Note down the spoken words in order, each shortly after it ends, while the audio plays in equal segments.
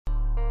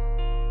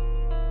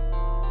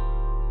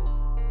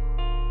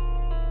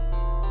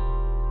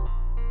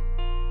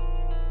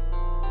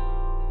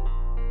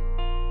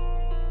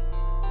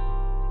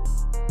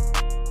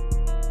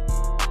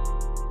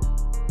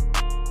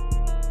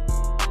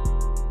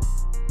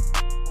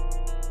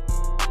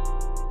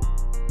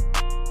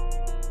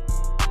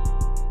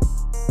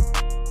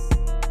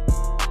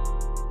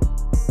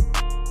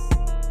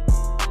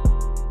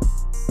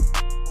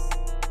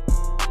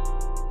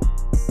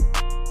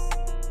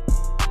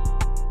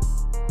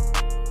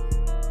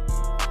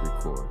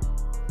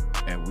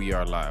we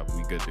are live.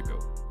 We good to go.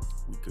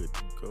 We good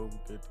to go. We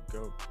good to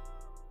go.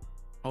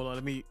 Hold on,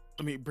 let me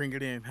bring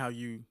it in how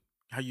you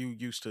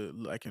used to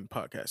like in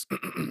podcasts.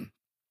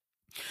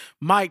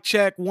 Mic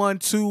check 1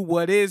 2.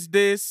 What is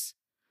this?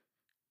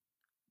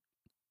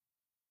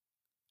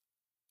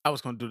 I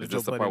was gonna do the Is Joe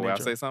this the Budden part where I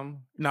intro. say something?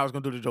 No, I was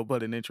gonna do the Joe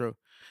Budden intro.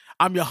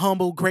 I'm your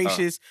humble,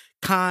 gracious,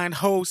 kind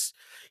host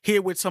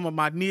here with some of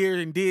my near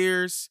and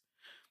dears.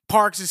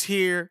 Parks is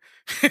here.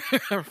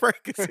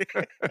 Frank is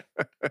here.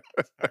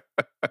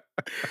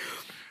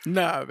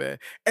 Nah, man.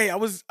 Hey, I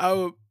was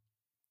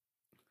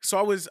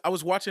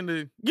watching the.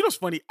 You know, what's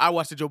funny? I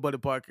watched the Joe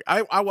Budden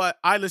podcast.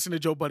 I listen to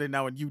Joe Budden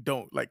now, and you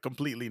don't, like,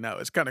 completely now.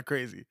 It's kind of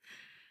crazy.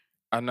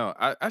 I know.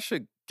 I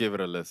should give it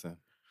a listen.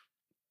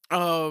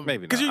 Maybe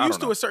because not. you're I used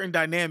don't to know. a certain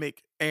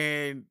dynamic,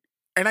 and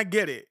I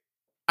get it,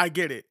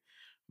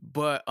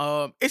 but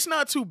it's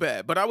not too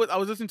bad. But I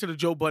was listening to the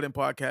Joe Budden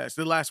podcast,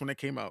 the last one that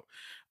came out,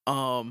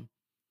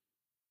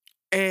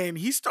 and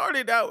he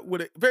started out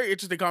with a very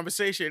interesting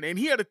conversation, and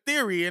he had a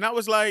theory, and I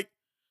was like,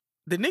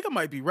 the nigga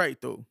might be right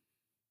though.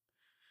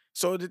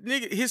 So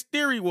his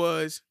theory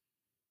was,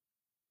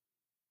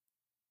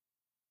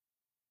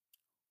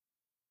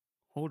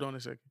 hold on a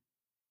second.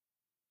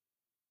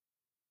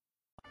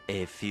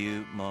 A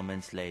few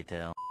moments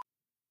later.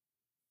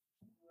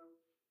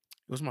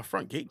 It was my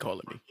front gate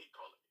calling me.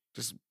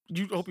 Just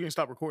you hope you didn't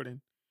stop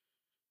recording.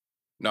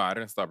 No, I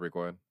didn't stop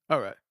recording. All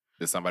right.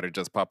 Did somebody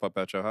just pop up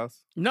at your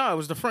house? No, it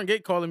was the front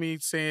gate calling me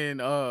saying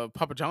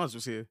Papa John's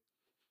was here.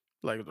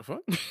 Like, what the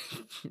fuck?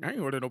 I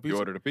ain't ordered no pizza. You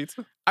ordered a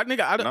pizza?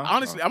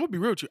 Honestly, Oh. I'm gonna be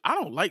real with you. I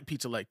don't like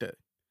pizza like that.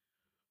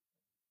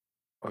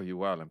 Oh, you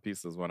wildin'.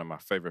 Pizza is one of my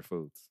favorite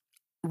foods.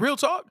 Real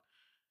talk.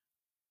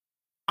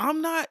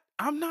 I'm not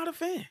a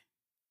fan.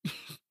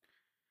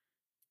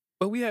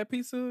 But we had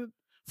pizza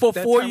For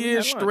that 4 time we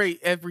years had lunch. straight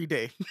every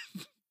day.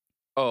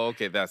 Oh,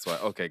 okay. That's why.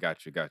 Okay,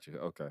 got you.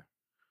 Okay.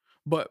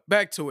 But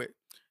back to it.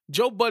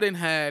 Joe Budden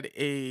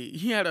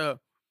he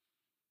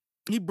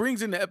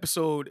brings in the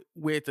episode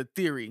with a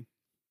theory.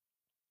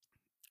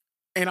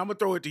 And I'm gonna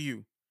throw it to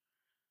you.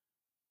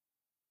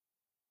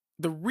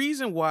 The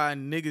reason why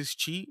niggas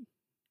cheat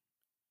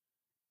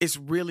is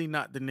really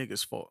not the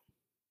nigga's fault.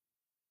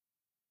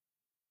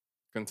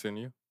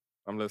 Continue.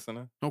 I'm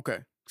listening. Okay.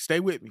 Stay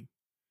with me.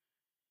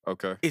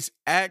 Okay. It's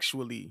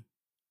actually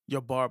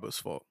your barber's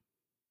fault.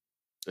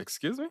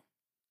 Excuse me?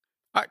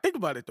 All right, think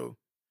about it though.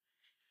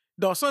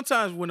 Dog,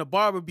 sometimes when a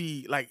barber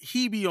be like,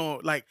 he be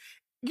on, like,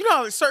 you know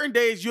how certain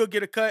days you'll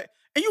get a cut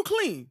and you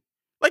clean.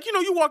 Like, you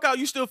know, you walk out,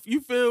 you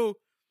feel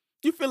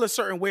a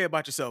certain way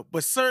about yourself.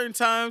 But certain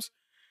times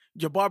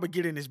your barber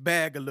get in his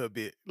bag a little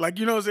bit. Like,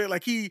 you know what I'm saying?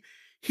 Like he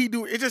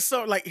do, it's just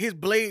something like his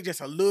blade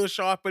just a little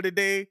sharper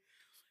today.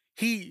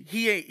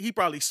 He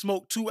probably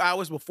smoked 2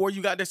 hours before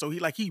you got there. So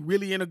he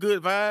really in a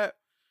good vibe.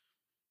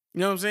 You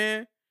know what I'm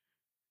saying?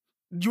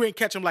 You ain't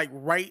catch him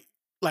right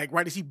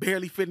as he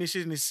barely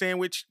finishes his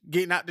sandwich,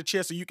 getting out the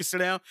chair so you can sit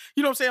down.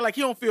 You know what I'm saying? Like,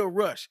 he don't feel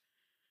rushed.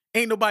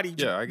 Ain't nobody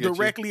Yeah, I get you.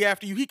 directly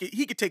after you. He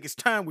could take his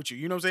time with you.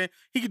 You know what I'm saying?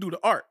 He could do the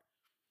art.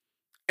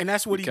 And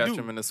that's what You he catch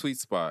do. him in the sweet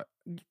spot.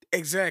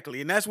 Exactly.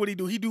 And that's what he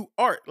do. He do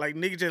art. Like,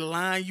 nigga just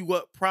line you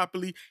up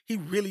properly. He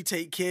really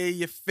take care of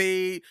your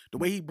fade. The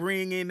way he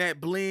bring in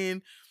that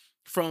blend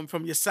from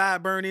your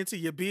sideburn into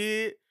your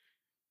beard.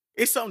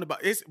 It's something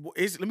about it's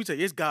let me tell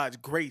you, it's God's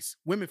grace.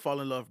 Women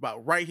fall in love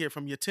about right here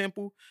from your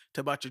temple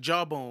to about your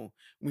jawbone.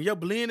 When your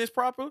blend is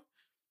proper,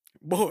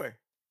 boy,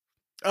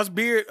 us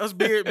beard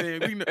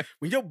man, we know,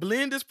 when your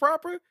blend is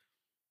proper,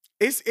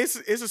 it's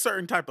a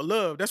certain type of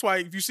love. That's why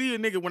if you see a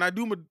nigga when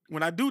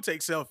I do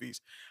take selfies,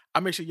 I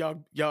make sure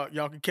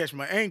y'all can catch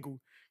my angle.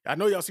 I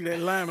know y'all see that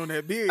line on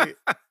that beard.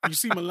 You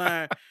see my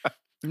line,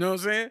 you know what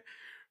I'm saying?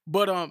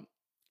 But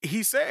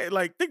he said,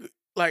 like, think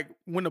like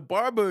when the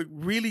barber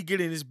really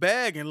get in his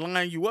bag and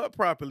line you up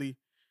properly,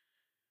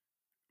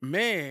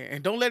 man,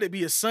 and don't let it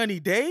be a sunny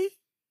day,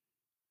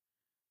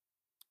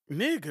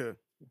 nigga.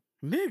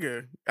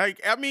 Like,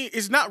 I mean,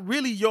 it's not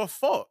really your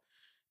fault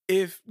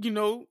if you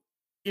know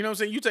what I'm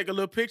saying. You take a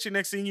little picture,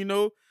 next thing you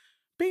know,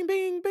 bing,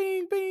 bing,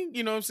 bing, bing.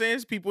 You know what I'm saying?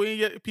 It's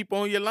people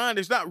on your line.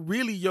 It's not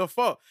really your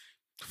fault.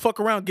 Fuck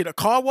around, get a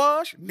car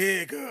wash,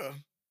 nigga.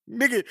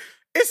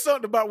 It's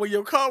something about when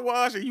your car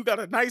wash and you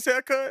got a nice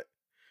haircut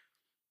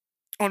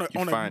on a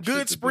find shit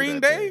good to do spring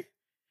that day, day.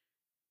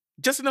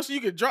 just enough so you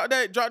can drop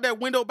that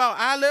window about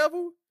eye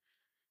level.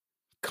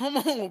 Come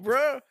on,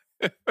 bro.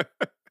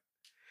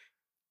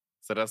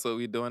 So that's what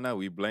we doing now?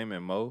 We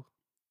blaming Mo?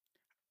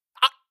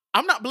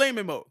 I'm not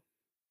blaming Mo.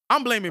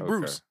 I'm blaming Okay.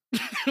 Bruce.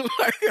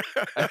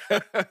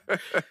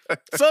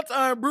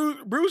 Sometimes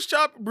Bruce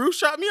chop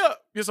me up.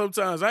 Yeah,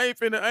 sometimes I ain't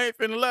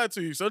finna lie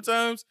to you.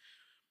 Sometimes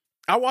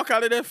I walk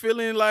out of there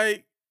feeling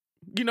like,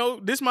 you know,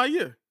 this my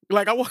year.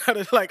 Like, I walk out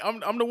of like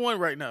I'm the one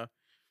right now.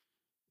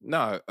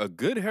 No, a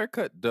good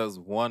haircut does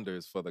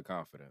wonders for the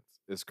confidence.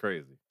 It's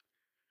crazy.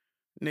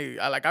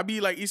 Nigga, I be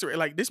like Easter,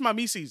 like, this my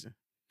me season.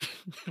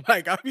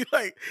 Like, I be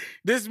like,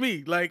 this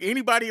me. Like,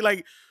 anybody,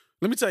 like,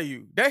 let me tell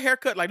you, that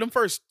haircut, like, them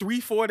first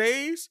 3-4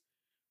 days,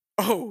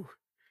 oh,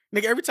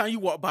 nigga, every time you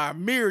walk by a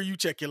mirror, you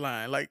check your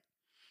line. Like,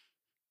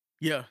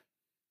 Yeah.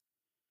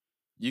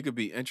 You could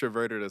be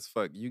introverted as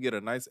fuck. You get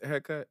a nice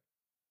haircut.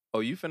 Oh,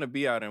 you finna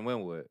be out in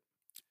Wynwood.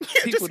 Yeah,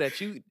 People just,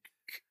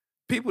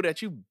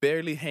 that you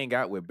barely hang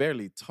out with,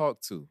 barely talk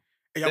to.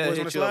 hey, y'all They'll boys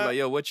want hit to you up slide? like,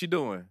 yo, what you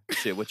doing?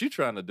 Shit, what you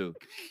trying to do?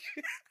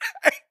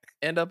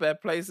 End up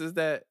at places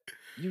that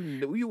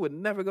you would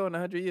never go in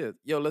 100 years.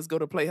 Yo, let's go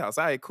to Playhouse.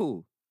 All right,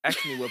 cool.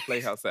 Ask me what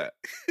Playhouse at.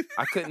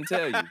 I couldn't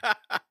tell you.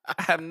 I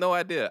have no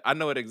idea. I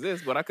know it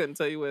exists, but I couldn't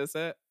tell you where it's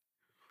at.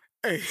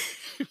 Hey,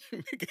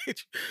 nigga,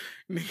 hit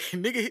you,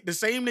 nigga, the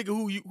same nigga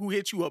who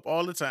hit you up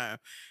all the time,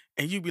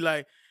 and you be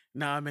like,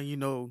 nah, man, you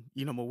know,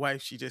 my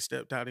wife, she just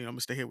stepped out, and I'm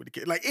gonna stay here with the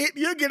kid. Like,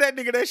 you'll get that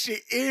nigga that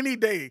shit any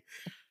day.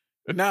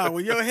 Nah,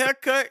 with your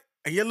haircut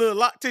and your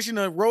little loctician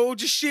done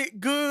rolled your shit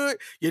good,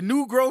 your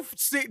new growth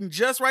sitting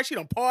just right, she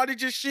done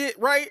parted your shit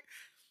right.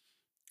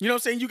 You know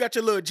what I'm saying? You got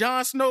your little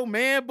Jon Snow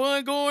man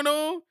bun going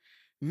on,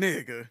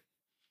 nigga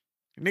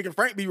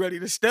Frank be ready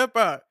to step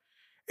out.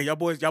 Hey, y'all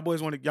boys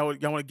want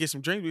to get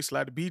some drinks? We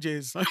slide the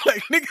BJ's.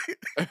 Like,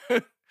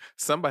 nigga.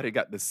 Somebody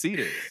got to see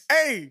this.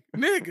 Hey,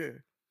 nigga,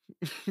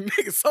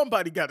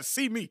 somebody got to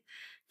see me.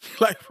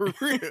 Like, for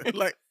real.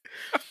 Like,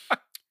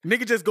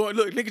 nigga just going,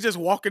 look, nigga just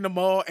walking the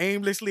mall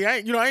aimlessly. I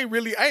ain't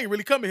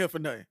really coming here for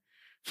nothing.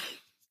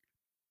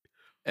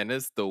 And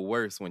it's the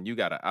worst when you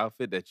got an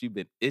outfit that you've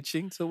been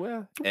itching to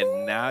wear,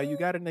 and now you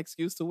got an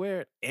excuse to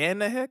wear it,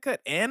 and a haircut,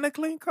 and a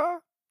clean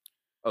car.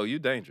 Oh, you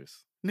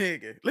dangerous.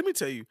 Nigga, let me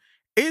tell you,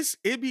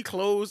 it be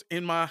clothes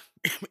in my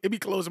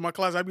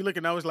closet. I be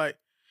looking, I was like,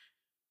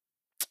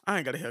 I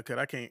ain't got a haircut.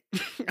 I ain't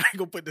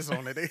gonna put this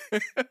on today.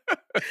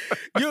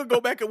 You'll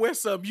go back and wear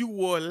something you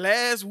wore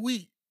last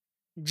week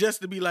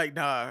just to be like,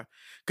 nah.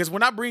 Cause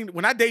when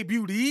I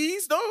debut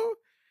these though,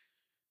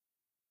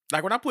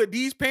 like when I put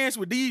these pants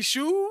with these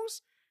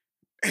shoes,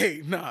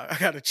 hey, nah, I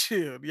gotta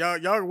chill.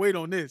 Y'all wait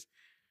on this.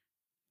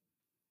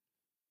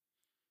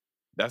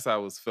 That's how I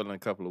was feeling a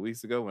couple of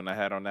weeks ago when I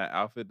had on that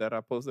outfit that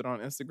I posted on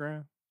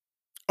Instagram.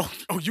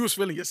 Oh, you was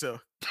feeling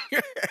yourself.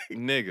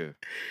 Nigga,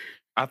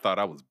 I thought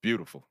I was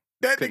beautul.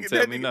 That Couldn't nigga, tell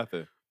that me nigga.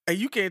 nothing. And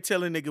you can't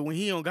tell a nigga when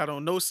he don't got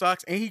on no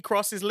socks and he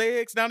crossed his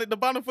legs down at the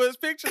bottom for his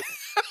picture.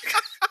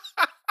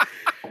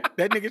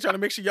 That nigga trying to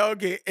make sure y'all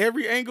get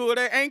every angle of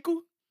that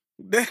ankle.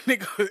 That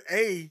nigga,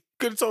 hey,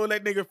 couldn't told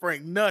that nigga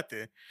Frank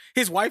nothing.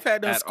 His wife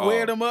had done At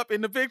squared all. him up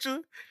in the picture.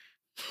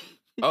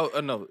 Oh,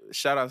 no.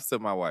 Shout outs to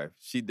my wife.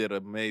 She did an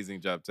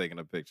amazing job taking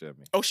a picture of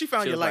me. Oh, she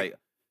found She your was light. like,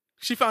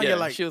 She found your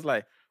light. She was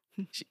like,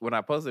 when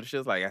I posted it, she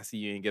was like, I see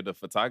you ain't give the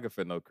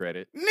photographer no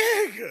credit.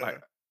 Nigga,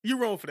 you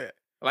wrong for that.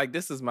 Like,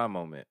 this is my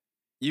moment.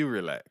 You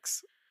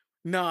relax.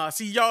 Nah,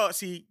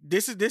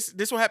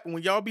 this what happened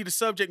when y'all be the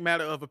subject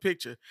matter of a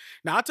picture.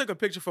 Now, I took a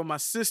picture for my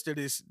sister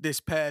this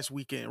past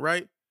weekend,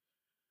 right?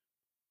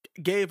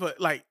 Gave her,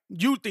 like,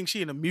 you think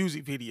she in a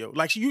music video.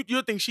 Like, you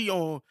think she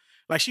on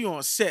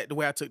set the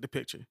way I took the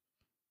picture.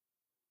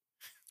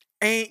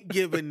 Ain't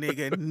give a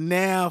nigga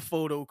now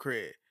photo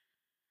cred.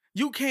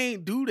 You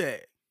can't do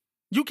that.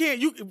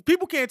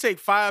 People can't take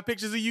 5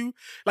 pictures of you.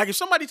 Like, if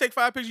somebody take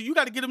 5 pictures, you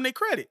got to give them their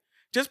credit.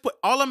 Just put,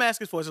 all I'm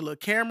asking for is a little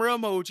camera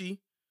emoji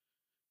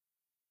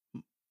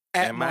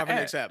at And my Marvin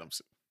at. X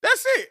Adams.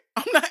 That's it.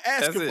 I'm not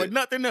asking for it.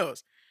 nothing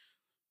else.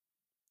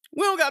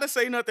 We don't got to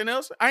say nothing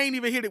else. I ain't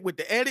even hit it with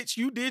the edits.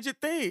 You did your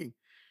thing.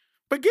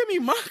 But give me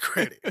my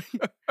credit.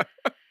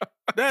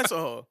 That's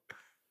all.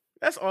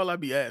 That's all I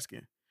be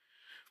asking.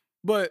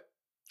 But,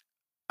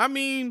 I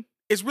mean,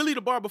 it's really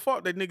the barber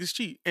fault that niggas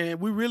cheat. And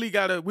we really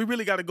gotta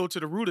go to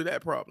the root of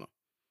that problem.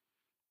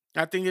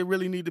 I think it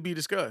really need to be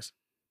discussed.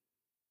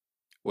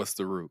 What's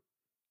the root?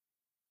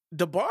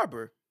 The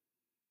barber.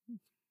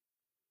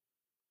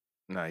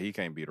 Nah, he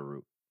can't be the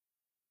root.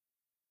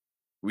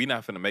 We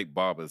not finna make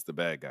barbers the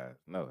bad guys.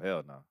 No,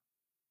 hell no.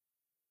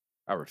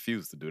 I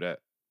refuse to do that.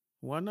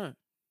 Why not?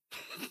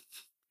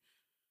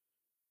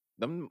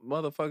 Them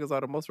motherfuckers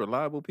are the most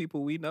reliable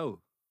people we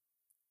know.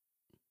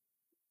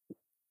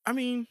 I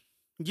mean,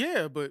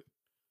 yeah, but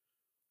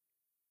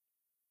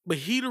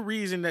he the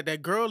reason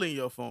that girl in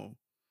your phone.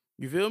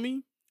 You feel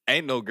me?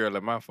 Ain't no girl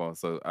in my phone,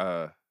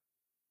 so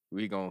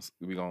we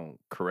gon'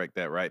 correct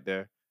that right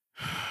there.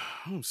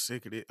 I'm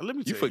sick of it. Let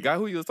me tell You you. forgot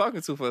who you was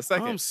talking to for a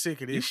second. I'm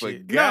sick of this You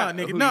shit. forgot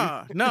Nah, nigga, who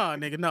nah,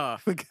 nigga, nah.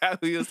 Forgot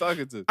who you was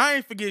talking to. I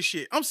ain't forget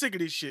shit. I'm sick of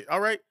this shit, all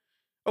right?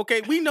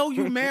 Okay, we know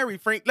you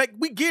married, Frank. Like,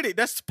 we get it.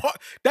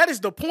 That is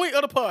the point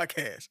of the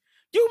podcast.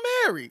 You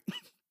married.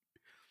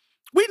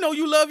 We know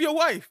you love your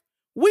wife.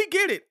 We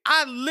get it.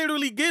 I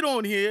literally get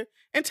on here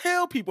and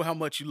tell people how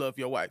much you love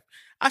your wife.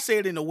 I say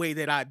it in a way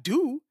that I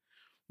do,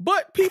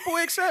 but people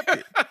accept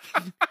it.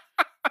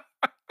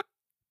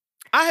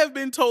 I have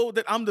been told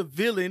that I'm the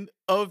villain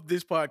of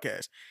this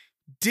podcast.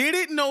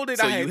 Didn't know that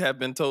So you have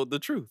been told the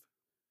truth.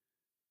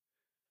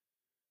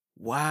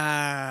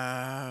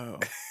 Wow.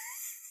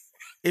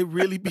 It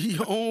really be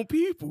your own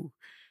people.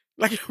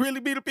 Like, it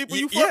really be the people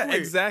you fuck with.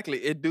 Exactly.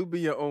 It do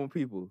be your own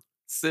people.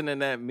 Sending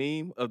that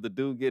meme of the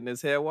dude getting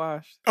his hair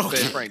washed. Oh,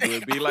 Saying, Frank, do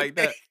it be like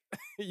that?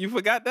 You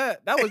forgot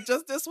that? That was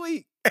just this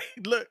week.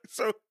 Look,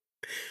 so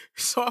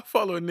I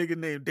follow a nigga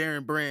named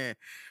Darren Brand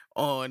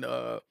on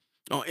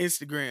on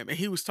Instagram, and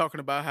he was talking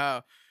about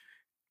how,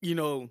 you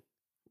know,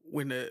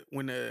 when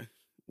the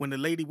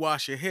lady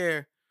wash your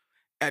hair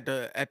at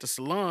the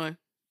salon,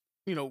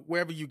 you know,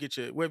 wherever you get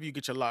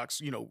your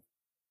locks, you know,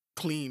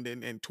 cleaned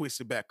and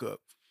twisted back up.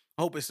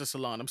 I hope it's the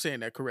salon. I'm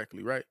saying that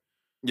correctly, right?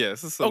 Yeah,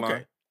 it's a salon.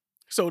 Okay.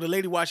 So the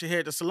lady wash your hair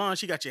at the salon,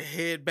 she got your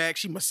head back,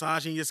 she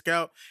massaging your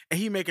scalp, and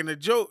he making a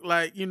joke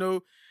like,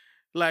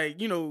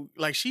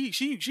 like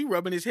she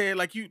rubbing his head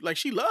like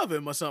she love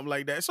him or something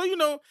like that. So, you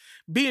know,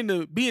 being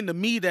the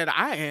me that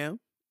I am,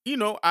 you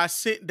know, I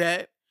sent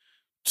that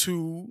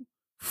to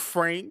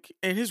Frank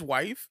and his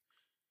wife,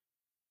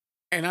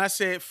 and I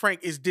said,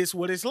 Frank, is this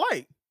what it's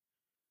like?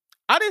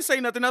 I didn't say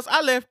nothing else.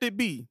 I left it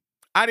be.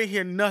 I didn't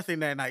hear nothing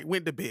that night.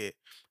 Went to bed.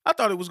 I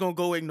thought it was gonna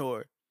go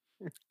ignored.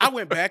 I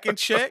went back and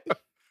checked.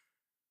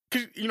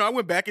 Cause I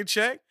went back and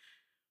checked.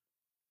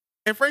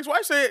 And Frank's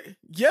wife said,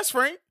 yes,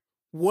 Frank,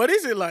 what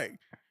is it like?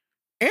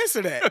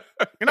 Answer that.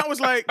 And I was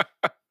like,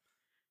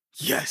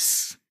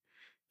 yes.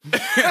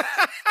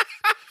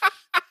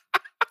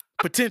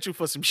 Potential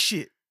for some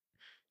shit.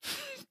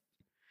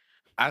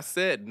 I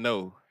said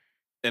no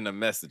in the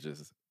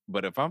messages,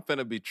 but if I'm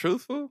finna be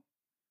truthful,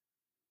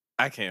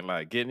 I can't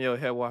lie. Getting your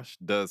hair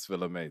washed does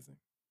feel amazing.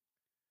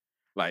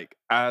 Like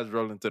eyes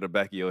rolling to the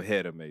back of your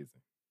head,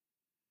 amazing.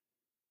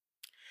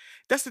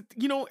 That's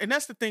and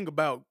that's the thing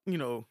about,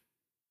 that's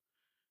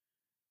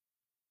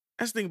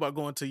the thing about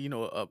going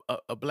to,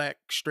 a black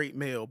straight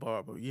male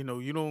barber. You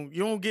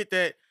don't get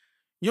that.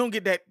 You don't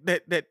get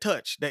that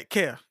touch, that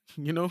care,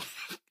 And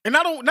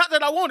not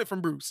that I want it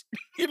from Bruce,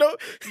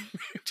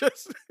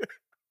 just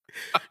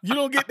you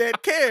don't get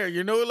that care,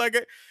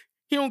 like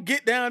he don't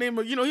get down in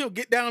my, he'll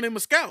get down in my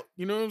scalp,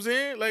 you know what I'm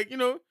saying? Like,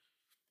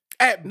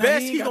 at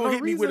best he gonna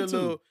hit me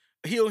with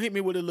he'll hit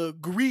me with a little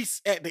grease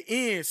at the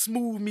end,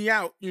 smooth me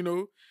out,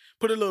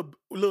 put a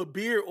little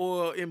beard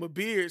oil in my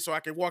beard so I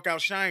can walk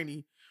out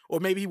shiny,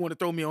 or maybe he want to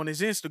throw me on his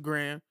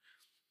Instagram.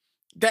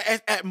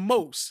 That at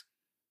most,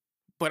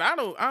 but I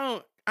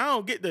don't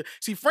get the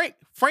see Frank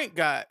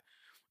got,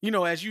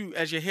 as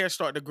your hair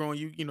start to grow and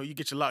you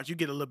get your locks, you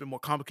get a little bit more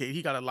complicated.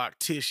 He got a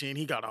loctician,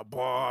 he got a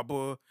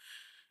barber.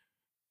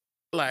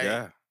 Like,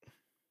 yeah.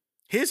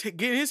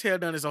 Getting his hair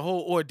done is a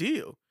whole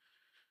ordeal.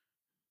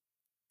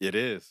 It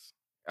is.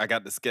 I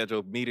got to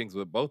schedule meetings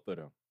with both of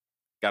them.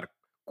 Got to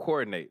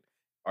coordinate.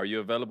 Are you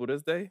available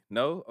this day?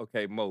 No?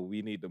 Okay, Mo,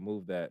 we need to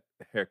move that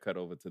haircut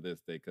over to this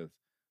day because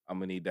I'm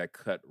going to need that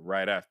cut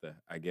right after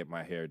I get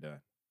my hair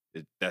done.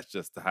 That's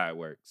just how it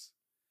works.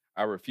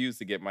 I refuse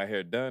to get my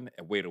hair done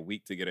and wait a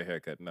week to get a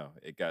haircut. No,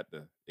 it got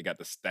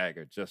the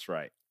stagger just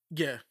right.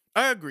 Yeah,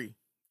 I agree.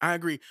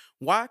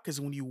 Why?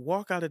 Because when you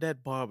walk out of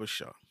that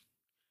barbershop,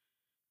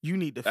 you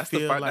need to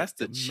feel like that's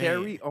the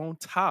cherry on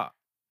top.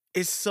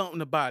 It's something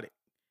about it.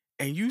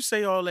 And you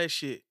say all that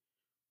shit,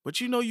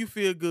 but you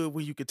feel good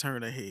when you can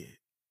turn a head.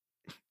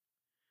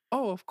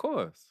 Oh, of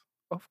course.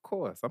 Of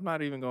course. I'm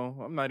not even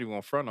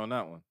gonna front on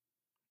that one.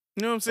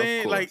 You know what I'm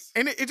saying? Like,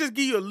 and it just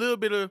give you a little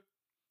bit of,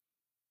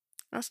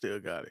 I still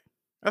got it.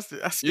 I still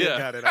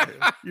got it out here.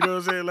 You know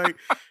what I'm saying? Like,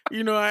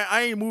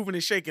 I ain't moving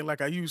and shaking like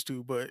I used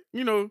to, but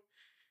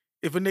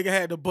if a nigga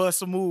had to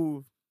bust a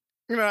move,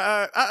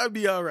 I'd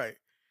be all right.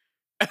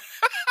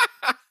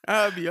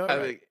 I'd be all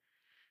right.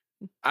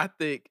 I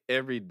think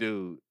every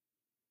dude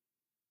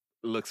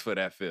looks for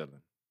that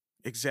feeling.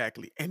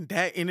 Exactly. And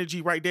that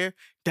energy right there,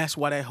 that's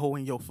why that hoe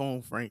in your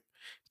phone, Frank.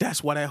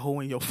 That's why that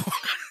hoe in your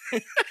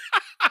phone.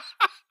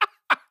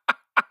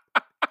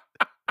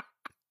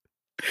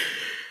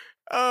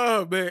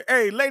 Oh, man.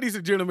 Hey, ladies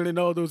and gentlemen, and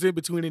all those in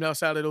between and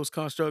outside of those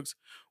constructs,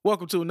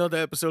 welcome to another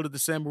episode of the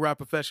Samurai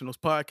Professionals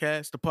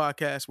Podcast, the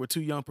podcast where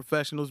two young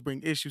professionals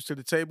bring issues to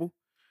the table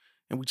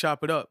and we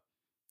chop it up.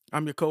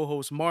 I'm your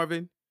co-host,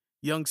 Marvin,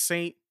 Young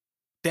Saint,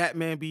 Dat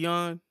Man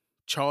Beyond,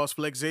 Charles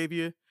Flex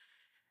Xavier,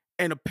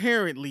 and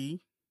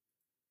apparently,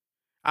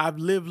 I've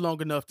lived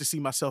long enough to see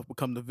myself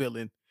become the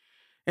villain,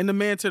 and the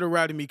man to the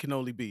right of me can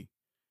only be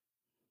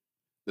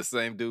the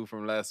same dude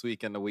from last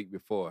week and the week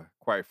before.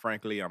 Quite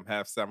frankly, I'm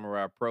half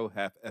Samurai Pro,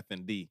 half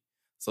F&D.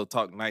 So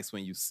talk nice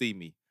when you see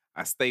me.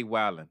 I stay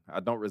wildin'.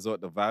 I don't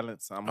resort to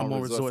violence. I'm on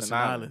resorts and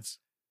islands.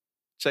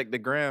 Check the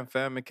gram,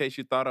 fam, in case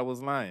you thought I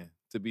was lying.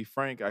 To be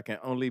frank, I can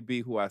only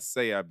be who I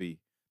say I be.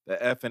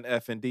 The F and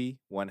F&D,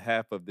 one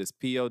half of this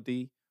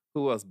POD.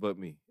 Who else but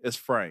me? It's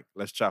Frank.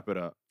 Let's chop it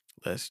up.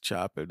 Let's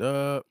chop it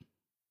up.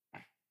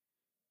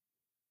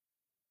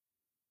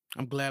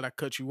 I'm glad I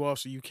cut you off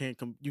so you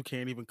can't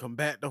even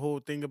combat the whole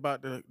thing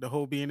about the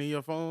whole being in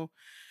your phone.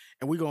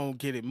 And we're going to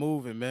get it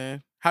moving,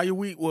 man. How your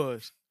week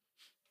was?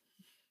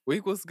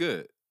 Week was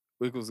good.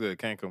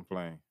 Can't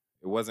complain.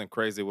 It wasn't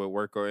crazy with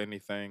work or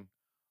anything.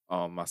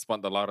 I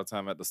spent a lot of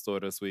time at the store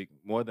this week,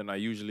 more than I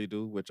usually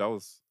do, which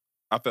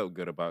I felt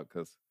good about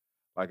because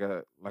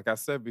like I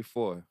said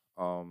before,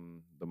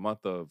 the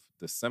month of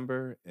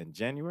December and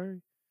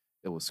January,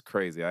 it was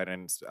crazy. I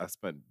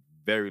spent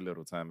very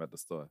little time at the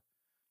store.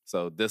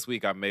 So this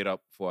week I made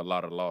up for a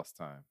lot of lost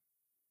time.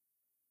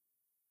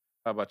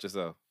 How about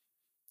yourself?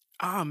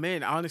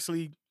 Man,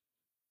 honestly,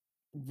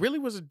 really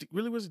was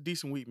a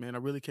decent week, man. I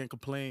really can't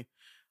complain.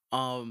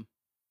 Um,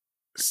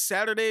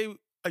 Saturday,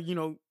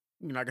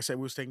 like I said,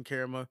 we was taking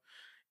care of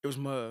it was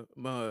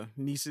my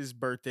niece's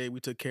birthday. We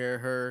took care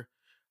of her.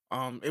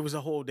 It was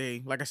a whole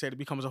day. Like I said, it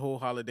becomes a whole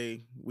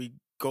holiday. We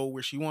go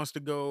where she wants to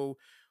go.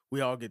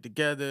 We all get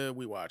together.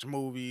 We watch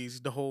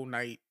movies the whole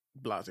night.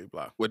 Blah blah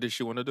blah. What did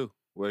she want to do?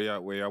 Where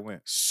y'all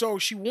went? So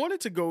she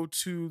wanted to go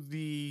to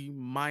the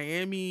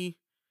Miami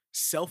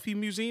Selfie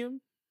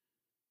Museum.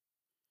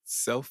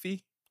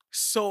 Selfie?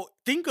 So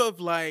think of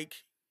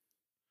like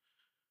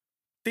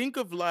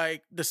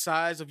the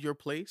size of your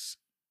place,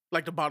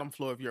 like the bottom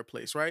floor of your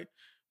place, right?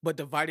 But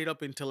divided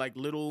up into like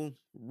little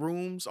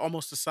rooms,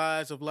 almost the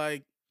size of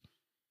like,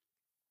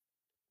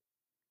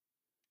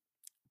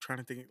 trying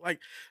to think,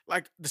 like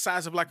the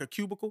size of like a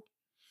cubicle.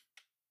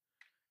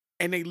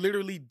 And they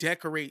literally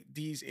decorate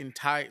these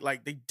entire,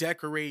 like they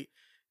decorate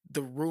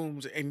the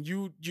rooms, and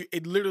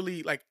it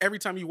literally, like every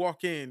time you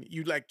walk in,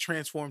 you like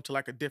transform to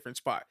like a different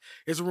spot.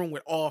 There's a room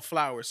with all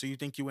flowers, so you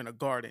think you're in a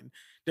garden.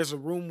 There's a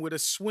room with a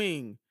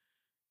swing,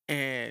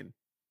 and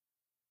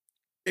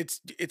it's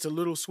a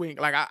little swing.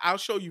 Like I'll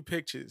show you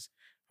pictures,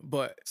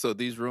 but So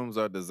these rooms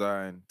are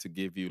designed to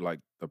give you like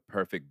the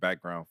perfect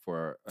background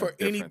for a for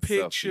any different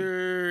selfie.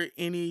 picture,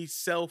 any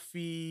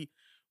selfie,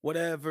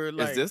 whatever,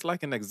 like Is this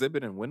like an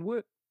exhibit in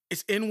Wynwood?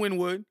 it's in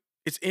Wynwood.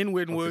 It's in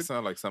Okay, Wynwood.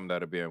 sound like something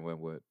that'd be in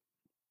Wynwood.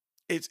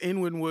 It's in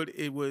Wynwood.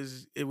 It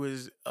was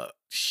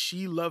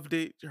she loved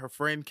it. Her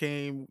friend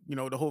came,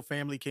 the whole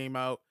family came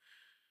out.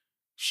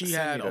 She Send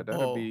had me a that.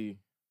 ball.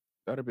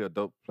 That'd be a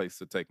dope place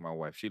to take my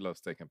wife. She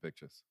loves taking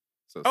pictures.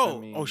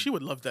 So She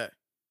would love that.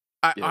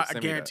 Yeah, I send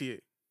me that. guarantee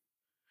it.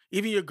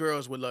 Even your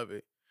girls would love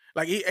it.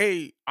 Like,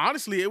 hey,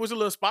 honestly, it was a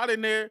little spot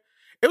in there.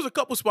 It was a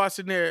couple spots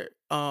in there.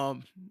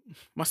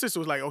 My sister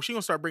was like, "Oh, she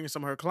gonna start bringing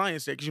some of her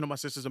clients there because my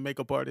sister's a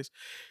makeup artist."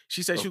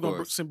 She said Of she was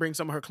course. gonna bring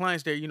some of her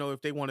clients there.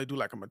 If they want to do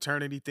like a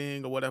maternity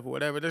thing or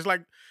whatever. There's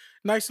like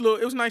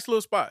it was nice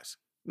little spots.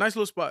 Nice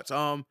little spots.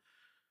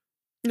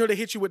 They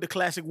hit you with the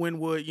classic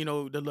Wynwood.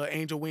 The little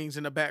angel wings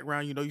in the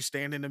background. You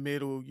stand in the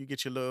middle. You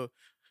get your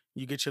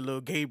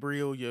little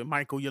Gabriel, your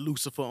Michael, your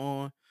Lucifer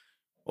on,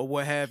 or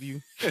what have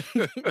you.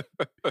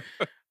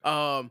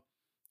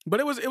 But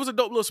it was a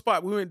dope little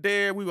spot. We went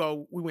there. We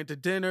went to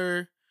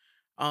dinner.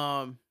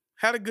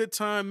 Had a good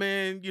time,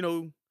 man.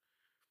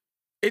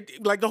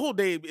 It like the whole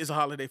day is a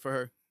holiday for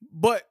her.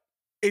 But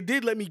it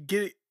did let me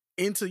get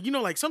into,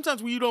 like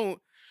sometimes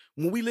when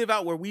we live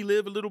out where we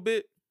live a little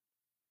bit,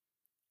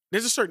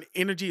 there's a certain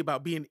energy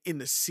about being in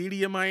the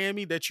city of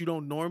Miami that you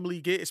don't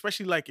normally get,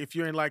 especially like if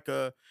you're in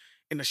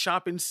in the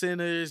shopping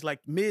centers like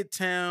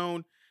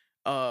Midtown,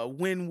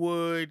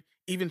 Wynwood,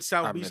 even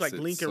South I Beach, miss like it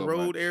Lincoln so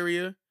Road much.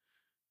 area.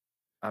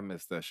 I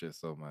miss that shit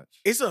so much.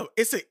 It's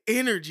an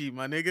energy,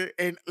 my nigga.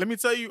 And let me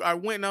tell you, I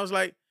went and I was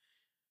like,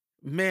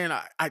 man,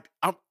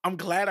 I'm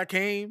glad I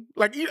came.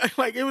 Like,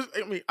 like it was.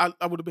 I mean,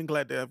 I would have been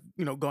glad to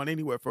have gone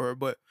anywhere for her,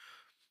 but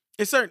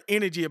it's certain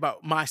energy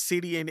about my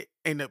city, and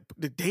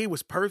the day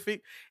was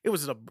perfect. It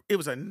was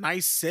a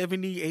nice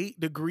 78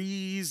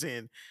 degrees,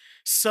 and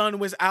sun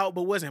was out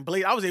but wasn't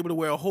blazing. I was able to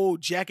wear a whole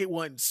jacket,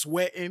 wasn't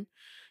sweating.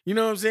 You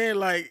know what I'm saying?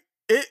 Like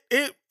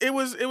it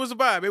was a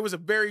vibe. It was a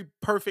very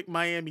perfect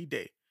Miami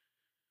day.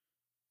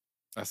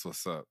 That's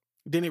what's up.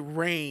 Then it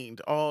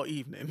rained all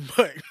evening,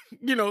 but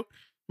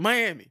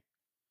Miami.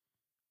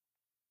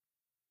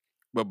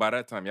 But by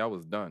that time, y'all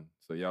was done,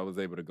 so y'all was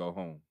able to go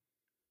home.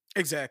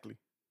 Exactly.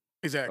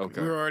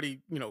 Okay. We were already,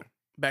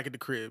 back at the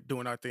crib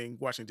doing our thing,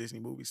 watching Disney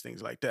movies,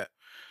 things like that.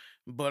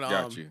 But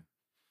Got you.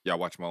 Y'all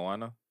watch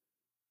Moana?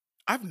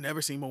 I've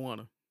never seen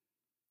Moana.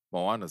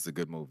 Moana's a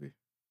good movie.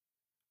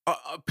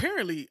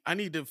 Apparently, I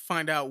need to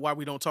find out why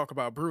we don't talk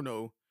about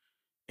Bruno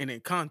and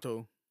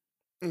Encanto.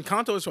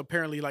 Encanto is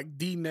apparently like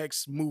the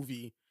next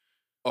movie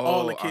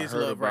all the kids I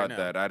heard love about right now.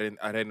 that. I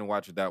didn't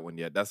watch that one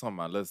yet. That's on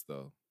my list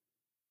though.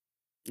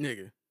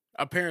 Nigga,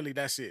 apparently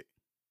that's it.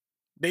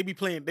 They be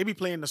playing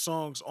the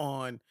songs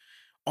on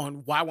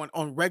Y1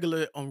 on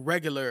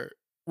regular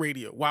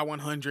radio,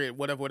 Y100,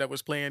 whatever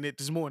was playing it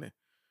this morning.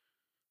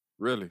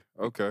 Really?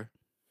 Okay.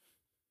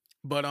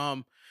 But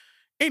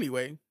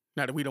anyway,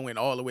 now that we don't went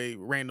all the way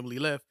randomly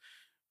left.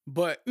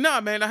 But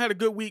nah, man, I had a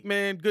good week,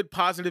 man. Good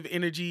positive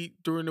energy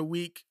during the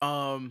week.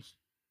 Made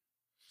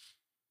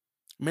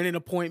an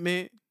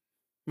appointment.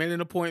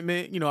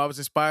 I was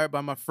inspired by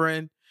my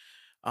friend,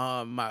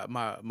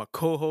 my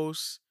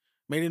co-host.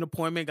 Made an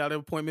appointment, got an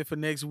appointment for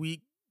next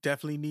week.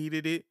 Definitely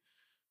needed it.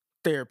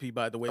 Therapy,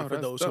 by the way, Oh, for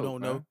that's those who dope,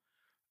 don't man.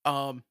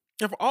 know.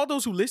 And for all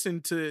those who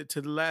listened to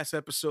the last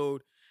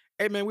episode,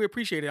 hey man, we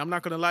appreciate it. I'm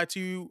not gonna lie to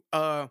you.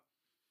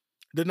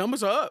 The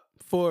numbers are up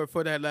for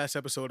that last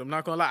episode. I'm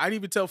not gonna lie. I didn't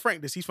even tell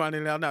Frank this. He's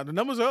finding it out now. The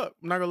numbers are up.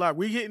 I'm not gonna lie.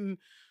 We're hitting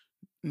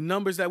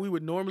numbers that we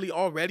would normally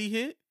already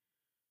hit.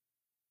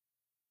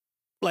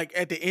 Like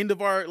at the end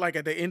of our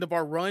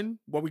run,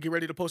 while we get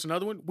ready to post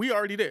another one, we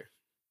already there.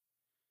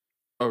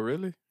 Oh,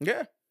 really?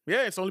 Yeah.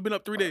 It's only been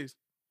up 3 days.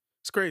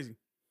 It's crazy.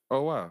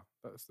 Oh, wow.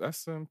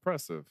 That's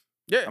impressive.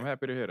 Yeah. I'm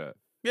happy to hear that.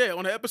 Yeah.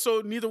 On the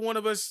episode, neither one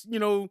of us,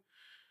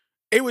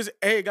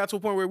 it got to a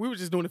point where we were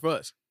just doing it for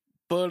us.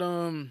 But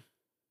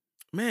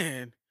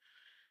man,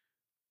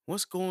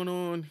 What's going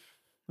on?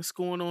 What's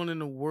going on in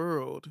the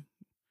world?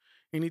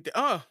 Anything?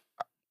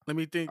 Let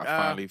me think. I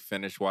finally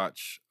finished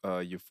watch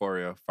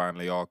Euphoria.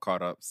 Finally, all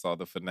caught up. Saw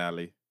the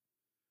finale.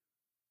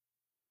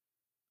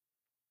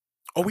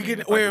 Oh, I we mean,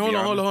 getting if I wait, could be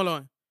honest. hold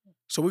on.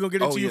 So we're gonna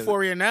get Oh into yeah,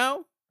 Euphoria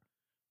now,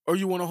 or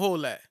you want to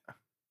hold that?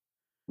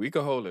 we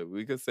could hold it.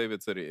 We could save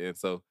it to the end.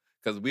 So,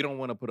 because we don't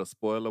want to put a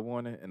spoiler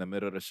warning in the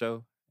middle of the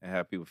show and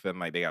have people feeling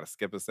like they got to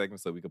skip a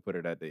segment, so we could put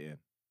it at the end.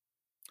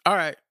 All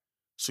right.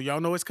 So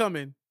y'all know it's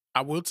coming.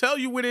 I will tell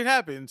you when it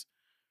happens,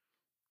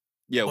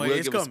 Yeah, but we'll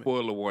it's give a coming.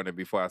 spoiler warning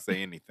before I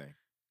say anything.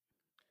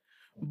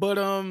 But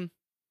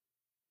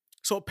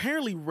so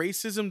apparently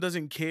racism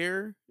doesn't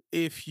care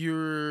if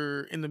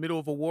you're in the middle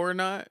of a war or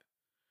not.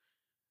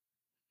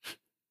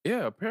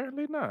 Yeah,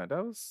 apparently not.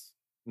 That was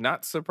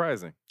not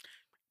surprising.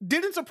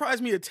 Didn't surprise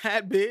me a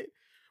tad bit,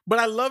 but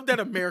I love that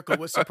America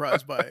was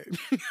surprised by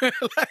it.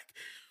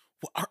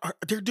 Like,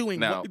 they're doing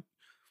Now,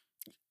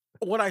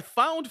 what I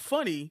found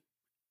funny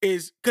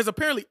is because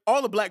apparently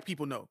all the black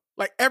people know.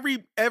 Like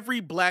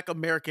every black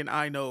American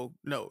I know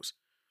knows.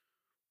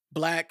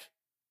 Black,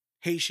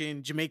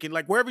 Haitian, Jamaican,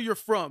 like wherever you're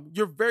from,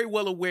 you're very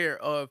well aware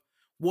of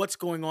what's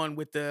going on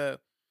with the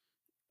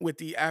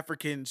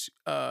Africans,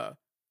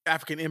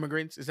 African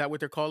immigrants. Is that what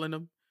they're calling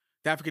them?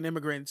 The African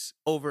immigrants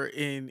over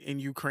in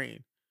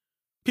Ukraine.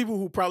 People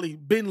who probably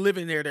been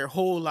living there their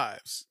whole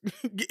lives.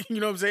 You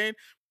know what I'm saying?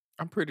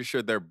 I'm pretty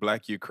sure they're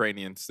black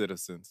Ukrainian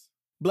citizens,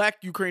 Black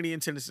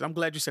Ukrainian citizens. I'm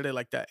glad you said it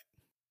like that.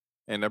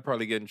 and they're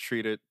probably getting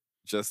treated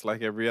just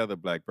like every other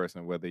black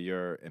person, whether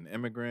you're an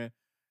immigrant,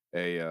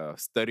 a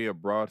study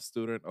abroad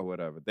student, or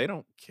whatever. They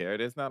don't care.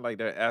 It's not like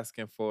they're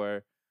asking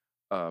for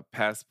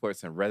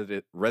passports and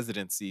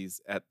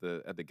residencies at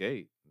the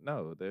gate.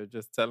 No, they're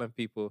just telling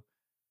people,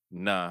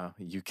 "Nah,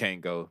 you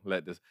can't go.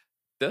 Let this."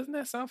 Doesn't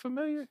that sound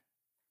familiar?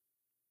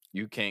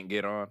 You can't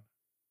get on.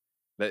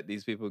 Let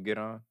these people get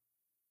on.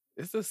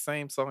 It's the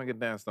same song and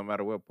dance no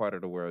matter what part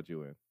of the world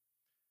you're in.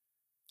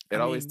 I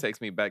It always mean, takes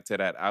me back to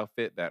that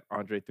outfit that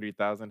Andre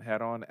 3000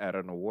 had on at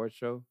an award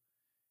show.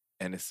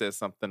 And it says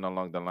something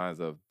along the lines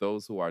of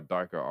those who are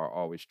darker are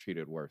always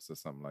treated worse or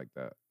something like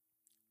that.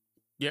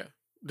 yeah,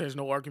 there's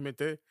no argument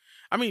there.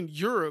 I mean,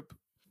 Europe,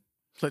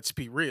 let's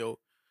be real,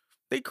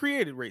 they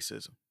created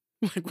racism.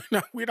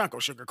 Like we're not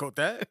gonna sugarcoat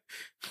that.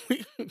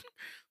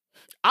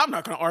 I'm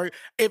not gonna argue.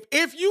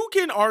 If you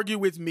can argue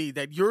with me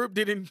that Europe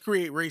didn't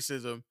create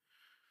racism,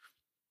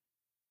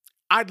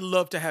 I'd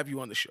love to have you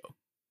on the show.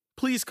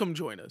 Please come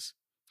join us.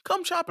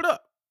 Come chop it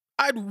up.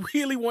 I'd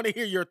really want to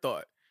hear your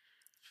thought.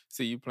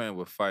 See, you playing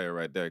with fire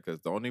right there because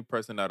the only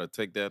person that'll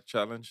take that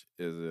challenge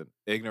is an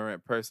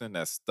ignorant person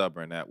that's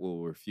stubborn that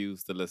will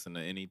refuse to listen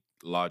to any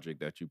logic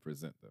that you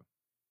present them.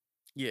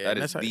 Yeah, That and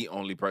is that's how the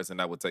only person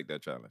that would take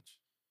that challenge.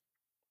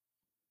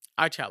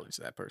 I challenge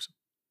that person.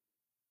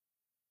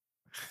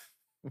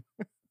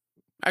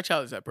 I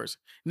challenge that person.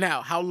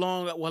 Now, how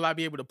long will I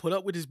be able to put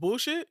up with this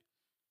bullshit?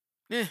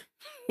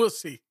 We'll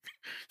see.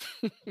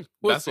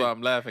 We'll That's see. why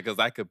I'm laughing because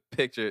I could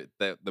picture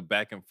the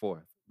back and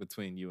forth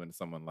between you and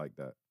someone like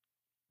that.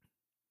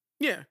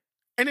 Yeah.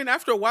 And then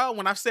after a while,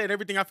 when I've said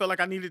everything I felt like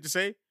I needed to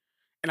say,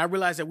 and I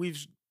realized that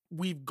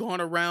we've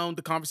gone around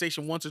the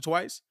conversation once or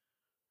twice,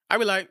 I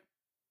be like,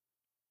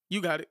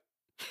 you got it.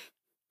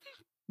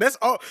 That's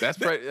all. That's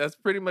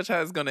pretty much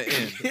how it's gonna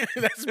end.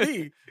 That's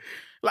me.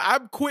 Like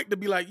I'm quick to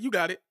be like, you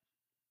got it.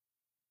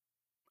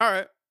 All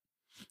right.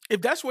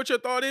 If that's what your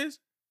thought is,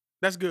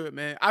 that's good,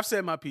 man. I've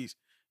said my piece.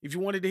 If you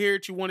wanted to hear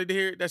it, you wanted to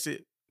hear it. That's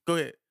it. Go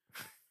ahead.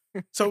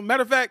 So,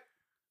 matter of fact,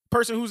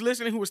 person who's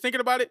listening, who was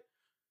thinking about it,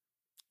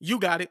 you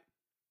got it.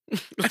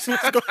 let's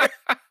go ahead.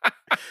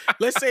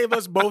 Let's save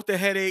us both the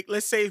headache.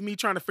 Let's save me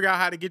trying to figure out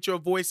how to get your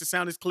voice to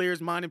sound as clear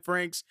as mine and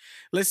Frank's.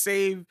 Let's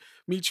save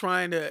me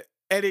trying to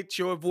edit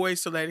your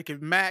voice so that it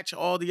can match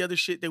all the other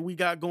shit that we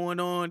got going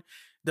on,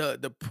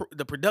 the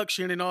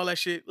production and all that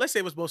shit. Let's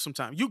save us both some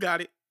time. You got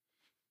it.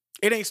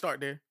 It ain't start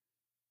there.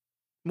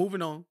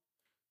 Moving on.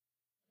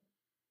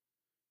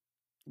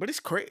 But it's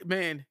crazy,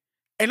 man.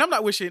 And I'm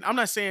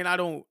not saying I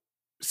don't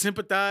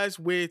sympathize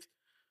with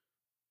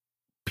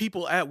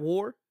people at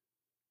war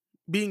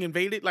being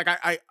invaded. Like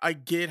I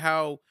get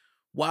how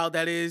wild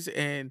that is,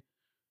 and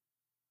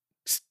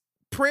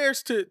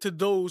prayers to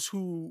those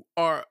who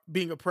are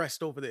being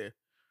oppressed over there.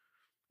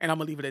 And I'm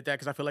gonna leave it at that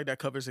because I feel like that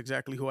covers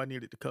exactly who I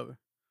needed to cover.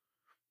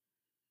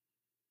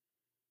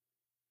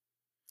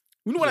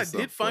 You know what I Just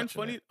did find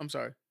unfortunate. funny? I'm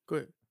sorry. Go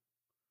ahead.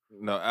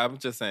 No, I'm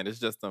just saying it's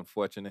just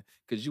unfortunate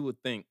because you would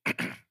think,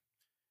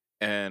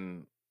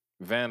 and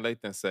Van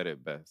Lathan said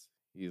it best.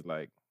 He's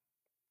like,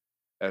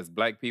 as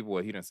black people,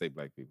 well, he didn't say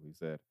black people. He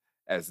said,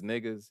 as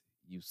niggas,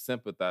 you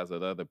sympathize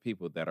with other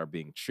people that are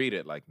being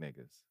treated like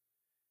niggas.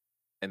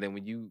 And then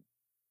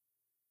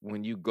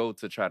when you go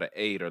to try to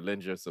aid or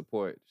lend your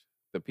support,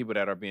 the people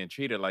that are being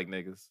treated like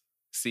niggas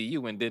see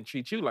you and then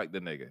treat you like the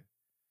nigga.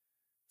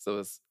 So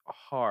it's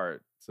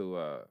hard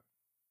to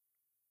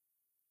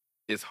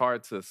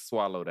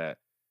swallow that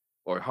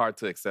or hard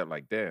to accept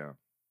like, damn,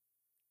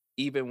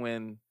 even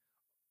when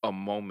a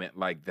moment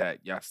like that,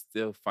 y'all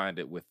still find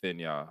it within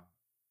y'all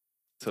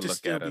to To look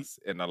still at be- us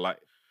in a light.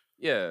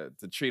 Yeah,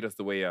 to treat us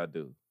the way y'all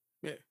do.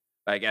 Yeah.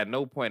 Like at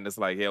no point it's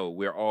like, yo,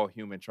 we're all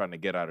human trying to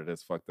get out of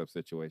this fucked up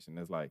situation.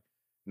 It's like,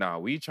 nah,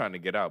 we trying to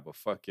get out, but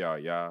fuck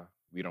y'all.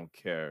 We don't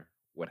care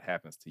what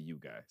happens to you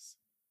guys.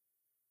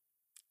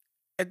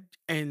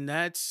 And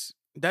that's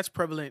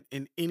prevalent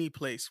in any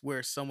place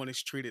where someone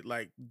is treated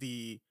like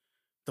the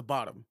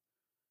bottom.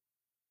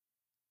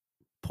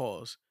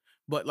 Pause.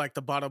 But like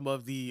the bottom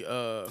of the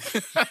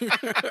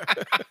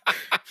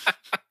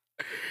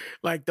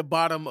like the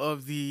bottom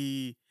of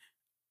the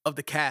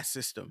caste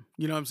system.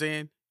 You know what I'm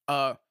saying?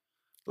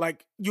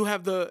 Like you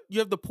have the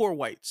poor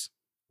whites,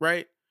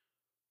 right?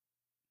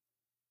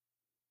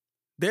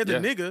 They're the Yeah.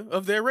 nigga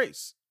of their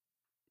race.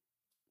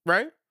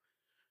 Right?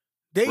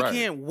 They Right.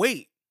 can't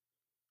wait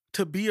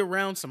to be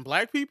around some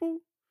black people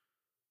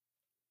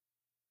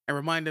and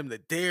remind them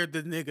that they're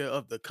the nigga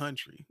of the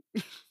country.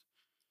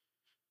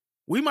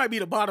 We might be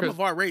the bottom Chris- of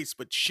our race,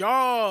 but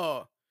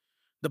y'all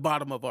the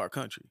bottom of our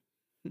country.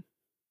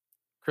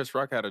 Chris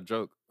Rock had a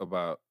joke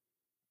about,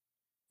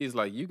 he's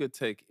like, you could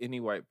take any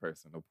white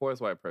person, the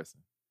poorest white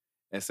person,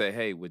 and say,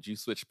 hey, would you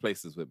switch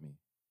places with me?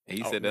 And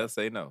he Oh, said no. they'll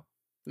say no.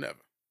 Never.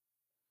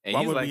 And Why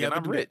he's would like, we and ever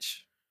I'm do that?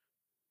 rich.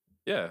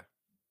 Yeah.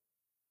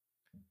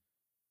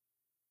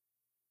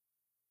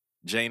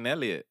 Jane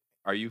Elliott.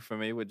 Are you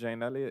familiar with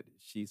Jane Elliott?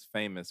 She's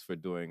famous for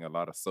doing a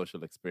lot of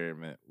social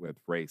experiment with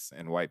race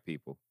and white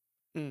people.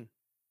 Mm.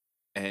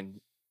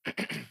 And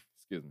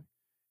excuse me.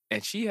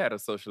 And she had a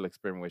social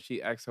experiment where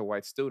she asked her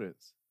white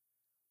students.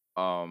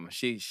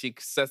 She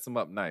sets them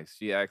up nice.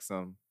 She asks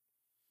them,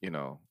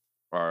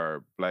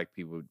 are black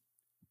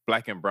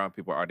and brown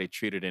people, are they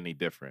treated any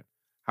different?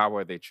 How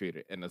are they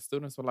treated? And the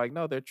students were like,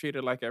 no, they're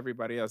treated like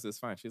everybody else. It's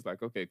fine. She's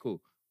like, okay,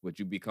 cool. Would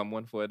you become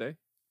one for a day?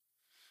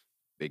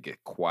 They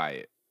get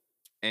quiet.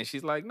 And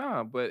she's like,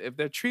 nah, but if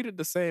they're treated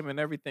the same and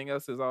everything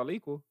else is all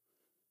equal,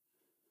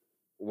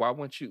 why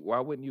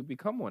wouldn't you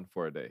become one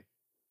for a day?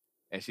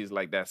 And she's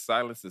like, that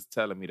silence is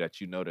telling me that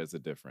you know there's a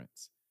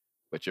difference,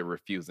 but you're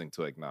refusing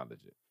to acknowledge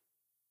it.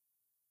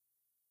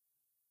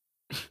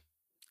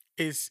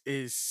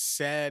 Is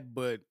sad,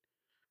 but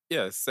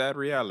Yeah, it's sad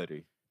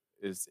reality.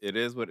 It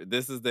is what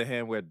this is the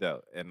hand we're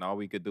dealt, and all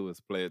we could do is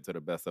play it to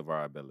the best of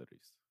our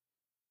abilities.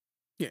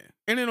 yeah.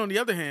 And then on the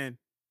other hand,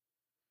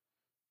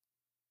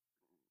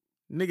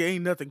 nigga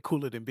ain't nothing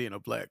cooler than being a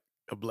black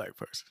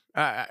person.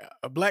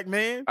 A black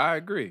man. I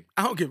agree.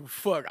 I don't give a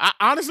fuck. I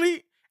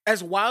honestly,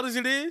 as wild as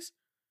it is,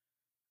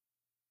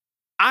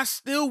 I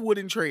still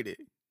wouldn't trade it.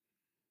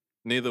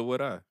 Neither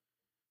would I.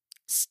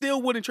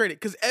 Still wouldn't trade it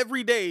because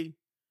every day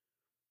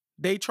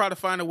they try to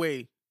find a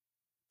way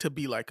to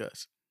be like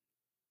us.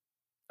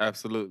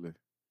 Absolutely.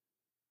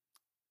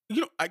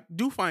 You know, I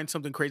do find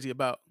something crazy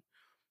about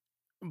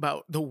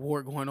the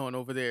war going on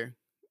over there.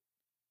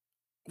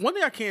 One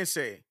thing I can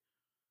say,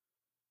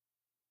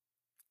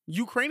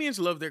 Ukrainians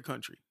love their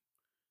country.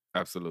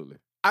 Absolutely.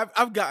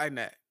 I've gotten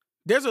that.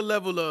 There's a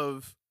level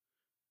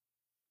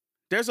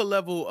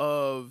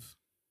of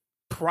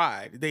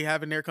pride they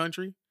have in their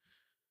country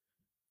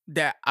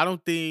that I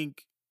don't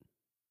think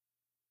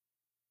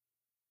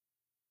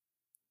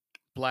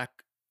black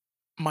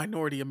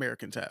minority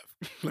Americans have.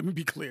 Let me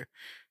be clear.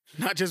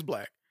 Not just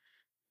black.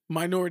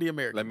 Minority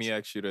Americans. Let me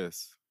ask you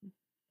this.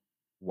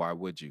 Why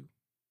would you?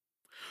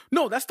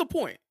 No, that's the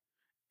point.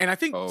 And I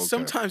think Oh, okay.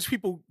 sometimes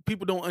people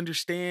don't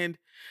understand,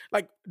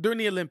 like during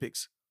the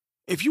Olympics,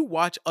 if you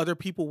watch other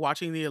people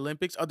watching the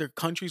Olympics, other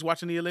countries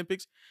watching the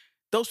Olympics,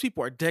 those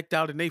people are decked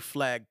out in they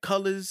flag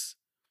colors.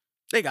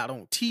 They got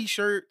on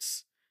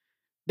t-shirts.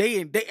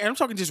 And I'm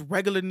talking just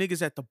regular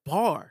niggas at the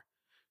bar,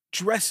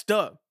 dressed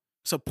up,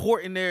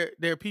 supporting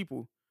their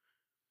people.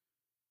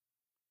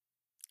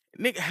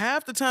 Nigga,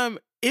 half the time,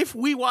 if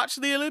we watch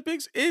the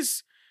Olympics,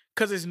 it's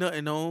because it's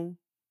nothing on.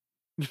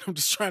 I'm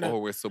just trying to.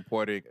 Or we're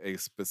supporting a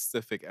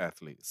specific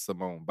athlete,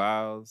 Simone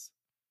Biles,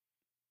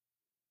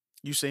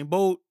 Usain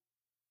Bolt.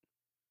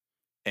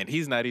 and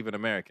he's not even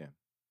American.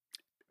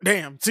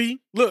 Damn.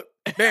 See, look.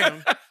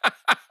 Damn.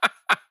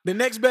 The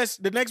next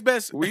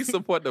best. We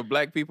support the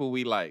black people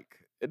we like.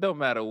 It don't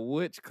matter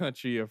which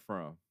country you're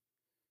from.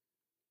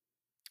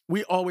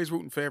 We always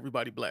rooting for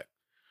everybody black.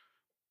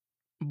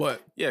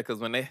 But Yeah, because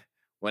when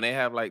they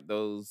have like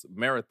those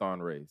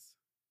marathon race,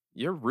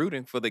 you're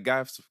rooting for the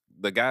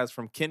guys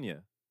from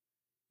Kenya.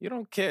 You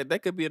don't care. They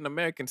could be an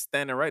American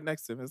standing right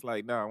next to him. It's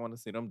like, no, I want to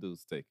see them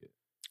dudes take it.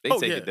 They Oh,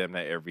 take yeah. it damn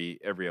near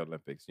every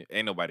Olympics.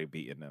 Ain't nobody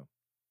beating them.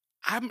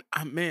 I'm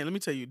man, let me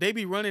tell you, they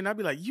be running. I'd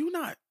be like, you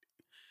not,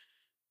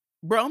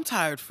 bro. I'm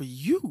tired for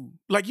you.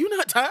 Like, you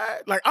not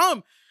tired? Like,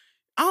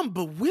 I'm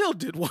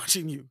bewildered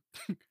watching you.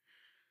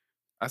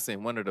 I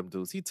seen one of them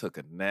dudes. He took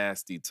a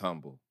nasty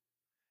tumble,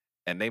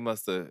 and they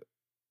must have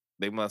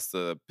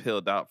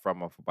peeled out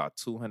from him for about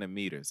 200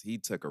 meters. He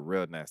took a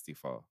real nasty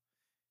fall,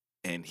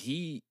 and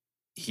he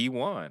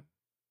won.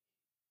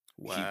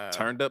 Wow. He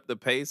turned up the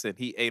pace and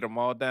he ate them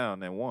all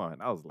down and won.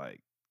 I was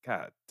like,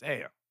 God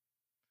damn.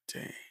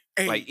 Dang.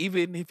 Hey, Like,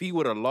 even if he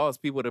would have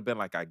lost, people would have been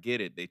like, I get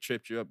it. They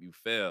tripped you up. You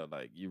failed.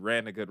 Like, you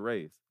ran a good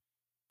race.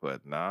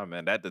 But nah,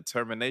 man, that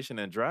determination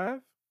and drive,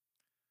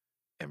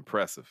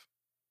 Impressive.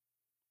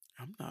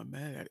 I'm not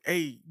mad at it.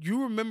 Hey,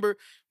 you remember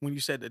when you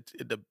said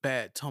the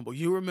bad tumble?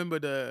 You remember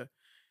the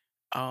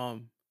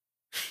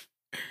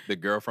The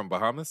girl from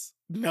Bahamas?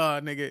 nah,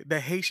 nigga, the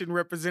Haitian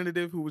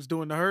representative who was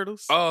doing the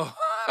hurdles? Oh.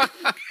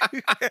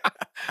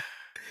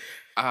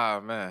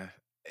 Ah, man.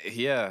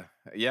 Yeah.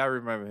 Yeah, I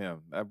remember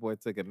him. That boy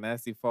took a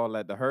nasty fall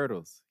at the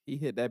hurdles. He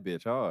hit that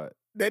bitch hard.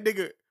 That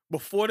nigga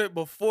before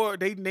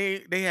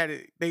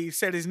they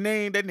said his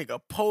name, that nigga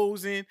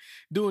posing,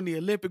 doing the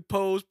Olympic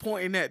pose,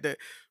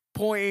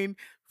 pointing,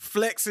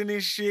 flexing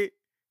and shit.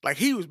 Like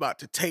he was about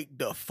to take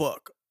the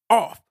fuck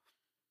off.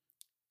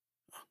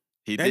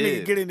 He That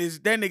did. nigga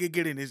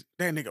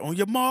that nigga on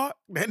your mark,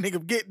 that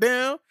nigga get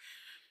down.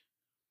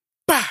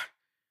 Bah!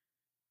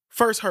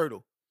 First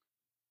hurdle.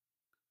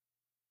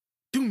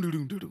 Doom doom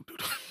doom doom doom doom.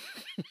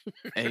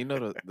 And you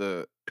know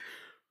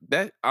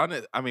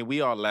I mean, we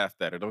all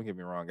laughed at it. Don't get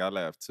me wrong, I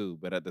laughed too.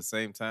 But at the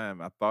same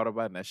time, I thought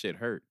about it and that shit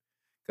hurt.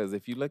 Because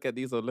if you look at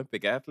these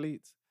Olympic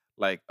athletes,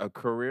 like a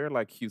career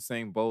like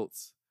Usain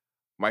Bolt's,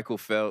 Michael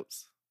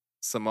Phelps,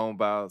 Simone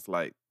Biles,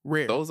 like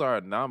Rare. those are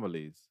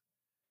anomalies.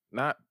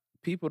 Not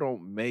people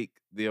don't make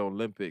the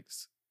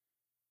Olympics,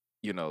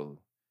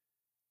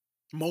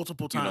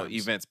 Multiple times.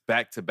 events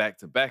back to back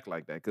to back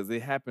like that. Because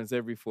it happens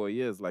every 4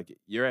 years. Like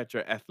you're at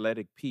your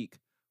athletic peak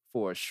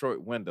for a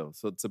short window.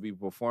 So to be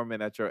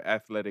performing at your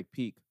athletic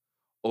peak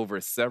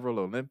over several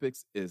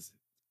Olympics is,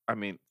 I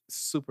mean,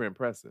 super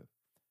impressive.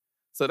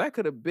 So that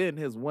could have been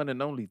his one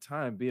and only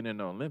time being in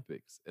the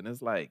Olympics. And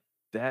it's like,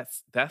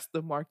 that's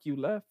the mark you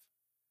left.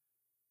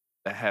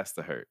 That has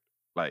to hurt.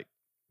 Like,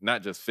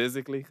 not just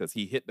physically, because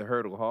he hit the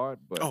hurdle hard,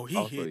 but Oh, he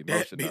also hit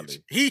that emotionally.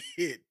 bitch. He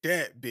hit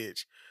that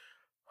bitch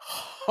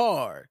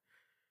hard.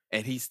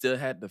 And he still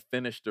had to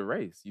finish the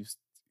race. He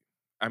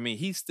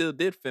still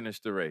did finish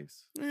the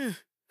race. Eh.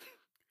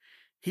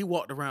 He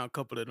walked around a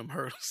couple of them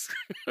hurdles.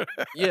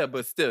 Yeah,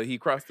 but still, he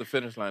crossed the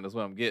finish line is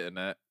what I'm getting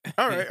at.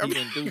 All right. He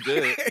didn't do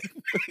good.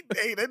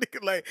 Hey, that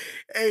nigga like,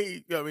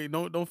 hey, I mean,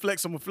 don't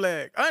flex on my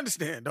flag. I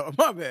understand, dog.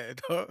 My bad,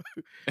 dog.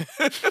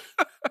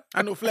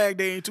 I know Flag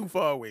Day ain't too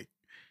far away.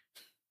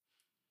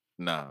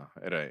 Nah,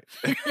 it ain't.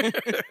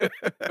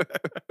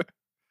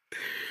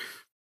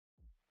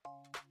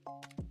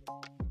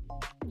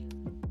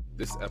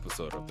 This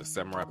episode of the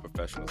Samurai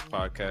Professionals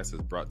podcast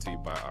is brought to you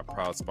by our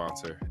proud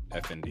sponsor,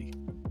 F&D.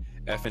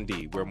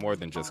 F&D, we're more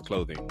than just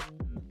clothing.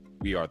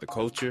 We are the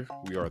culture,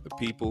 we are the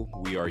people,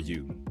 we are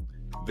you.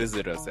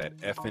 Visit us at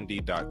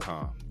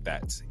fnd.com.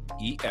 That's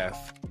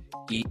EFENDEE.com.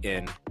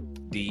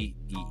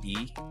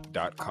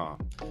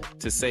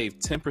 To save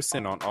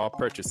 10% on all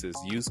purchases,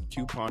 use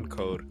coupon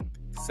code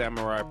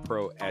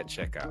SamuraiPro at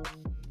checkout.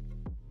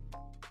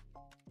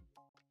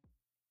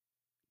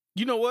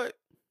 You know what?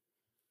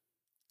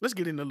 Let's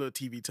get into a little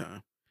TV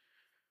time.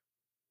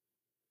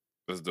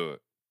 Let's do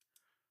it.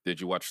 Did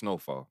you watch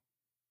Snowfall?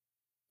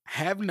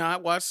 Have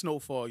not watched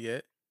Snowfall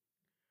yet.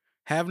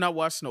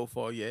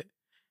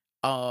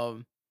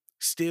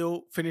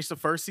 Still finished the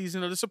first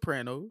season of The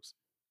Sopranos.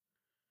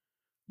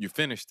 You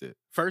finished it.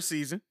 First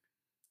season.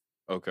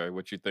 Okay,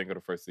 what you think of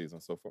the first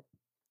season so far?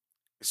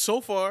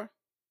 So far,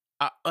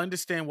 I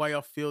understand why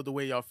y'all feel the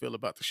way y'all feel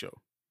about the show.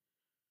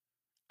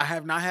 I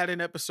have not had an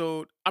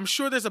episode. I'm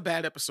sure there's a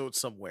bad episode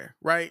somewhere,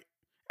 right?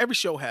 Every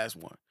show has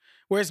one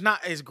where it's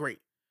not as great.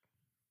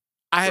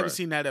 I haven't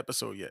seen that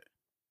episode yet.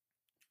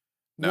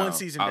 Now, one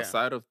season down.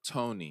 Outside of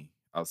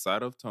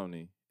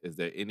Tony, is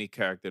there any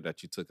character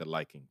that you took a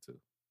liking to?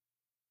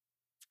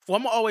 Well,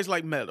 I'm always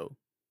like Meadow.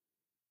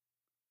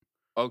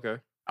 Okay.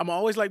 I'm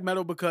always like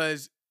Meadow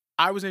because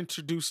I was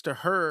introduced to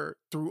her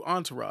through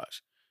Entourage.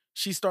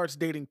 She starts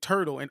dating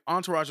Turtle, and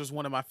Entourage was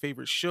one of my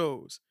favorite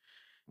shows.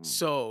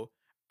 So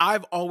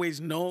I've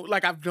always known,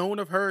 like I've known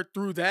of her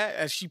through that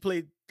as she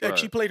played, like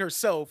she played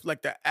herself,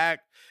 like the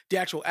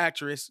actual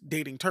actress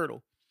dating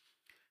Turtle.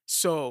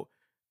 So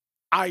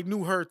I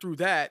knew her through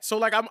that. So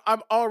like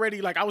I'm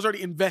already like I was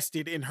already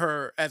invested in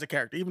her as a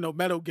character, even though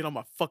Meadow get on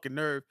my fucking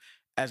nerve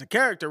as a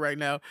character right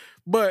now.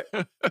 But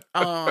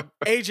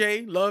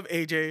AJ, love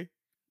AJ.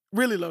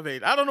 Really love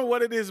AJ. I don't know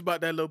what it is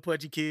about that little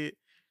pudgy kid.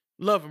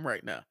 Love him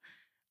right now.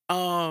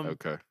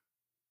 Okay.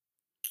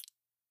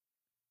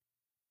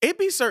 It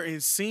be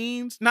certain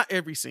scenes, not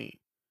every scene.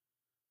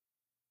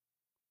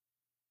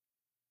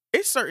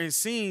 It's certain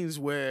scenes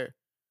where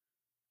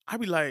I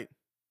be like,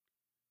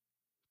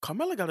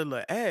 Carmella got a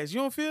little ass.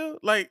 You don't feel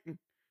like?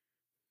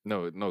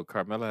 No,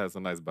 Carmella has a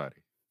nice body.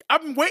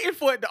 I'm waiting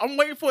for it. I'm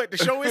waiting for it to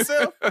show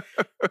itself.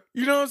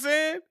 You know what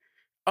I'm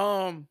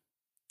saying?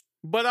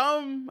 But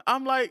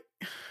I'm like,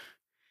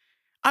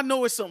 I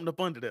know it's something up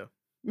under there.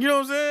 You know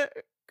what I'm saying?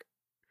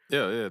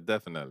 Yeah,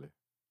 definitely.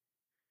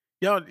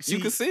 Y'all see,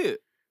 you can see it.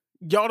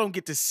 Y'all don't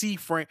get to see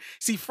Frank.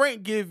 See,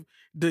 Frank give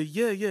the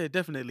yeah,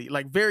 definitely.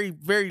 Like very,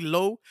 very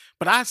low.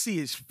 But I see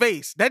his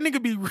face. That nigga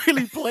be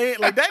really playing.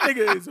 Like that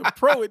nigga is a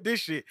pro at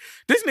this shit.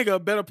 This nigga a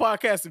better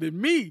podcaster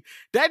than me.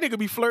 That nigga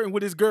be flirting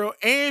with his girl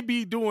and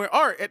be doing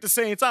art at the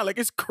same time. Like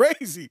it's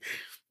crazy.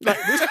 Like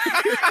this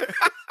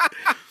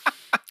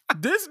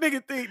This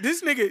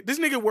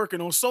nigga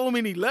working on so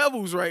many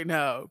levels right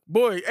now.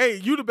 Boy,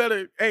 hey,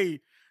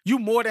 you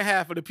more than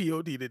half of the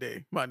POD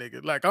today, my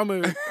nigga. Like, I'm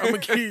gonna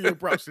give you your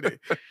props today.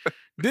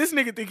 This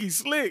nigga think he's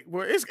slick,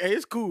 boy.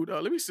 It's cool,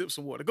 dog. Let me sip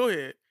some water. Go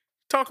ahead.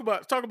 Talk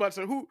about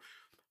some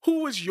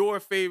who was your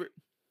favorite?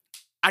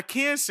 I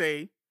can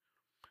say,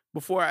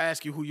 before I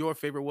ask you who your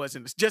favorite was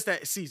in this, just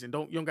that season.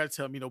 You don't gotta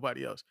tell me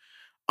nobody else.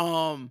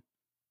 I'm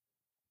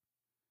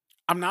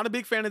not a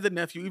big fan of the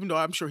nephew, even though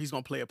I'm sure he's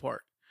gonna play a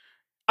part.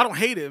 I don't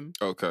hate him.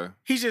 Okay.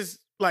 He's just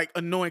like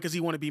annoying because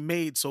he want to be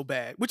made so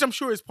bad, which I'm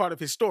sure is part of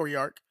his story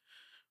arc.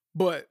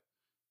 But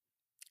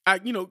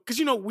because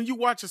when you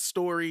watch a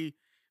story,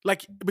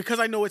 like, because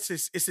I know it's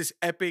this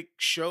epic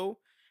show,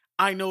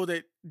 I know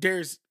that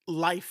there's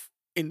life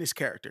in this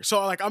character.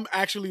 So like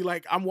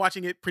I'm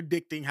watching it,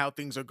 predicting how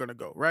things are gonna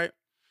go, right?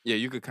 Yeah,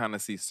 you could kind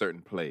of see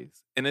certain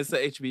plays. And it's an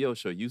HBO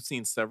show. You've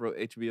seen several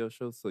HBO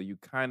shows, so you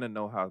kind of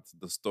know how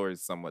the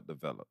stories somewhat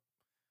develop.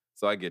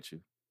 So I get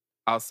you.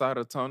 Outside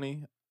of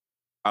Tony,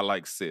 I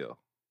like Seal.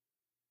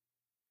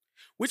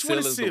 Which Seal one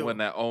is is Seal? the one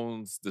that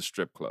owns the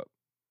strip club.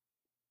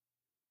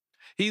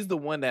 He's the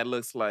one that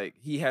looks like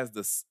he has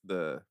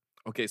the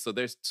okay, so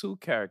there's two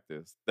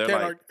characters. They're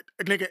like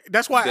nigga.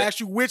 That's why I they- asked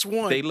you which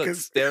one. they look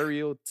 'cause-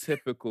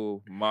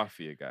 stereotypical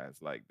mafia guys.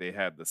 Like they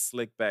have the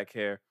slick back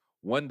hair.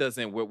 One wears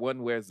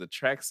the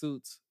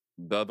tracksuits,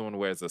 the other one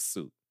wears a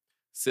suit.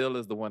 Seal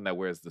is the one that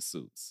wears the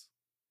suits.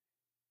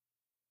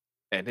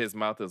 And his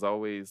mouth is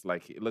always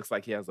like, it looks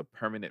like he has a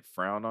permanent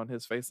frown on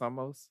his face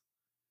almost.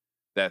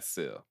 That's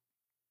Seal.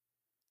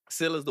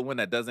 Seal is the one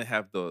that doesn't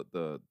have the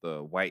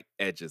white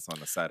edges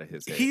on the side of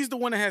his head. He's the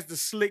one that has the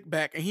slick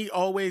back, and he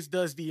always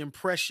does the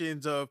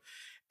impressions of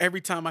every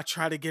time I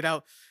try to get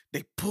out,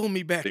 they pull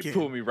me back in. They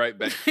pull me right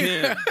back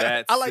in.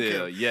 That's I like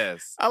Seal, him.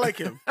 yes. I like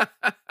him.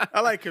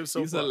 I like him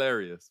so He's much.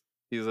 hilarious.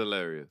 He's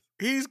hilarious.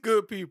 He's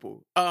good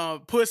people.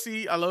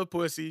 Pussy, I love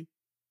Pussy.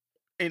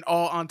 In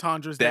all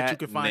entendres that you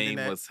can find in name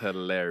that. was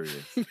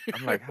hilarious.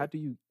 I'm like, how do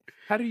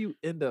you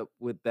end up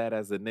with that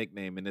as a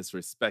nickname and it's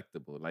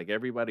respectable? Like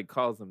everybody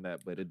calls him that,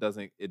 but it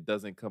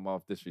doesn't come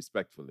off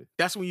disrespectfully.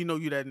 That's when you know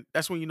you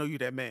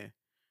that man.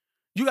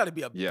 You got to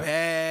be a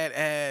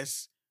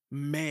badass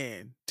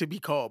man to be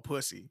called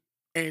Pussy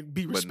and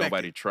be respected. But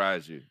nobody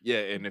tries you. Yeah,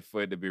 and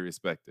for it to be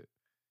respected.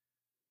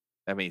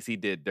 That means he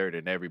did dirt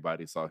and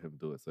everybody saw him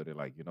do it. So they're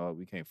like, you know what,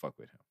 we can't fuck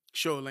with him.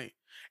 Sure ain't.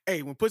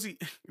 Hey, when Pussy,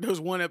 there was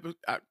one episode,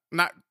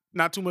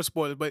 not too much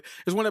spoilers, but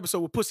there's one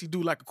episode where Pussy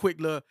do like a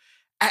quick little,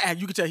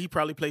 you could tell he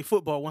probably played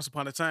football once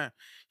upon a time.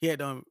 He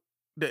had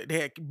they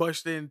had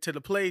busted into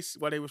the place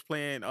while they was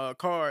playing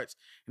cards,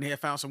 and they had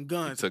found some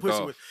guns. Took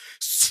Pussy off.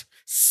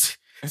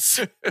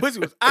 Pussy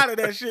was out of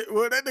that shit.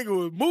 Well, that nigga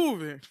was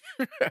moving.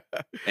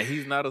 And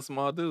he's not a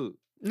small dude.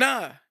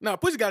 Nah,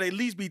 Pussy got to at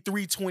least be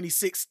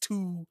 326,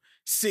 2,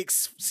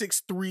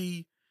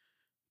 6'3",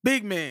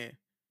 big man.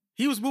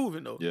 He was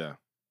moving though. Yeah.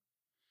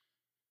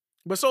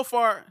 But so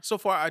far,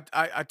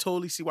 I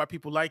totally see why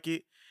people like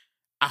it.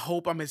 I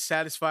hope I'm as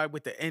satisfied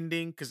with the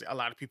ending because a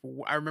lot of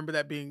people, I remember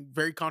that being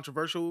very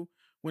controversial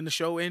when the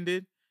show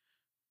ended.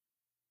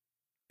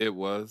 It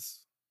was.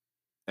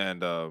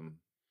 And I'm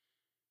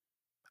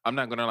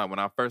not gonna lie, when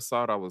I first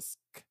saw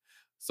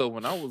it,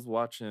 when I was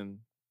watching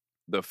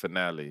the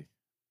finale,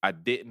 I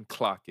didn't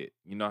clock it.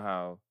 You know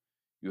how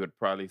you would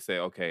probably say,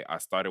 okay, I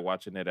started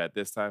watching it at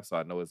this time, so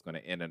I know it's gonna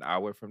end an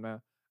hour from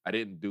now. I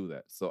didn't do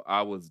that. So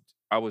I was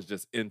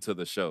just into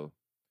the show.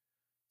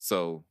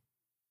 So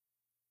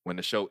when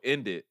the show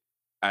ended,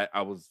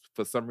 I was,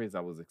 for some reason,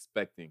 I was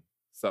expecting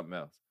something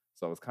else.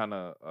 So I was kind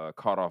of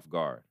caught off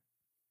guard.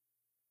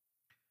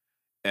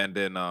 And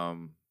then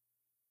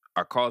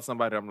I called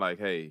somebody. I'm like,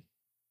 hey,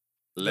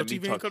 let me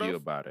talk to you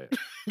about it.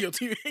 Your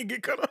TV ain't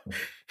get cut off.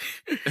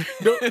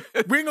 No,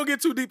 we ain't gonna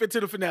get too deep into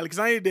the finale because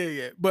I ain't there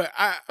yet. But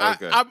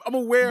I'm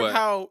aware of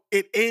how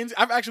it ends.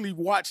 I've actually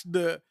watched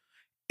the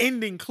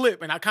ending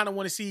clip, and I kind of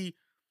want to see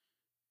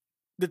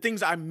the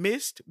things I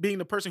missed. Being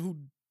the person who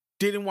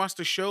didn't watch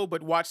the show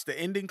but watched the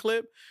ending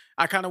clip,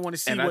 I kind of want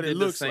to see what it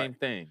looks like.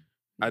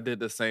 I did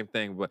the same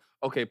thing, but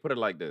okay, put it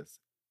like this: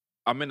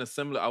 I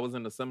was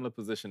in a similar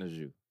position as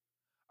you.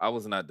 I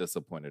was not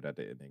disappointed at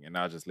the ending, and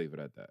I'll just leave it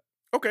at that.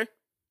 Okay.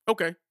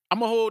 I'm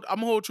gonna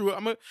hold true.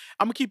 I'm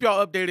gonna keep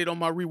y'all updated on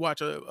my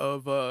rewatch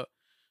of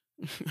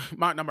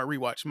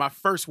my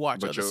first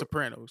watch of The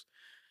Sopranos.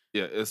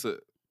 Yeah, it's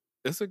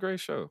a great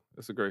show.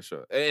 It's a great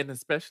show, and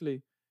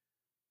especially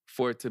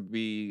for it to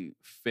be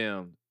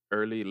filmed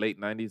late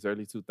 90s,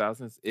 early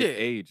 2000s, it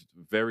aged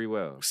very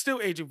well. Still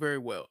aging very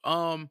well.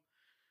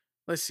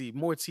 Let's see,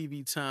 more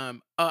TV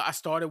time. I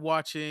started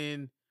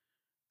watching.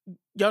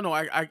 Y'all know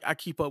I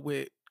keep up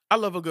with. I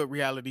love a good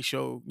reality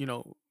show,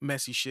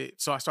 messy shit.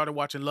 So I started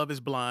watching Love is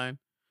Blind.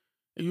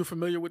 Are you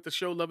familiar with the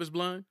show Love is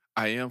Blind?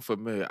 I am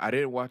familiar. I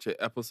didn't watch it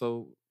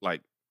episode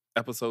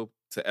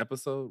to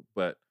episode,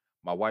 but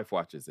my wife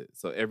watches it.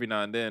 So every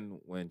now and then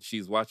when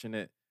she's watching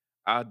it,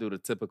 I'll do the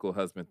typical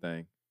husband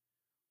thing.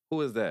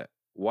 Who is that?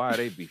 Why are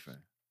they beefing?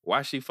 Why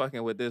is she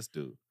fucking with this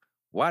dude?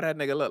 Why that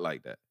nigga look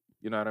like that?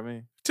 You know what I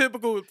mean?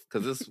 Typical.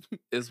 Because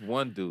it's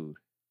one dude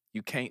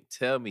You can't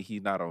tell me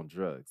he's not on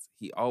drugs.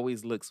 He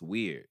always looks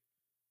weird.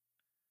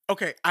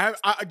 Okay, I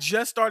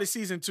just started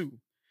season 2.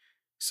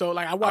 So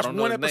like I I watched don't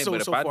know one his name, episode but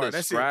if so I far. That's it.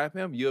 describe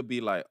him, you'll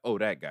be like, "Oh,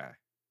 that guy."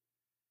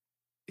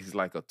 He's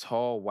like a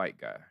tall white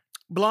guy.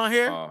 Blonde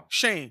hair, Oh.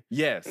 Shane.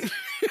 Yes.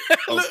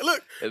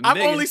 Look, a I've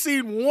nigga- only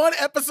seen one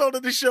episode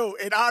of the show,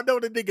 and I know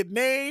the nigga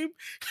name.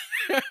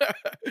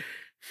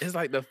 It's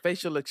like the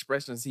facial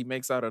expressions he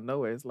makes out of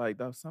nowhere. It's like,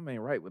 dog, something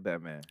ain't right with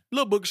that man.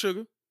 Little booger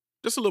sugar,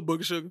 just a little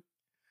booger sugar.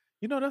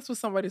 You know, that's what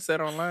somebody said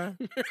online.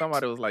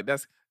 Somebody was like,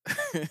 "That's,"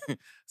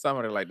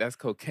 somebody like, "That's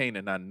cocaine,"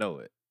 and I know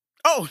it.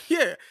 Oh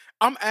yeah,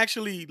 I'm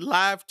actually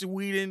live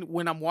tweeting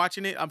when I'm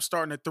watching it. I'm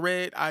starting a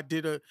thread. I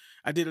did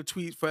a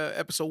tweet for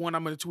episode 1.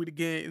 I'm gonna tweet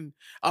again.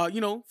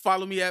 And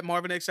follow me at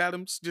Marvin X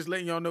Adams. Just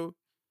letting y'all know.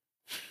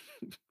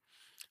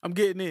 I'm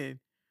getting in.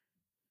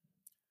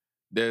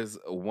 There's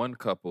one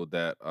couple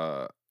that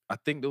I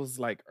think it was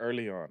like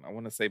early on. I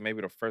want to say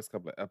maybe the first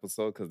couple of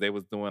episodes because they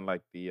was doing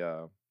like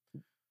the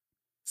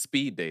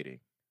speed dating,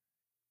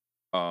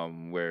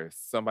 where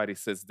somebody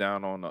sits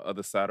down on the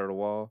other side of the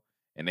wall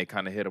and they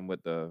kind of hit them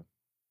with the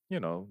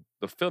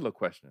filler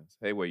questions.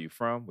 Hey, where you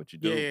from? What you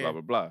do? Yeah. Blah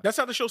blah blah. That's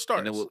how the show starts.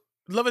 And it will-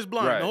 Love is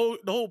Blind. Right.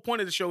 The whole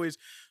point of the show is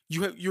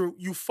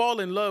you fall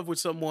in love with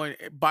someone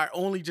by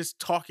only just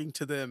talking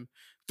to them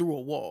through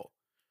a wall.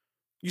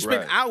 You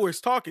spend Right. hours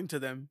talking to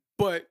them,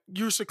 but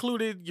you're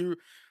secluded.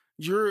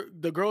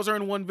 The girls are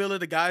in one villa,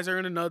 the guys are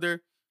in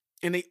another,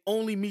 and they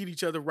only meet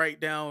each other right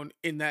down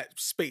in that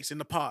space, in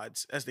the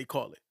pods, as they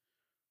call it.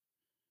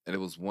 And it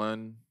was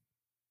one.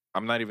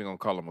 I'm not even gonna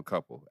call them a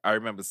couple. I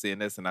remember seeing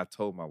this, and I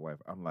told my wife,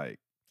 I'm like,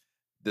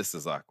 "This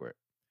is awkward."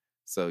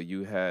 So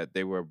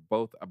they were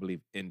both, I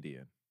believe,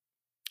 Indian.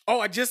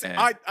 Oh, And-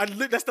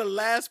 that's the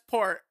last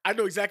part. I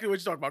know exactly what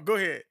you're talking about. Go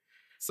ahead.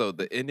 So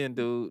the Indian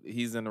dude,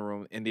 he's in the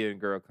room. Indian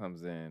girl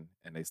comes in,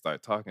 and they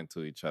start talking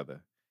to each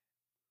other.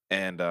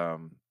 And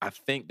I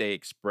think they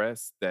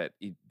expressed that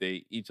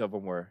each of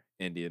them were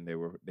Indian.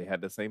 They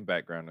had the same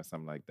background or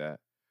something like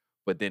that.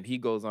 But then he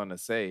goes on to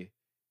say,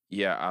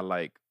 "Yeah, I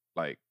like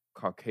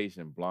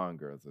Caucasian blonde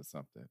girls or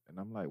something." And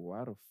I'm like,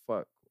 why the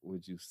fuck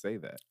would you say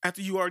that?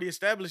 After you already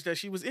established that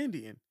she was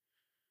Indian.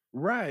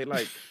 Right,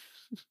 like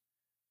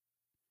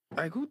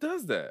who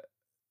does that?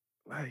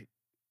 Like,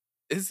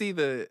 it's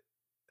either,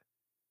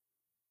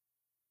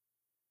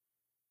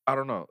 I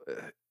don't know.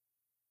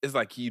 It's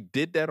like you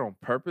did that on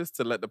purpose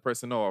to let the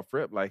person know off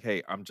rip, like,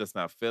 "Hey, I'm just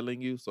not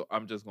feeling you, so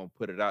I'm just gonna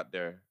put it out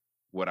there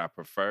what I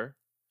prefer,"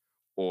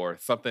 or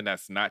something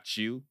that's not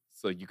you,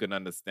 so you can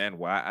understand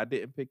why I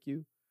didn't pick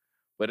you.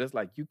 But it's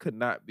like you could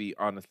not be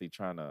honestly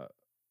trying to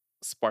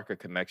spark a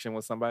connection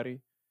with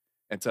somebody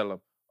and tell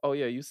them, "Oh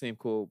yeah, you seem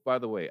cool. By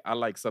the way, I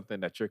like something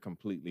that you're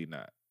completely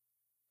not."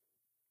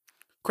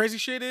 Crazy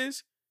shit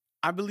is,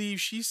 I believe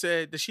she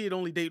said that she had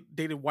only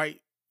dated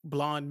white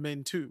blonde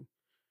men too,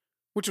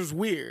 which was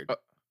weird.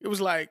 It was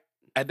like,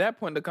 At that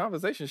point, the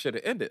conversation should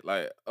have ended.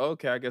 Like,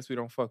 "Okay, I guess we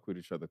don't fuck with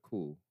each other.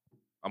 Cool.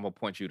 I'm gonna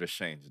point you to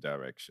Shane's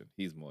direction.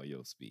 He's more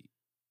your speed."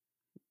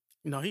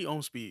 no, he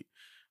owns Speed.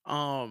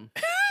 Or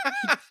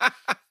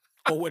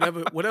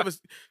whatever.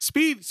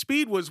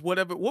 Speed was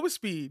whatever. What was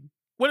Speed?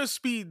 What is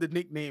Speed the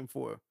nickname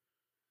for?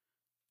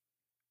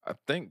 I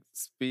think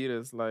speed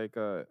is like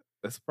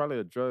it's probably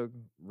a drug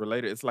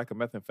related. It's like a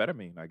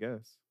methamphetamine, I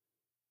guess.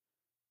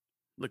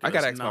 Look I at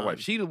gotta us ask my wife.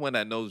 She the one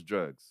that knows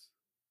drugs.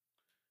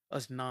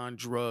 us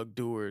non-drug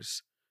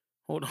doers.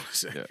 Hold on a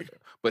second. Yeah.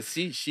 But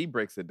she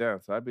breaks it down.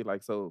 So I'd be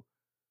like, "So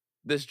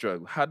this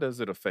drug, how does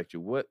it affect you?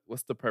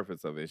 What's the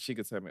purpose of it?" And she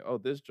could tell me, "Oh,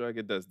 this drug,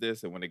 it does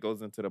this, and when it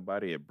goes into the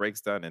body, it breaks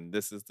down, and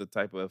this is the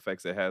type of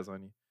effects it has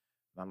on you."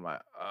 And I'm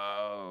like,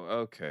 "Oh,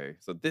 okay.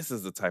 So this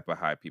is the type of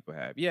high people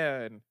have."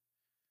 Yeah, and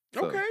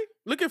so, Okay.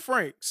 Look at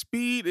Frank.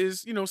 Speed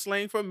is,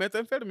 slang for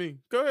methamphetamine.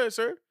 Go ahead,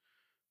 sir.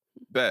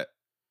 bet.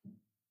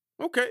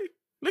 Okay.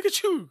 Look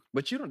at you.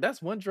 But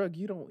that's one drug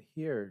you don't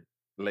hear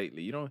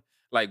lately. You don't,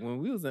 like, when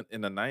we was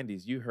in the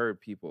 90s, you heard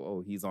people,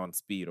 "Oh, he's on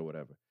speed," or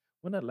whatever.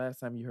 When the last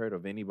time you heard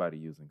of anybody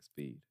using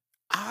speed?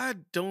 I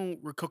don't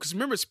recall. Because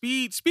remember,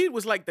 Speed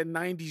was like the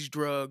 90s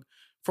drug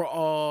for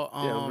all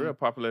Yeah, it was real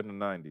popular in the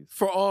 90s.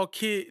 for all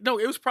kids. No,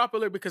 it was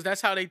popular because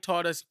that's how they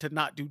taught us to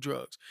not do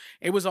drugs.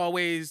 It was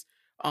always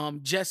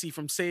Jessie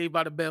from Saved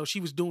by the Bell. She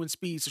was doing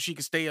speed so she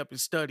could stay up and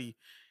study.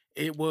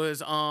 It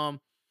was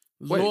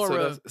Wait,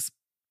 Laura.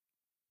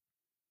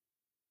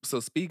 so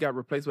speed got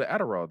replaced with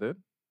Adderall, then?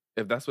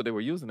 If that's what they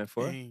were using it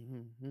for.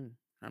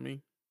 I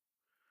mean,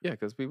 Yeah,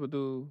 because people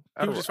do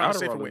People just found a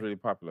safer Adderall way. is really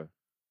popular.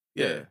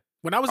 yeah. Yeah.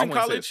 When I was I in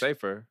wouldn't say college, it's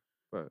safer,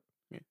 but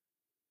Yeah.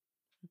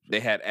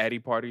 they had Addy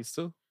parties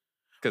too.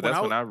 Because When that's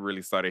I when I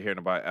really started hearing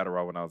about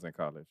Adderall when I was in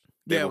college.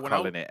 They Yeah, were when I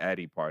calling it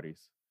Addy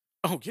parties.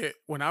 okay,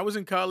 when I was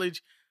in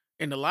college,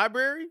 in the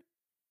library,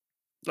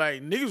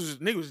 like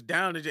niggas was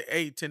down to just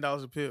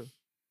 $10 a pill.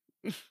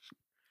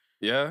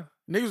 Yeah.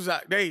 Niggas was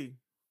like,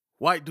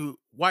 white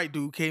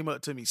dude came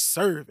up to me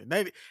serving.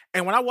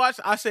 And when I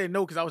watched, I said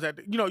no because I was at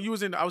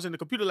I was in the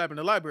computer lab in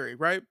the library,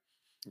 right?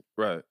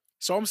 Right.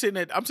 So I'm sitting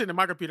at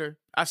my computer.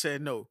 I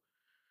said no.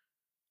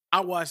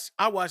 I watched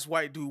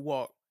white dude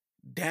walk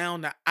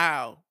down the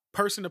aisle,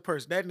 person to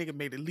person. That nigga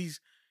made at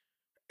least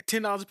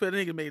 $10 per. That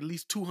nigga made at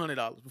least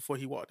 $200 before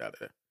he walked out of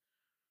there.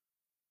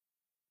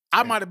 I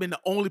Damn. might have been the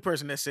only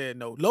person that said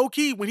no. Low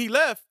key, when he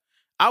left,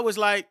 I was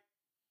like,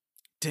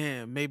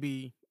 damn,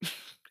 maybe I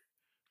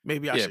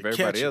Yeah, should if catch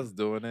everybody him. else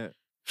doing it.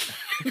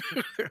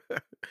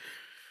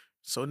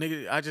 So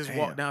nigga, I just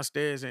walked Damn.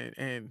 downstairs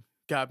and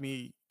got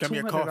me a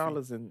coffee.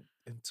 $200 in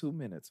 2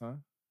 minutes, huh?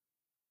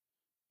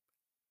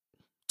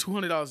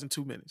 $200 in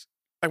 2 minutes.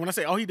 Like when I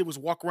say all he did was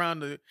walk around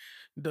the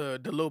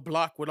little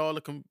block with all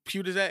the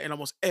computers at, and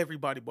almost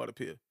everybody bought a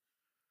pill.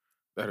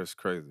 That is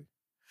crazy.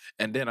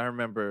 And then I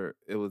remember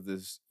it was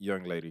this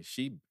young lady.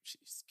 She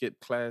skipped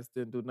class,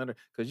 didn't do nothing.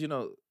 Because, you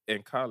know,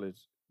 in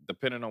college,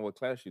 depending on what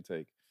class you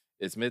take,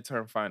 it's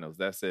midterm finals.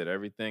 That's it.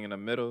 Everything in the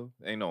middle,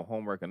 ain't no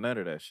homework or none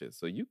of that shit.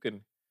 So you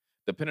can,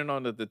 depending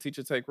on the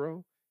teacher take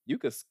role, you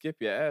could skip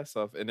your ass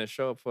off and then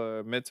show up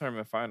for midterm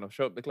and final,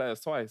 show up to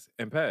class twice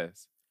and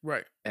pass.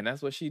 Right. And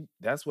that's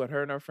what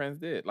her and her friends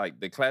did.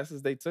 Like the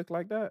classes they took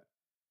like that,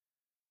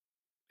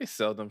 they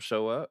seldom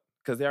show up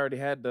because they already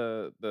had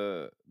the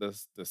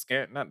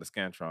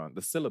Scantron,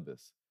 the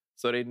syllabus.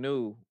 So they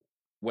knew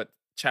what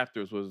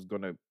chapters was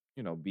gonna,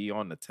 be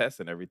on the test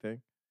and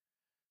everything.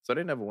 So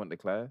they never went to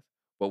class.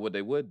 But what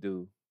they would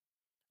do,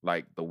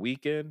 like the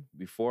weekend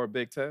before a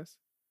big test,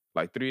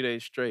 like 3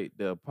 days straight,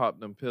 they'll pop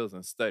them pills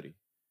and study.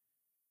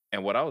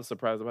 And what I was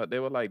surprised about, they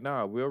were like,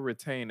 nah, we'll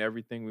retain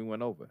everything we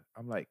went over.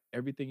 I'm like,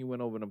 everything you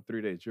went over in them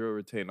 3 days, you'll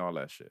retain all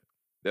that shit.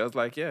 They was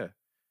like, yeah.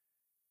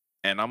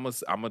 And I'm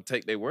gonna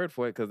take their word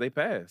for it because they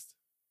passed.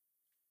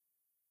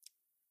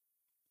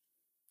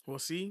 Well,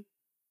 see,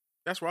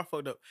 that's where I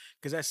fucked up.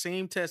 Because that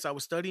same test I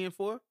was studying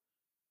for,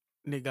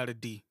 nigga got a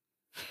D.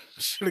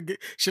 Should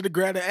have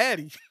grabbed an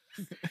Addy.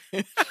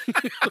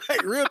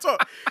 Like, real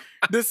talk.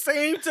 The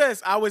same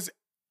test, I was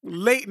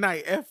late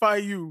night,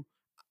 FIU,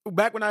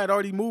 back when I had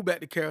already moved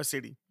back to Carroll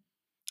City.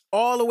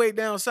 All the way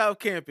down South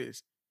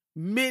Campus.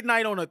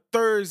 Midnight on a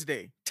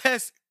Thursday.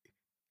 Test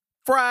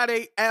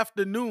Friday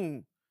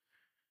afternoon.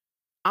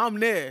 I'm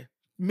there.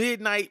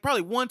 Midnight,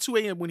 probably 1, 2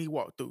 a.m. when he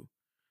walked through.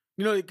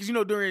 Because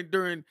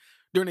during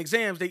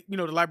exams, the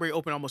library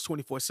open almost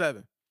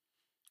 24/7.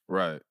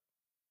 Right.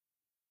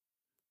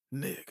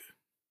 Nigga.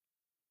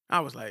 I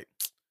was like,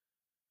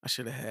 I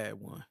should have had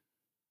one.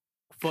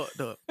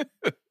 Fucked up.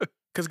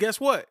 Because guess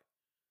what?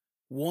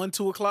 1,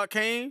 2 o'clock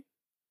came,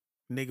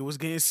 nigga was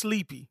getting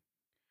sleepy.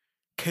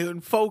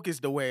 Couldn't focus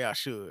the way I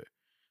should.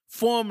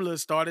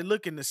 Formulas started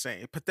looking the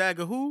same.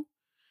 Pythagoras who?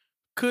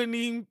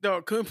 Couldn't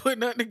put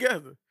nothing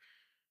together.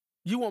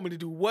 You want me to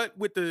do what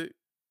with the...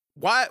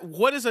 Why?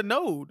 What is a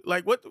node?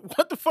 Like, what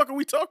the fuck are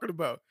we talking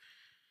about?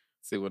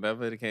 See,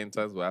 whenever it came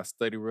times where I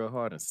studied real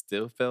hard and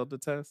still failed the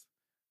test,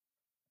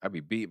 I'd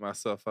be beating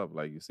myself up.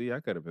 Like, you see, I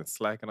could have been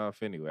slacking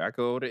off anyway. I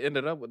could have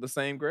ended up with the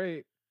same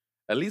grade.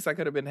 At least I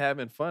could have been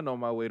having fun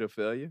on my way to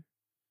failure.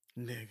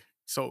 Nigga.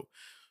 So,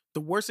 the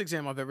worst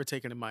exam I've ever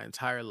taken in my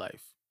entire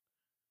life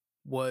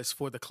was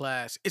for the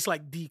class. It's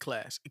like the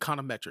class,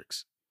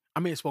 econometrics. I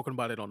may have spoken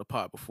about it on the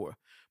pod before,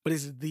 but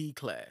it's the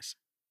class.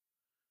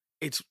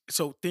 It's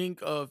so think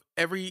of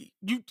did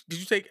you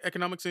take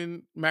economics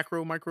in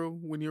macro, micro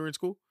when you were in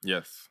school?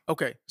 Yes.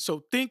 Okay.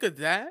 So think of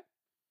that.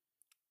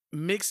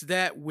 Mix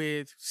that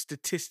with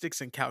statistics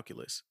and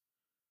calculus.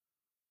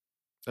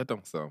 That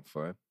don't sound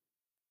fun.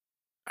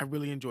 I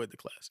really enjoyed the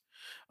class.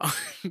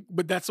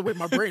 But that's the way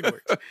my brain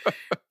works.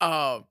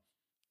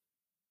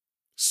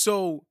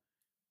 So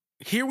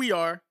here we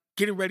are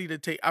getting ready to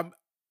take,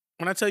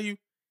 when I tell you,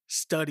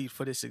 studied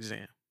for this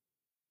exam.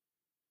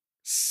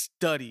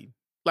 Studied.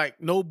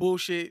 Like, no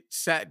bullshit,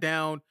 sat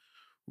down,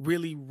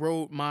 really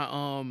wrote my,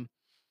 I'm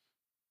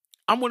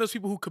one of those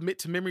people who commit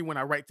to memory when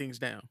I write things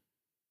down.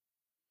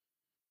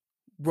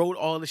 Wrote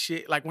all the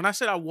shit. Like, when I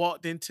said I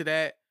walked into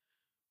that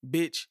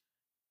bitch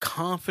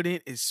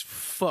confident as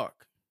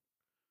fuck.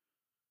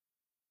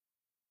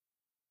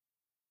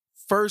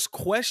 First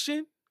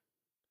question,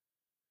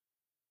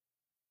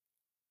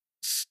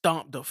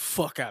 stomped the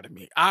fuck out of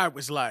me. I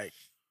was like,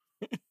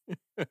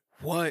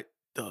 what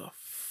the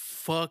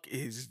fuck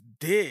is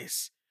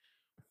this?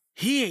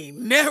 He ain't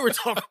never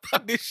talked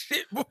about this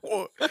shit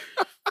before.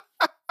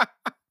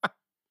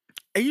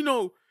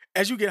 And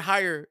as you get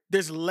higher,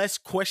 there's less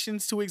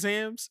questions to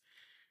exams.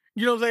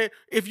 You know what I'm saying?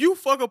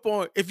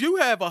 If you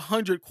have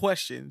 100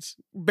 questions,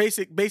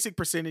 basic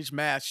percentage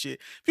math shit,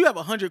 if you have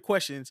 100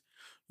 questions,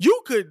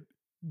 you could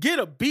get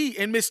a B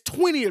and miss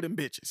 20 of them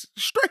bitches.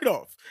 Straight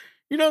off.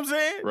 You know what I'm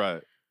saying?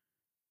 Right.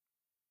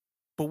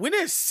 But when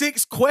there's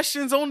 6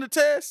 questions on the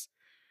test,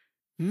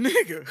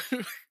 nigga.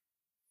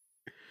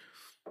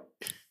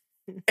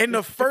 And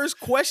the first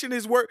question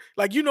is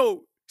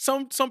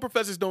some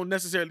professors don't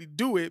necessarily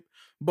do it,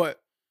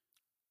 but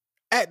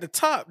at the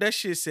top, that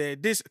shit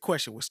said this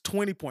question was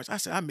 20 points. I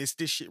said, I missed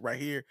this shit right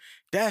here.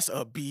 That's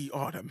a B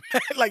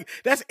automatic. Like,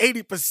 that's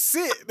 80%,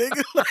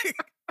 nigga. Like,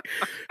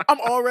 I'm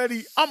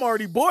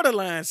already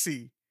borderline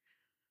C.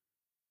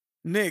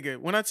 Nigga,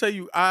 when I tell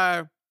you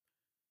I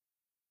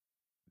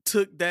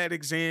took that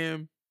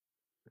exam,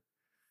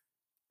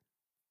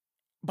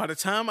 by the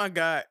time I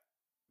got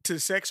to the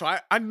second. So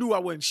I knew I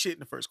wasn't shit in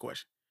the first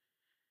question.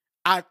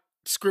 I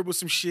scribbled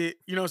some shit,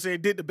 you know what I'm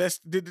saying? Did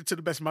it to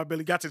the best of my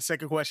ability. Got to the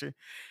second question.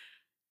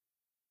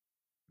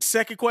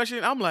 Second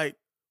question, I'm like,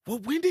 well,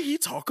 when did he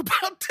talk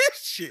about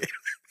this shit?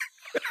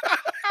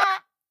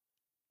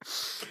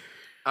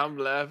 I'm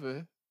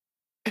laughing.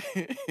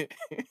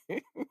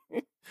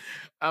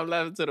 I'm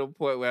laughing to the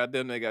point where I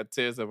didn't got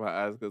tears in my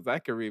eyes because I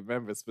can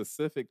remember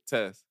specific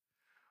tests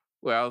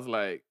where I was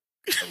like,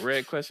 a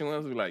red question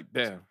was like,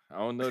 damn, I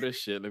don't know this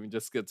shit. Let me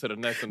just skip to the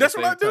next one. That's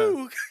what I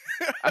do.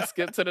 I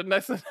skipped to the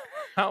next one.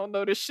 I don't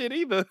know this shit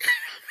either.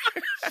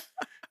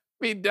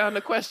 Be down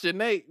to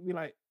question 8. Be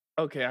like,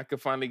 okay, I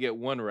could finally get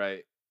one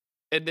right.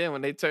 And then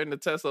when they turn the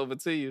test over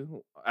to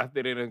you,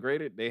 after they done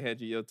graded, they hand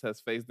you your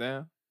test face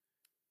down.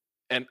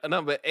 And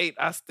number 8,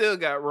 I still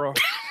got wrong.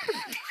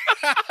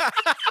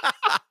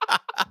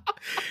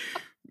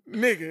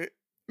 Nigga,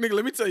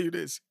 let me tell you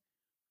this.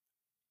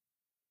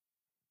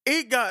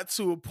 It got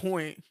to a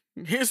point,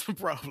 here's the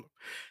problem.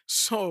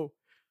 So,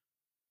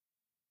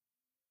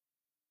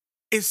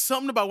 it's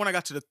something about when I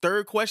got to the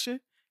third question,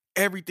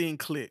 everything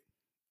clicked.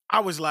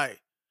 I was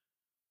like,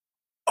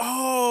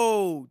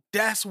 oh,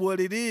 that's what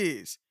it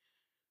is.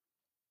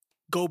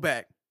 Go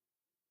back.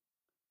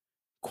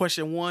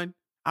 Question 1,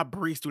 I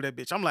breezed through that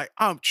bitch. I'm like,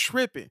 I'm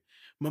tripping.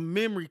 My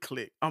memory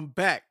clicked. I'm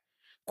back.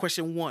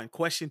 Question 1,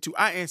 question 2.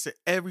 I answer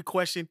every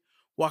question,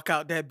 walk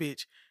out that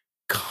bitch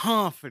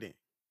confident.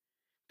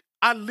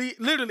 I leave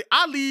the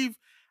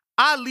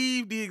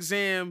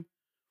exam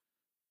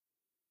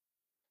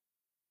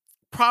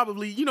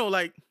probably,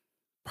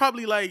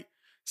 probably like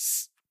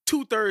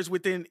 2/3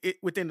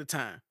 within the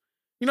time.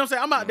 You know what I'm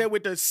saying? I'm out there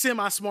with the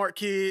semi-smart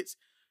kids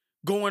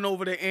going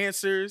over the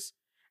answers,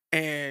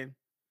 and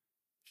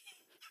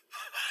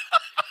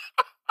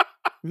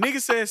nigga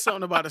said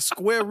something about a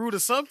square root or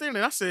something, and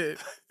I said,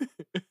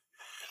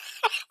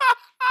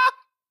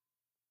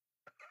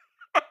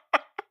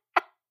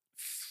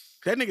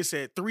 that nigga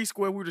said 3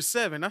 square root of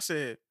 7. I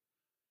said,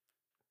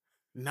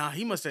 nah,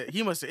 it must have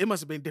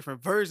been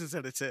different versions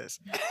of the test.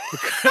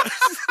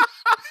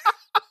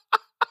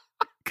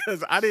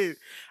 Because I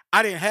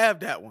didn't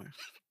have that one.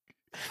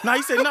 Now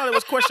he said, no, that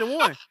was question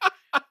 1.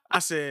 I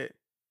said,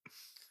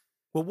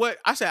 well, what?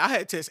 I said, I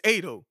had test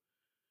A though.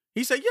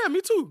 He said, yeah,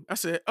 me too. I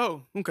said,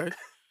 oh, okay.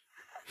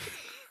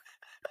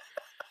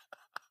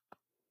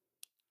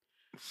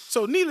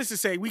 So needless to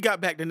say, we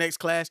got back the next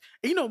class.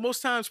 And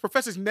most times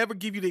professors never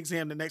give you the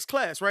exam the next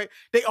class, right?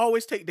 They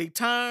always take their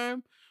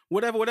time,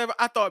 whatever.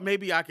 I thought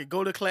maybe I could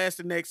go to class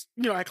the next,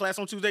 I had class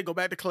on Tuesday, go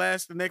back to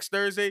class the next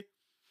Thursday.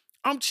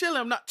 I'm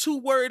chilling. I'm not too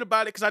worried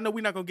about it because I know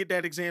we're not going to get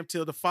that exam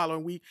till the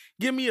following week.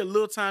 Give me a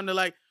little time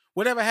to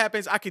whatever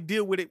happens, I could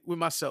deal with it with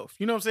myself.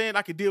 You know what I'm saying?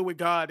 I could deal with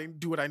God and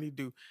do what I need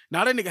to do.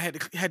 Now that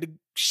nigga had the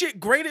shit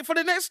graded for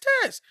the next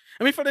test.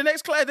 For the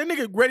next class, that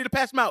nigga ready to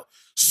pass him out.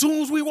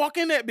 Soon as we walk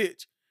in that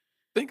bitch.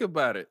 Think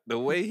about it. The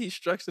way he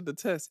structured the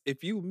test,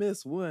 if you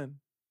miss one,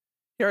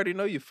 he already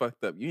know you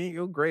fucked up.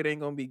 Your grade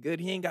ain't gonna be good.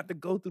 He ain't got to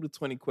go through the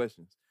 20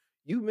 questions.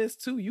 You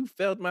missed 2, you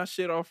failed my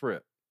shit off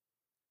rip.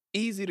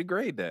 Easy to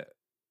grade that.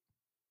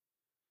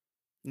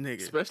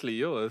 Nigga. Especially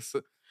yours.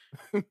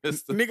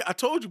 Nigga, I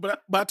told you,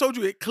 but I told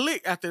you it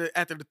clicked after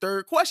the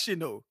third question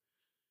though.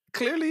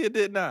 Clearly it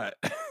did not.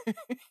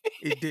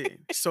 It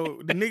did.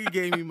 So the nigga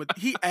gave me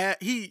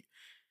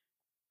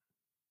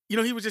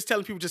he was just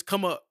telling people just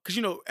come up.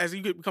 Because, as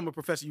you become a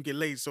professor, you get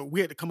lazy. So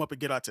we had to come up and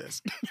get our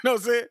test. You know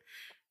what I'm saying?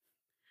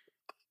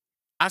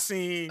 I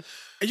seen,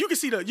 and you can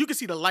see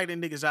the light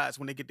in niggas' eyes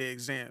when they get their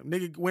exam.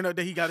 Nigga went up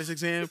there, he got his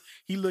exam.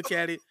 He look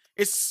at it.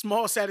 It's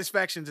small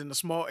satisfactions in a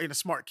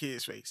smart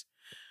kid's face.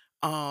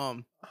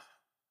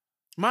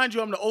 Mind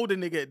you, I'm the older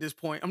nigga at this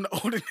point. I'm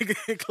the older nigga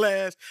in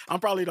class. I'm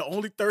probably the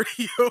only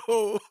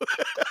 30-year-old.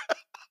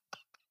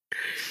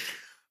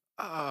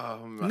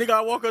 Oh, nigga,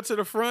 I walk up to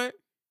the front.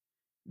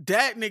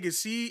 That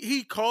nigga,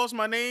 he calls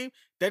my name.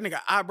 That nigga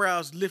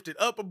eyebrows lifted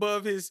up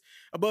above his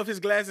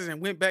glasses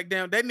and went back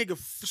down. That nigga,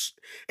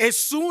 as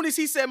soon as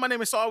he said my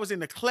name and saw I was in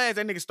the class,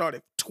 that nigga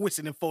started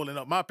twisting and folding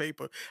up my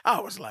paper. I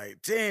was like,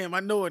 damn,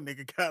 I know a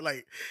nigga got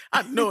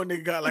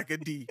like a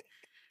D.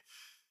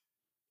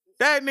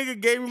 That nigga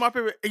gave me my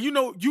paper. And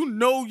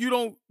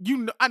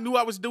I knew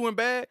I was doing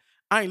bad.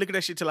 I ain't look at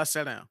that shit till I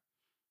sat down.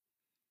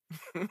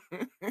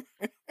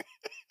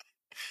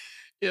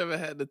 You ever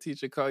had the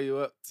teacher call you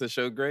up to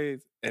show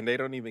grades and they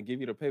don't even give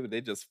you the paper?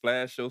 They just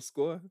flash your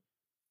score.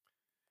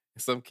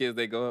 Some kids,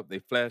 they go up, they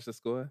flash the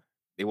score.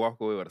 They walk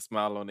away with a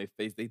smile on their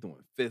face. They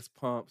doing fist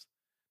pumps.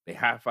 They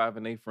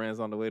high-fiving their friends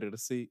on the way to the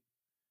seat.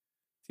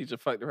 Teacher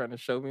fucked around and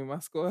showed me my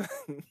score.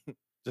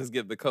 Just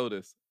give the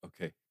CODIS.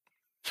 Okay.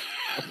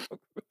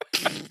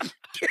 What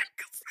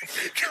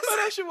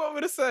else you want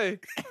me to say?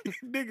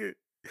 Nigga,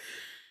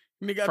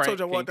 Frank, I told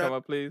you I walked out. Come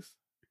up, please?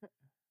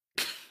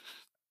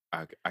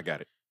 I got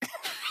it.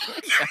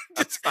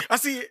 I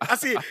see it.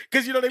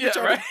 Because they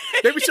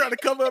be trying to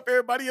cover up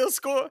everybody else's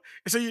score.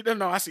 And so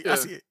I see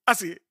it.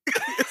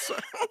 So,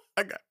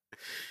 I got it.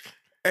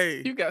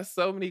 Hey, You got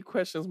so many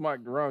questions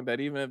marked wrong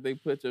that even if they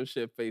put your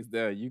shit face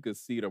down, you could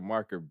see the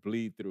marker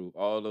bleed through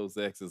all those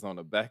X's on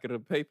the back of the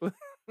paper.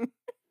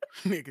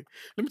 nigga,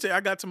 let me tell you,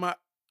 I got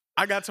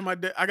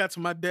to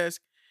my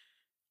desk.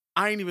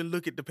 I ain't even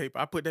look at the paper.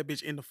 I put that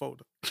bitch in the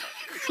folder.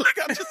 Like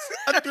I threw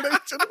that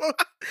bitch in the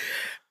folder.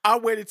 I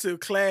waited till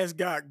class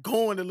got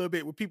going a little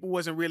bit where people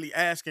wasn't really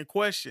asking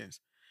questions.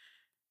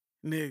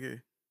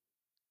 Nigga,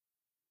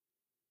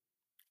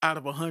 out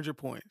of 100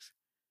 points,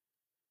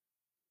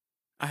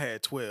 I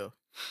had 12.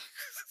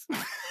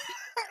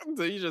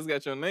 So you just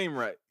got your name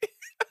right.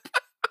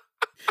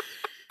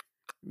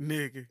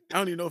 Nigga, I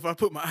don't even know if I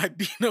put my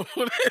ID number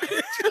on that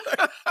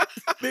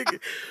bitch. Nigga,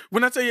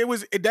 when I tell you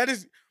that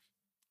is,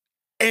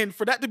 and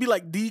for that to be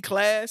like the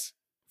class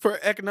for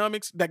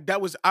economics, like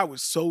I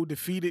was so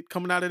defeated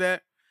coming out of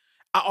that.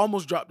 I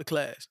almost dropped the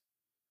class.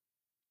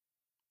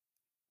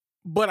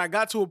 But I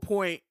got to a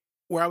point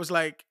where I was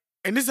like,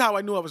 and this is how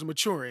I knew I was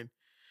maturing.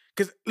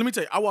 Because let me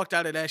tell you, I walked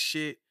out of that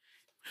shit.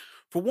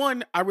 For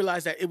one, I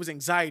realized that it was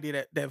anxiety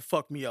that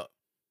fucked me up.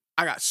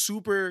 I got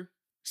super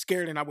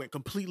scared and I went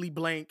completely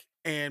blank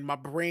and my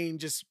brain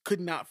just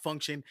could not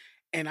function.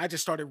 And I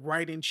just started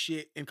writing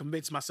shit and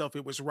convinced myself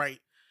it was right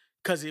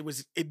because it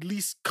was at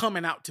least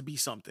coming out to be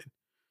something.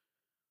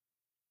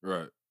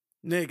 Right.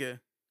 Nigga.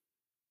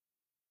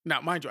 Now,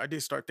 mind you, I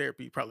did start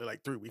therapy probably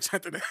like 3 weeks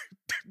after that.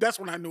 That's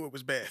when I knew it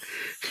was bad.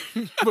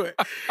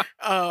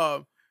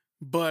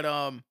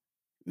 Nah,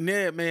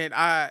 man,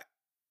 I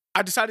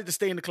decided to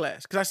stay in the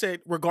class because I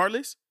said,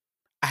 regardless,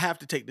 I have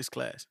to take this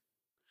class.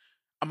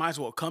 I might as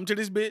well come to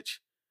this bitch,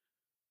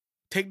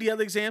 take the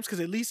other exams, because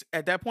at least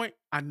at that point,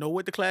 I know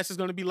what the class is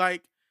going to be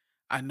like.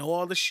 I know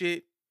all the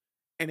shit.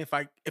 And if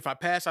I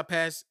pass, I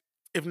pass.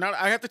 If not,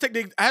 I have to take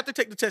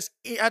the test.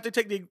 I have to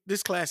take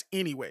this class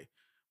anyway.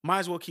 Might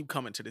as well keep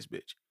coming to this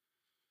bitch.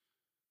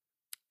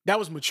 That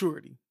was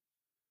maturity.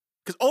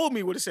 Because old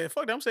me would have said,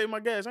 fuck that, I'm saving my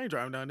gas. I ain't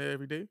driving down there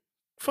every day.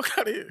 Fuck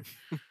out of here.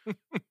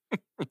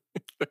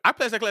 I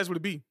passed that class with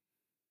a B.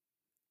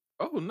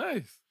 Oh,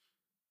 nice.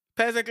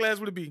 Passed that class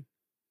with a B.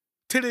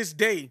 To this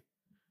day,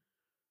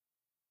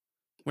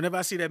 whenever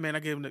I see that man, I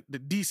give him the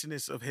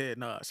decentness of head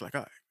nods. Like,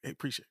 all right, hey,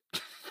 appreciate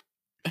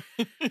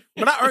it.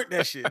 But I earned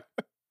that shit.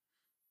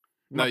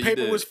 No, My you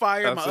paper did. was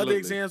fire. My other Absolutely.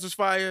 exams was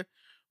fire.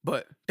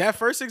 But that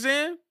first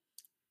exam,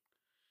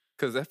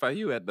 Because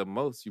FIU at the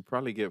most, you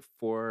probably get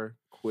 4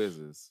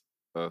 quizzes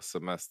a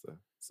semester.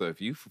 So if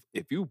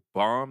you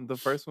bomb the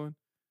first one,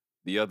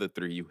 the other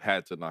 3 you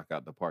had to knock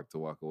out the park to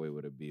walk away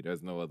with a B.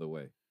 There's no other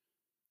way.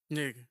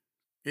 nigga,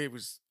 it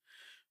was,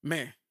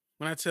 man,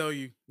 when I tell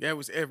you, that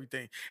was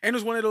everything. And it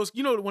was one of those,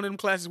 one of them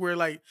classes where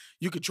like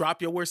you could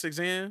drop your worst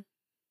exam.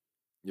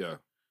 Yeah.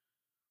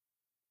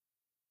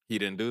 He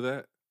didn't do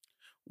that?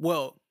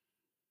 Well,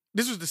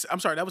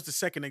 that was the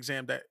second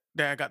exam that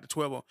I got the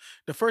 12 on.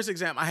 The first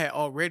exam I had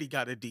already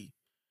got a D.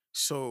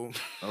 So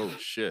Oh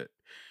shit.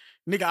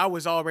 nigga, I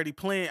was already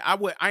playing. I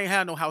ain't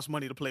had no house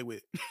money to play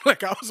with.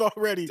 Like I was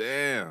already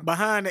Damn.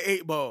 behind the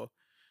 8 ball.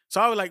 So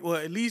I was like, well,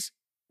 at least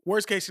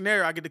worst case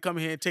scenario, I get to come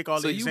here and take all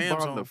So the you exams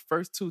bombed on. the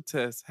first 2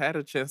 tests, had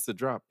a chance to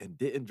drop, and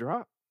didn't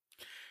drop?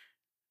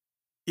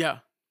 Yeah.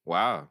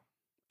 Wow.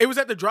 It was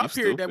at the drop You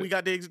period that stupid.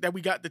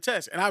 we got the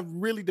test. And I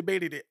really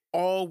debated it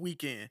all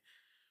weekend,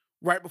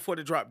 right before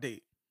the drop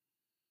date.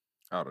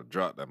 I would have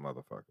dropped that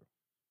motherfucker.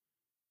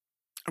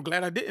 I'm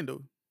glad I didn't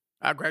though.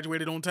 I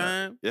graduated on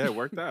time. Yeah, it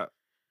worked out.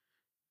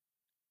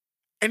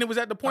 And it was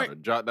at the I would point,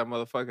 have dropped that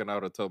motherfucker, and I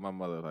would have told my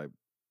mother, like,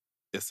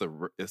 it's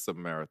a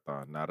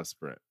marathon, not a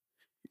sprint.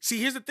 see,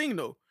 here's the thing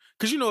though.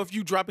 Because if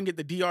you drop and get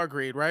the DR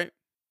grade, right?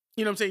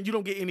 You know what I'm saying? You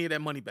don't get any of that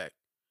money back.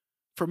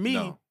 For me,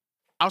 No.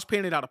 I was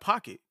paying it out of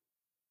pocket.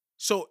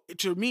 So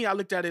to me, I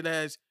looked at it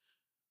as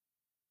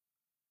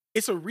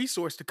it's a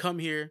resource to come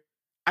here.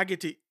 I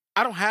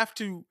don't have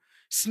to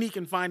sneak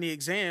and find the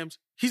exams.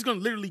 He's going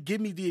to literally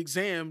give me the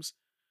exams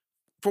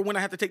for when I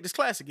have to take this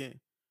class again.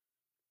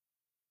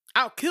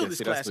 I'll kill Yeah, this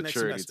see, class that's next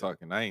maturity semester.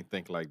 talking. I ain't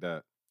think like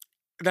that.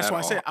 That's at why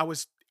I said all.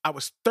 I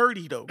was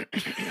 30 though.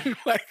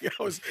 Like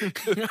I was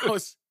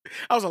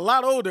a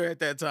lot older at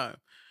that time.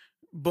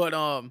 But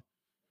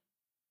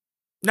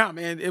nah,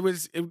 man, it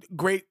was a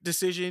great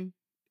decision.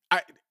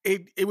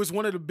 It was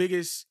one of the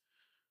biggest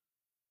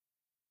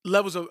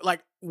levels of,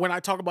 like, when I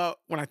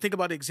think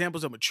about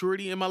examples of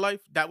maturity in my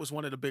life, that was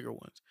one of the bigger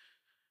ones.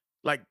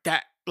 Like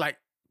that, like,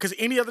 because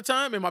any other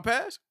time in my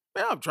past,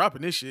 man, I'm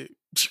dropping this shit.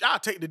 I'll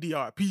take the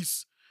DR.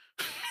 Peace.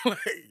 Like,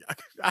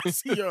 I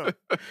see y'all.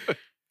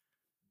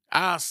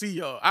 I'll see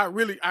y'all. I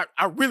really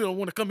don't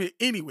want to come here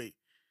anyway.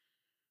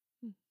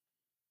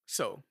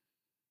 So,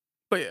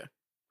 but yeah.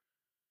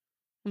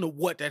 I don't know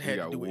what that You had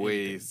to got do with way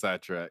anything.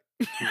 sidetracked.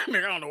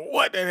 Nigga, I don't know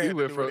what that had to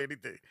went do from- with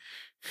anything.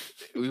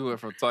 We went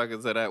from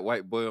talking to that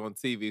white boy on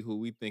TV who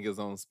we think is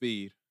on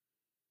speed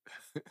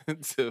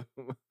to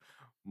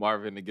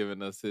Marvin to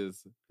giving us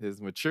his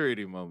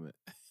maturity moment.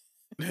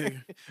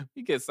 Nigga.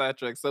 We get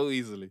sidetracked so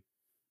easily.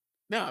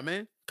 Nah,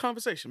 man.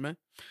 Conversation, man.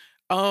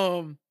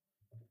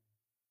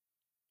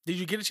 Did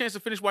you get a chance to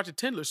finish watching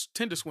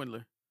Tinder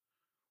Swindler?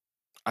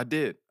 I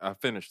did. I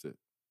finished it.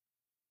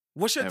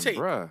 What's your And take?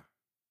 bruh,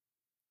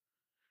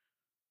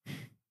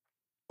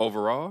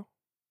 overall,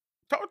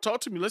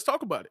 Talk to me. Let's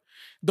talk about it.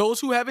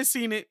 Those who haven't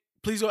seen it,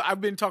 please. I've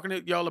been talking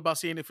to y'all about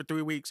seeing it for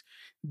 3 weeks.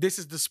 This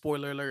is the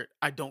spoiler alert.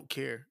 I don't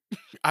care.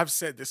 I've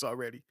said this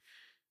already.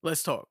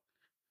 Let's talk.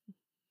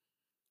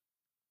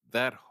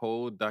 that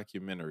whole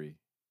documentary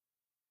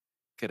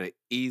could have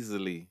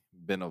easily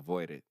been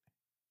avoided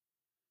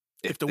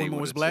If the they woman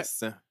was would've black?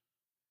 just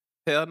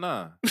hell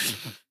nah.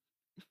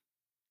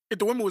 If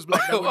the woman was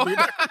black, that would,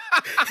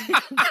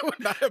 that would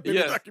not have been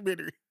Yeah. a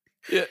documentary.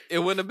 Yeah, it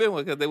wouldn't have been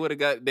one because they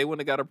wouldn't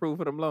have got approved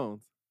for them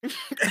loans.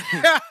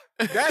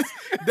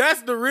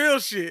 that's the real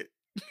shit.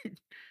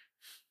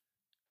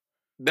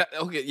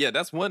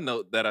 That's one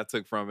note that I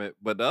took from it.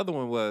 But the other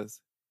one was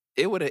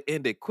it would have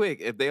ended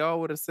quick if they all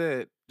would have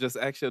said, just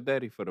ask your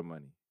daddy for the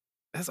money.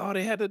 That's all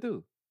they had to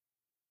do.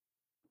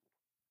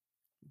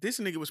 This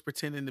nigga was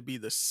pretending to be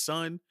the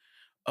son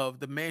of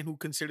the man who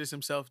considers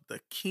himself the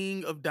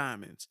king of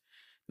diamonds.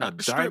 Not A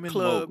the strip diamond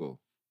club, mogul.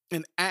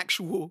 an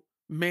actual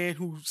man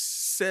who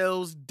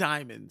sells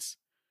diamonds.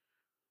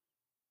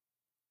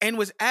 And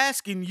was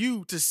asking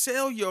you to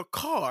sell your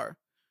car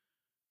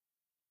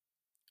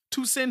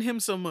to send him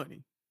some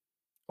money.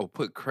 Or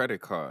put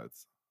credit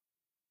cards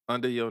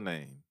under your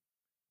name.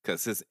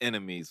 Because his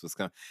enemies was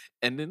coming.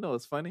 And then know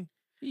it's funny?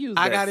 He used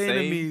I that got same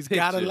enemies,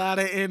 got a picture. lot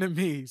of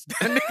enemies.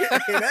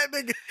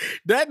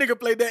 That nigga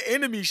played that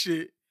enemy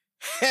shit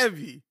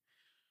heavy.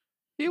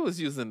 He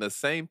was using the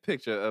same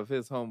picture of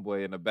his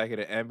homeboy in the back of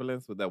the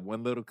ambulance with that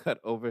one little cut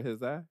over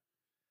his eye.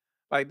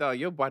 Like, dog,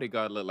 your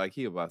bodyguard looked like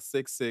he about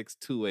 6'6",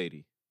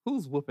 280.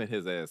 Who's whooping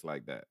his ass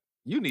like that?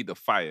 You need to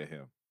fire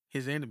him.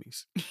 His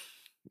enemies.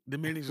 The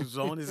enemies was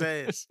on his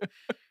ass.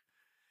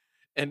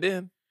 And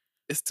then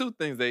it's two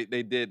things they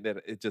did that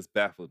it just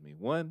baffled me.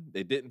 One,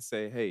 they didn't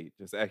say, hey,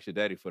 just ask your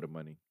daddy for the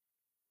money.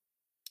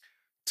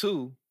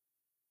 Two,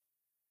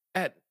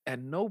 at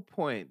no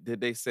point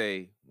did they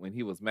say when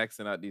he was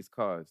maxing out these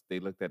cards, they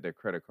looked at their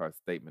credit card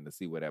statement to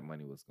see where that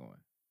money was going.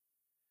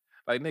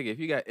 Like, nigga, if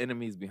you got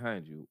enemies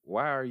behind you,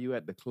 why are you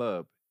at the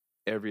club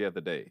every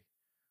other day?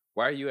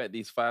 Why are you at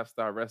these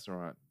 5-star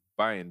restaurants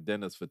buying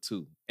dinners for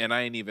 2? And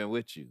I ain't even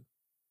with you.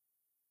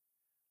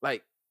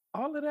 Like,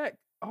 all that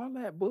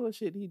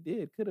bullshit he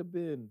did could have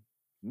been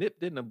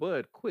nipped in the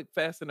bud quick,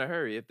 fast, in a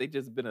hurry if they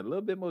just been a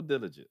little bit more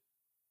diligent.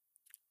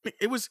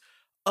 It was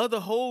other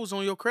hoes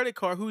on your credit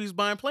card who he's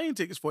buying plane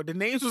tickets for. The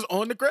names was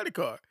on the credit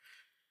card.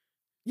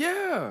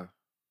 Yeah.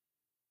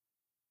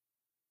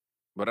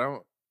 But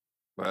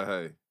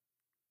hey,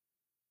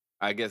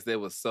 I guess they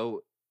was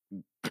so,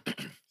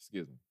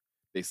 excuse me,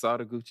 they saw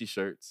the Gucci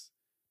shirts.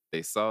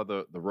 They saw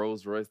the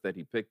Rolls Royce that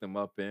he picked them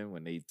up in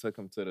when they took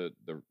him to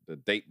the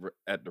date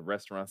at the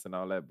restaurants and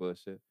all that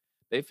bullshit.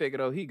 They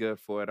figured, oh, he good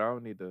for it. I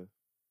don't need to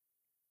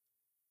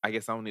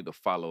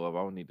follow up. I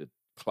don't need to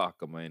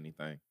clock him or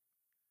anything.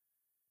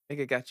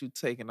 Nigga got you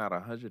taking out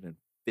 $150,000.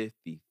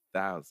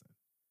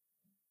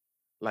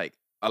 Like,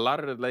 a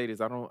lot of the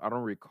ladies, I don't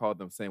recall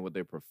them saying what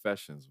their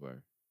professions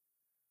were.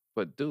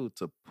 But dude,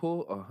 to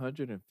pull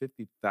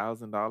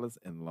 $150,000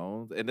 in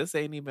loans, and this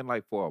ain't even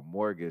like for a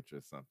mortgage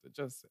or something.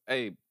 Just,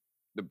 hey,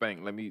 the bank,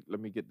 let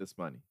me get this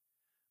money.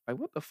 Like,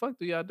 what the fuck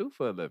do y'all do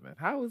for a living?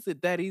 How is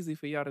it that easy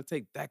for y'all to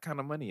take that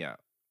kind of money out?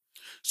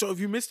 So if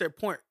you missed that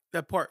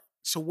part,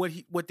 so what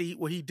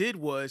he did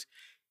was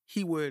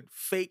he would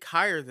fake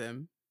hire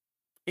them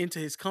into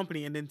his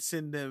company and then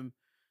send them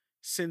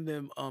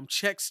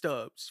check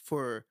stubs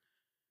for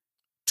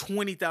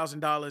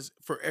 $20,000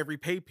 for every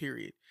pay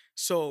period.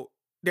 So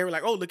they were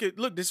like, "Oh, look,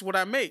 this is what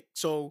I make."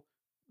 So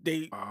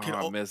they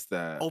I missed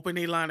that. open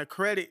a line of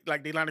credit.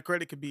 Like, their line of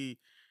credit could be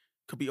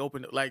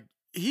opened. Like,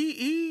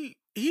 he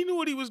knew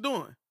what he was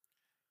doing.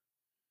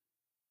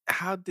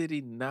 How did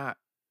he not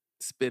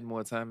spend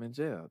more time in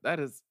jail?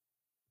 That's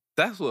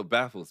what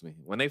baffles me.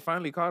 When they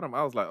finally caught him,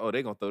 I was like, oh,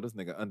 they gonna throw this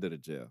nigga under the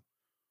jail.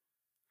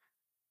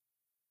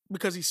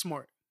 Because he's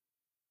smart.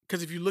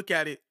 Because if you look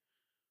at it,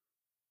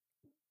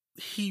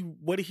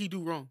 what did he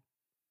do wrong?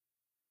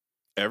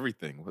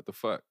 Everything. What the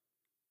fuck?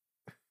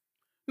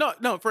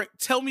 No, Frank,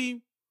 tell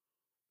me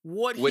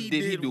what did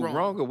he do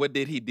wrong or what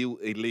did he do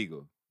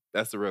illegal?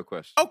 That's the real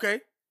question.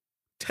 Okay.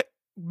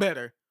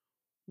 Better.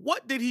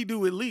 What did he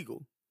do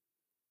illegal?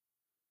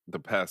 The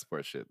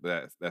passport shit.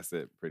 That's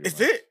it, pretty It's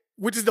much. it.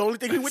 Which is the only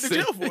thing he went to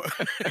jail for.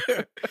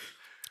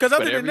 Because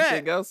other than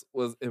everything that, else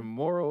was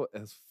immoral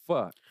as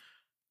fuck.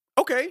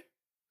 okay.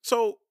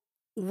 So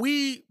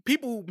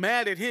people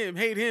mad at him,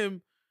 hate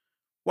him.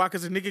 Why?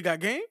 Because the nigga got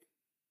game?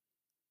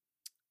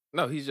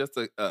 No, he's just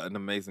an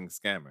amazing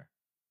scammer.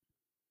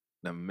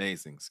 An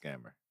amazing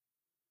scammer.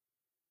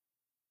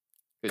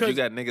 Because you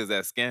got niggas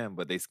that scam,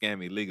 but they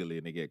scam illegally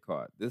and they get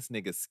caught. This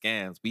nigga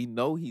scams. We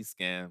know he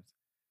scams,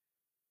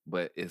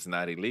 but it's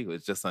not illegal.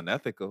 It's just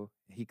unethical.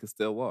 He could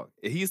still walk.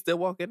 He's still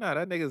walking now.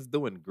 That nigga's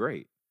doing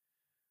great.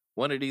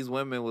 One of these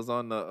women was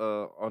on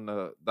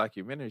the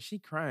documentary. She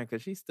crying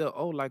because she still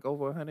owe like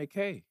over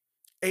 $100K.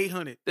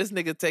 800. This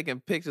nigga taking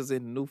pictures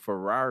in new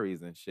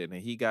Ferraris and shit, and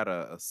he got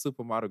a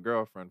supermodel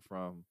girlfriend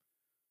from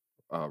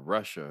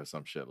Russia or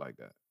some shit like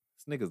that.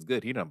 This nigga's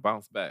good. He done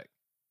bounced back.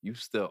 You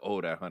still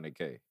owe that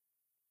 100K.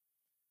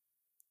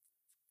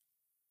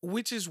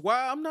 Which is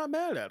why I'm not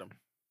mad at him.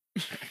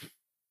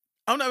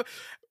 I'm not.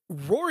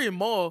 Rory and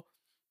Maul,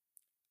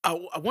 I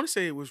want to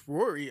say it was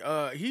Rory.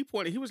 He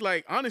was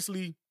like,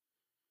 honestly,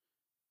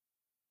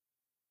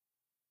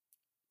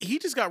 he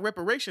just got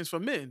reparations for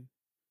men.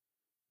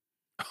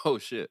 Oh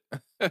shit.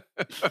 Because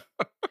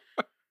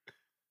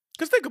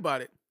think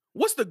about it.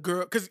 What's the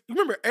girl? Because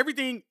remember,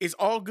 everything is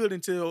all good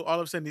until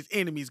all of a sudden his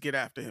enemies get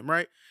after him,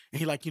 right? And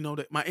he like,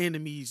 that my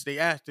enemies, they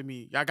after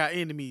me. I got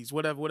enemies,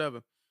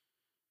 whatever.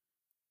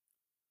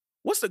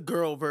 What's the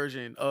girl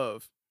version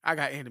of I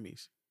got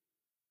enemies?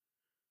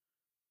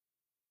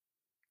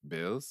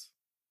 Bills.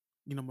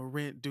 My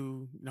rent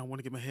due. I want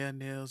to get my hair and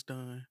nails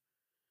done.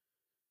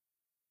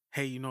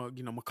 Hey, my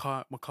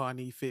car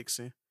need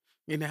fixing.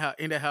 In how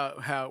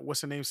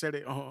what's her name said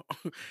it?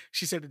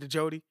 She said it to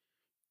Jody.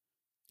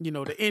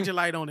 The engine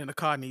light on and the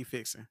car need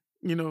fixing.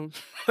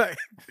 Like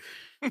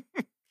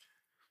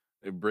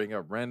They bring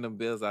up random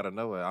bills out of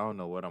nowhere. I don't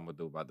know what I'm gonna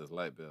do about this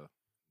light bill.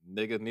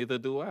 Nigga, neither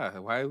do I.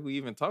 Why are we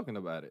even talking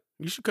about it?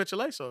 You should cut your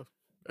lights off.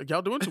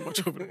 Y'all doing too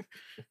much over there.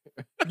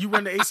 You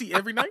run the AC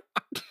every night?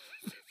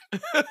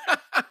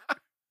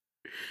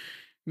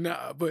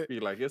 Nah, but Be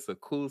like, it's a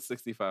cool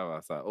 65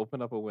 outside.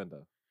 Open up a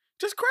window.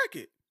 Just crack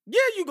it. Yeah,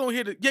 you gonna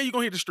hit it. Yeah, you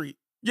gonna hit the street.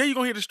 Yeah, you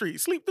gonna hit the street.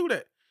 Sleep through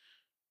that.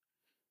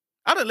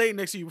 I done laid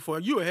next to you before.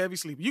 You a heavy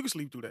sleeper. You can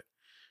sleep through that.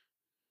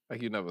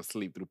 Like you never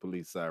sleep through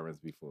police sirens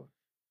before.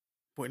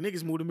 Boy,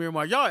 niggas moved to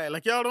Miramar. Y'all act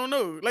like y'all don't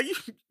know. Like you,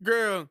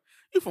 girl,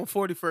 you from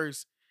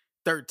 41st,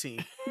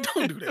 13.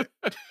 Don't do that.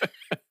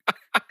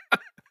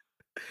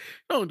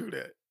 Don't do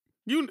that.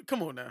 You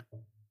come on now.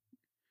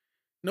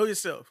 Know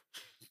yourself.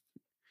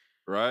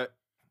 Right?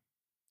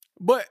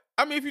 But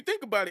I mean, if you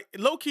think about it,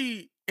 low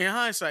key, in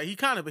hindsight, he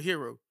kind of a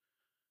hero.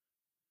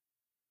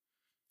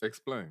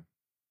 Explain.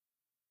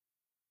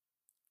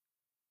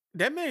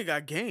 That man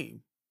got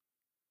game.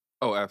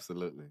 Oh,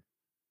 absolutely.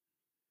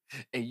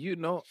 And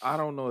I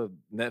don't know if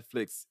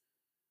Netflix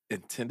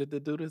intended to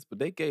do this, but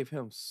they gave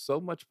him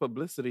so much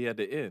publicity at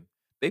the end.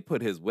 They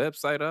put his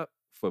website up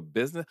for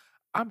business.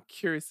 I'm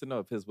curious to know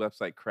if his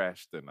website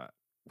crashed or not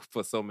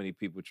for so many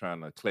people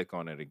trying to click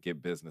on it and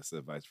get business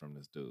advice from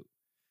this dude.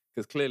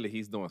 Because clearly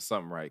he's doing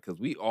something right. Because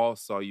we all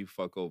saw you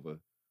fuck over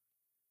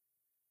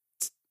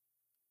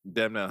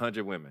damn near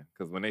 100 women.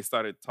 Because when they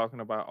started talking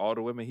about all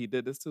the women he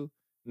did this to,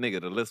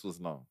 nigga, the list was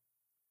long.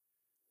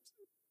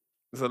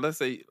 So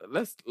let's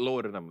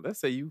lower the number. Let's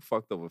say you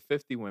fucked over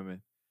 50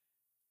 women,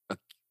 not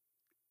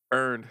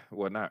earned,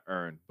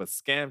 but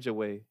scammed your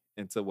way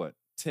into what?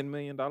 $10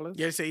 million?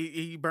 Yeah, say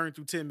he burned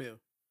through 10 mil.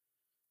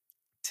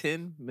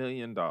 $10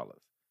 million.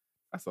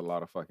 That's a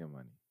lot of fucking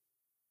money.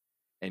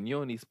 And you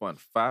only spent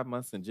 5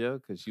 months in jail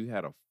because you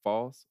had a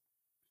false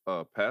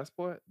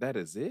passport? That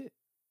is it?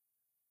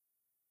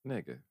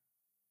 Nigga.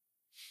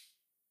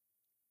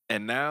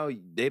 And now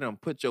they done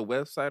put your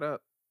website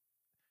up.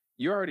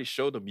 You already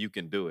showed them you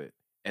can do it.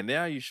 And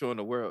now you showing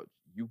the world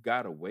you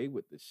got away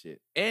with the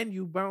shit. And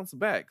you bounce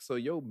back. So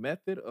your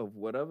method of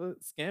whatever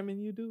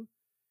scamming you do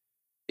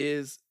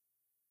is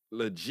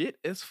legit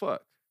as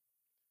fuck.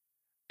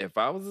 If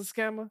I was a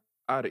scammer,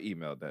 I'd have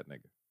emailed that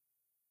nigga.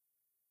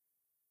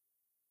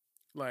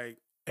 Like,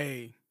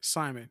 hey,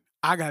 Simon,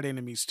 I got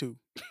enemies too.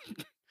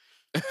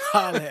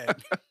 Holla at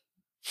me.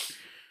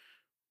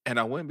 And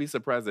I wouldn't be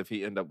surprised if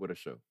he end up with a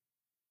show.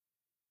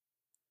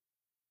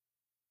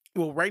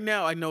 Well, right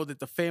now I know that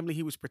the family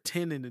he was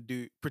pretending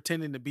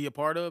to be a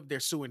part of, they're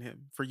suing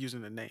him for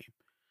using the name.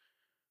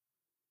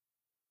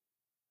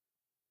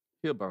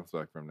 He'll bounce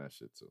back from that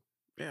shit too.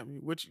 Yeah, I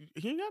mean,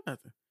 he ain't got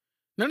nothing.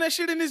 None of that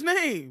shit in his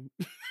name.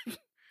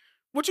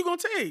 What you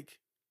gonna take?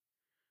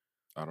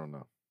 I don't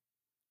know.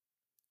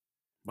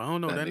 But I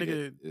don't know. That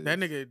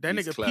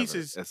nigga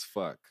Pieces as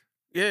fuck.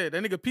 Yeah,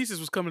 that nigga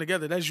Pieces was coming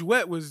together. That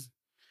Jouette was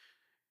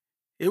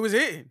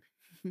hitting.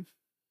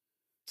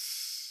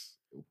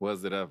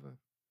 Was it ever?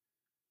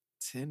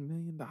 $10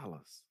 million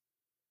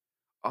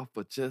off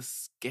of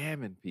just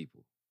scamming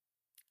people.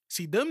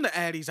 See, them the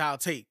addies I'll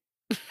take.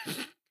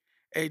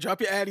 Hey,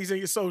 drop your addies in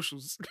your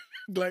socials.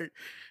 Like,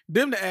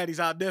 them the addies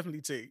I'll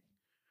definitely take.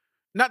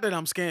 Not that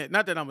I'm a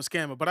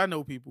scammer, but I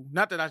know people.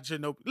 Not that I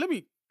should know.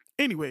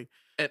 Anyway.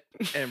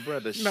 And bro,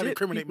 the not shit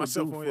incriminate people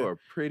myself do on for here. a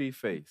pretty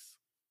face.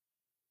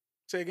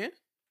 Say again?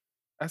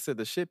 I said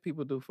the shit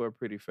people do for a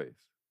pretty face.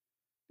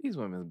 These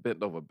women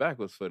bent over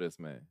backwards for this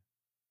man.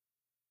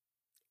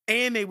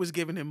 And they was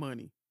giving him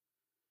money.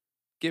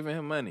 Giving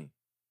him money.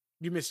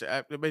 You missed it.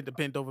 I made the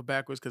bent over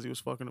backwards because he was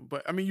fucking him.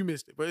 But I mean, you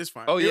missed it. But it's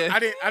fine. Oh yeah, I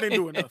didn't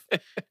do enough.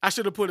 I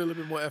should have put a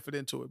little bit more effort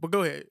into it. But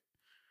go ahead.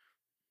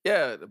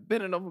 Yeah,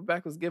 bending over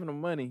backwards, giving him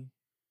money,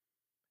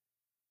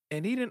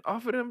 and he didn't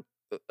offer them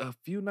a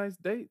few nice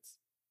dates.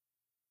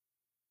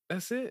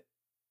 That's it.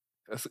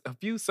 A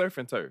few surf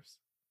and turfs.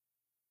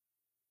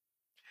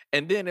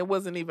 And then it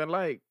wasn't even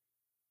like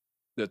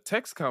the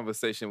text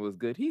conversation was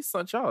good. He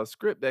sent y'all a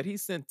script that he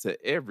sent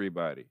to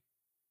everybody.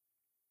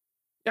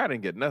 Y'all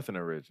didn't get nothing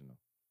original.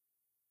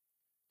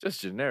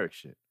 Just generic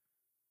shit.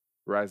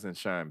 Rise and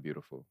shine,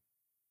 beautiful.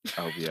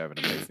 I hope you're having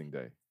an amazing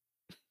day.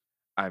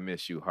 I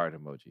miss you, heart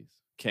emojis.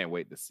 Can't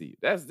wait to see you.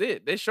 That's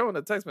it. They showing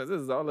the text message.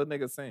 This is all the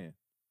nigga saying.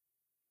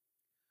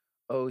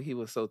 Oh, he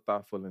was so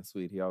thoughtful and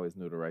sweet. He always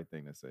knew the right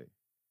thing to say.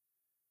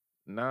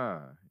 Nah,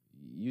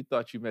 you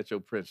thought you met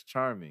your Prince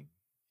Charming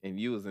and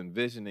you was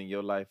envisioning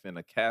your life in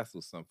a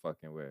castle some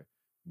fucking where,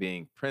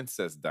 being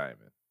Princess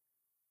Diamond.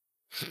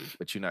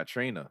 But you're not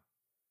Trina.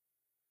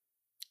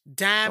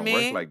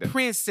 Diamond, like that.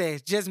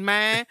 princess, just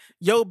mind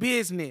your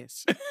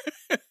business.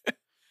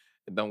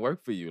 It don't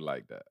work for you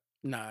like that.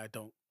 Nah, I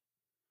don't.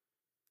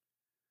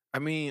 I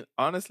mean,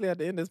 honestly, at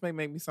the end, this may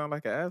make me sound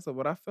like an asshole,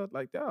 but I felt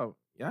like, y'all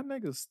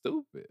niggas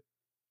stupid.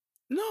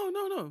 No.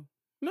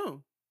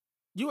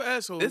 You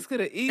asshole. This could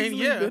have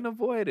easily been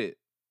avoided.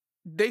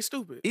 They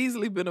stupid.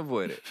 Easily been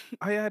avoided.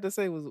 All you had to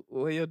say was,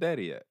 where your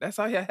daddy at? That's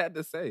all you had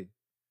to say.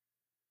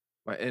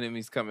 My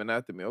enemy's coming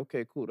after me.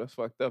 Okay, cool. That's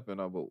fucked up and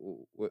all,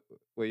 but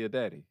where your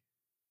daddy?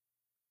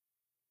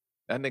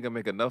 That nigga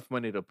make enough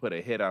money to put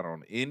a hit out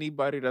on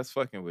anybody that's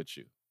fucking with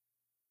you.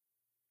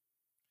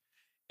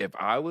 If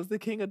I was the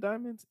king of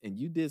diamonds and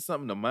you did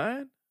something to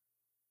mine,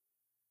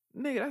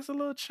 nigga, that's a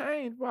little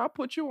change, bro. I'll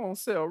put you on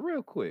sale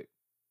real quick.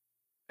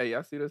 Hey,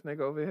 y'all see this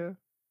nigga over here?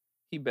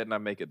 He better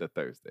not make it to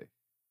Thursday.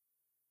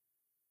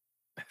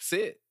 That's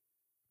it.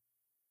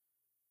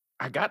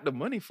 I got the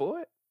money for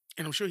it.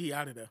 And I'm sure he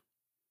out of there.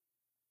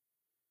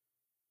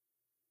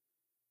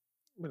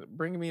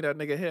 Bring me that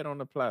nigga head on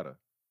the platter.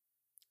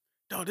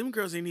 Dog, them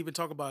girls ain't even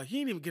talk about,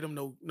 he ain't even get them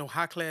no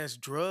high class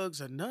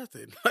drugs or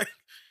nothing. Like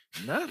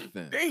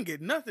nothing. They ain't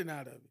get nothing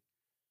out of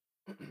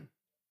it.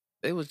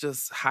 They was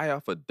just high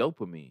off of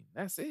dopamine.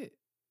 That's it.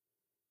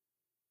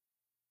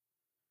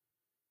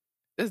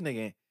 This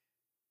nigga,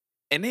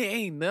 and they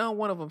ain't none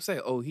one of them say,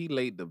 oh, he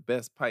laid the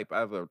best pipe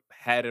I ever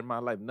had in my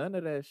life. None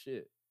of that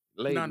shit.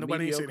 Nah,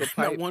 nobody ain't said that.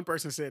 Not one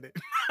person said it.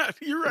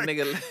 You're right.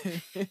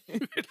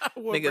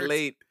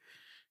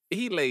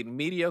 He laid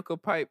mediocre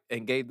pipe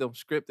and gave them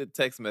scripted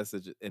text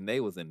messages, and they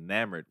was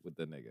enamored with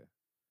the nigga.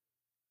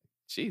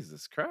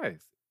 Jesus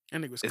Christ.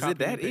 And it was Is it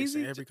that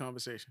easy? Every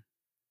conversation.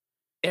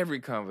 Every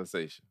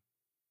conversation.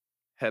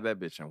 Had that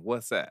bitch on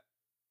WhatsApp.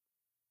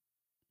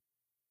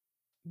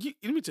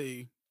 Let me tell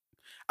you.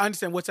 I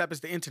understand WhatsApp is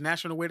the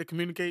international way to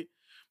communicate,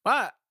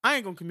 but I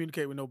ain't gonna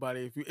communicate with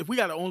nobody. If we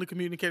gotta only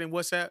communicate in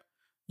WhatsApp,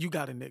 you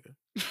got a nigga.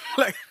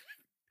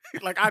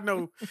 like I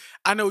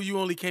know you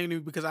only came to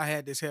me because I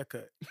had this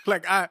haircut.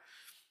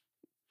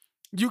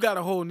 You got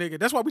a whole nigga.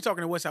 That's why we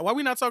talking in WhatsApp. Why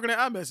we not talking in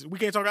iMessage? We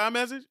can't talk in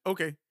iMessage?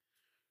 Okay.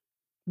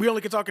 We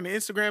only can talk in the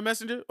Instagram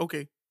Messenger?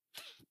 Okay.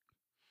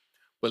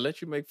 But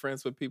let you make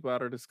friends with people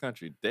out of this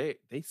country. They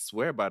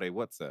swear by their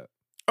WhatsApp.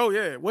 Oh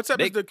yeah,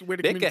 WhatsApp is the way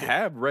to communicate. They can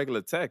have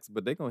regular text,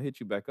 but they gonna hit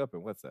you back up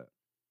in WhatsApp.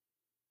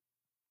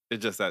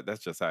 It's just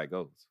that's just how it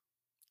goes.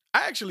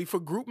 I actually, for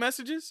group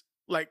messages,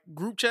 like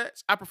group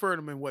chats, I prefer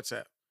them in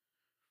WhatsApp.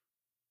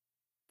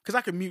 Because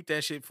I can mute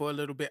that shit for a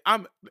little bit.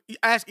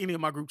 Ask any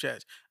of my group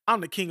chats.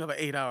 I'm the king of an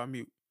 8-hour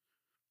mute.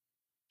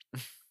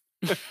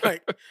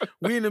 Like,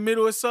 we in the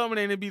middle of something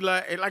and it'd be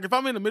like if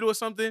I'm in the middle of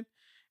something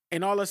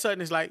and all of a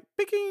sudden it's like,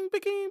 picking.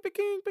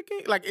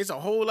 Like, it's a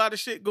whole lot of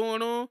shit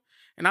going on.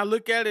 And I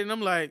look at it and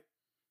I'm like,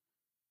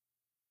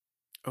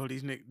 oh,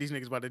 these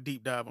niggas about to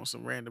deep dive on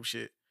some random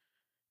shit.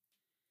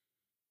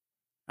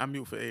 I'm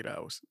mute for 8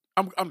 hours.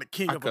 I'm the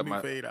king of a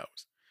mute for 8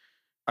 hours.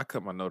 I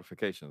cut my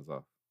notifications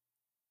off.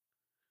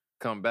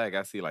 Come back,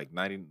 I see like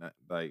 99,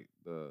 like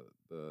the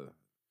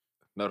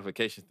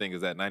notification thing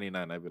is at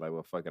 99. I'd be like,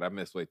 well, fuck it, I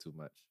missed way too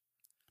much.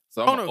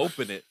 So I'm gonna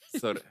open it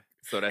so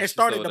that it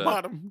started at the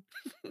bottom.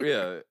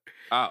 Yeah,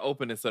 I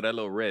open it so that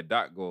little red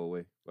dot go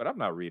away. But I'm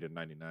not reading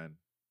 99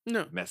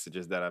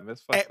 messages that I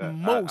missed. Fuck at that.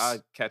 Most,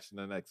 I'll catch in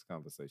the next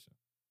conversation.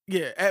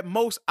 Yeah, at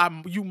most,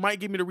 you might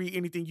get me to read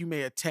anything you may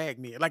have tagged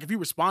me. Like if you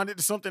responded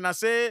to something I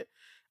said,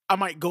 I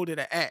might go to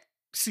the app,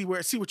 see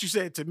what you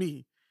said to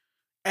me.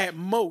 At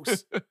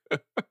most,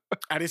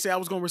 I didn't say I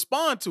was gonna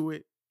respond to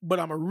it, but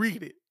I'm gonna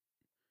read it.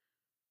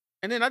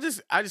 And then I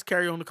just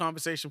carry on the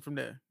conversation from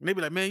there. And they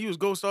be like, man, you was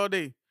ghost all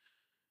day.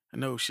 I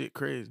know, shit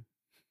crazy.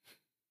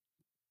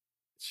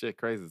 Shit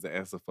crazy is the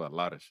answer for a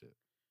lot of shit.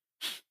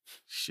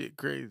 Shit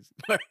crazy.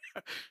 Frank,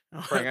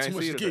 I ain't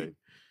see you today.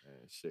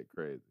 Man, shit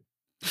crazy.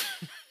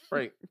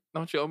 Frank,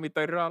 don't you owe me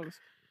 $30?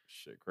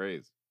 Shit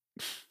crazy.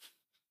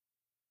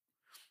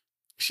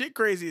 Shit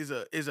crazy is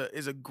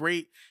a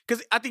great,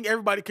 because I think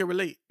everybody can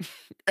relate.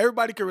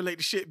 Everybody can relate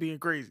to shit being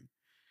crazy.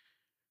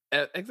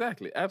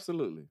 Exactly,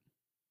 absolutely.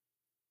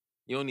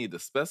 You don't need to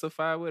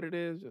specify what it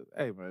is. Just,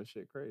 hey man,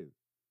 shit crazy.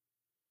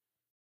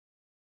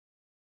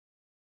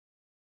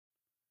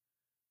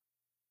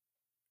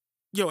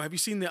 Yo, have you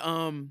seen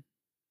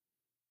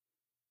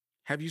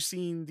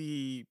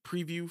the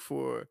preview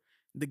for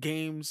the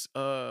game's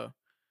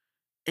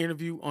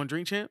interview on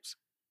Drink Champs?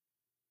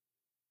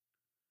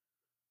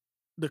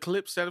 The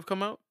clips that have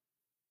come out?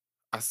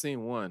 I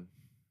seen one.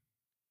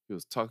 He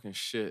was talking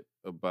shit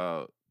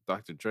about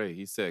Dr. Dre.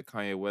 He said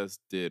Kanye West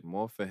did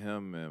more for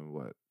him in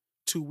what?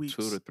 2 weeks.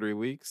 2 to 3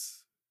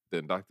 weeks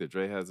than Dr.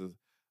 Dre has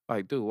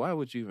Like, dude, why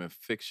would you even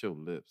fix your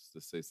lips to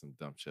say some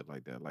dumb shit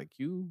like that? Like,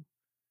 you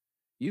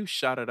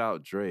shouted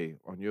out Dre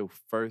on your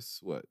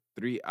first, what,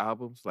 3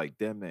 albums? Like,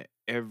 damn near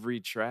every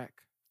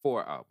track?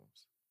 4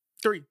 albums.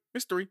 3.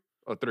 It's 3.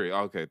 Oh, 3.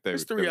 Okay, It's there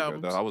 3 we go.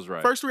 albums. I was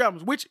right. First 3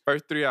 albums, which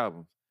First 3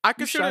 albums. I You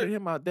consider. shouted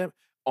him out damn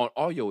on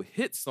all your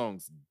hit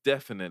songs,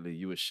 definitely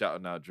you was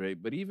shouting out Dre.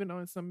 But even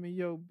on some of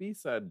your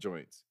B-side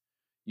joints,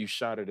 you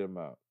shouted him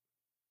out.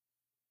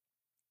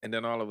 And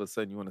then all of a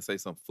sudden you want to say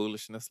some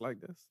foolishness like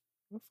this?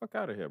 Get the fuck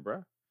out of here,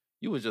 bruh.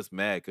 You was just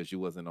mad because you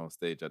wasn't on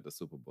stage at the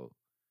Super Bowl.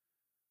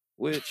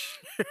 Which,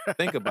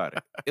 think about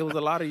it. It was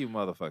a lot of you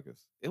motherfuckers.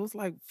 It was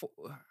like,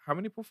 how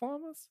many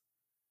performers?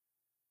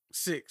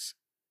 6.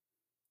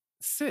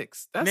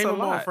 6. That's Name a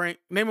them all, lot. Frank.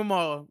 Name them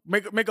all.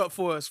 Make up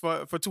for us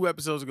for 2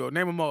 episodes ago.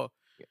 Name them all.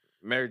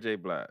 Mary J.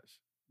 Blige,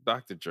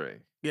 Dr.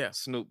 Dre, Yeah.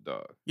 Snoop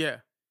Dogg,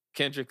 Yeah.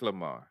 Kendrick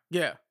Lamar,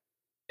 Yeah.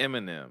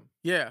 Eminem,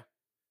 Yeah.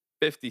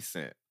 50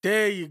 Cent.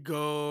 There you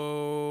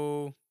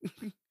go.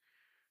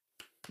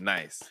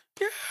 Nice.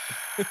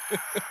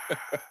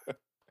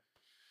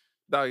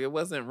 Dog, it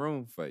wasn't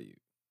room for you.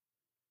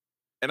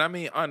 And I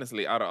mean,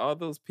 honestly, out of all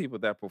those people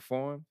that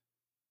performed,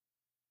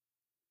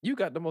 you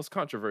got the most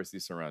controversy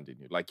surrounding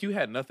you. Like, you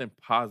had nothing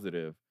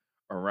positive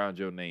around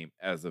your name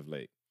as of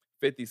late.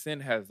 50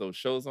 Cent has those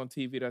shows on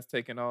TV that's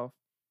taking off.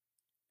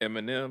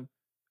 Eminem,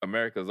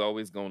 America's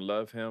always gonna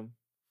love him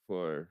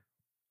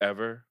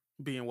forever.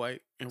 Being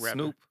white and rapper.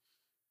 Snoop,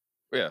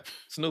 yeah,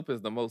 Snoop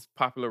is the most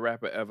popular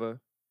rapper ever.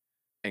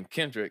 And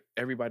Kendrick,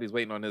 everybody's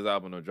waiting on his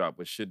album to drop,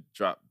 but should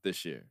drop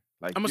this year.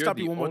 Like, I'm gonna you're stop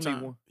the you one more only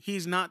time. one-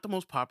 He's not the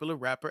most popular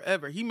rapper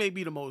ever. He may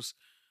be the most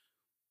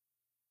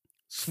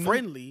Snoop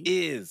friendly.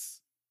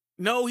 is.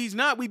 No, he's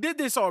not. We did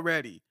this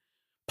already.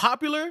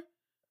 Popular,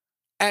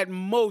 at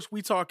most,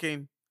 we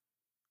talking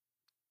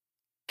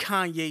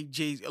Kanye,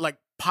 Jay-Z, like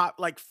pop,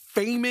 like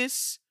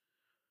famous,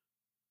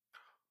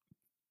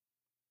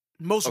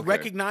 most Okay.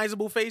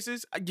 recognizable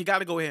faces. You got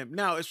to go him.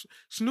 Now, is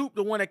Snoop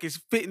the one that can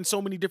fit in so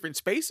many different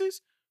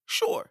spaces?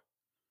 Sure.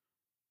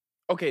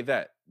 Okay,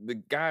 the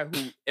guy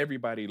who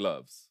everybody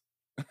loves.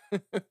 You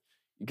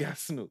got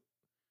Snoop.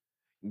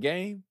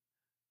 Game.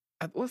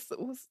 What's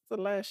the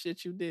last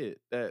shit you did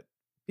that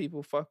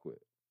people fuck with?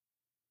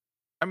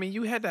 I mean,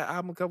 you had that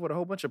album cover with a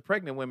whole bunch of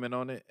pregnant women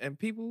on it, and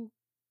people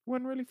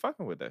wasn't really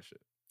fucking with that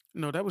shit.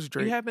 No, that was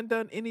Drake. You haven't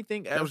done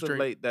anything That as was of Drake.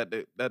 late that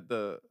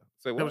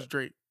say what? That was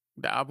Drake.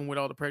 The album with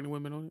all the pregnant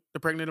women on it. The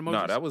pregnant emojis.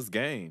 No, that was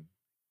Game.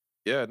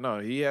 Yeah, no,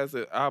 he has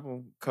an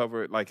album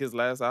covered, like his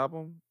last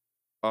album,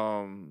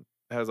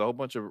 has a whole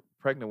bunch of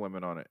pregnant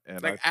women on it.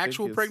 And like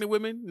actual pregnant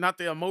women, not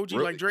the emoji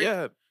like Drake.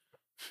 Yeah,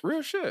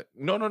 real shit.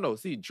 No.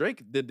 See,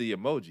 Drake did the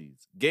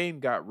emojis. Game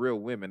got real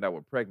women that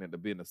were pregnant to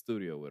be in the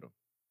studio with him.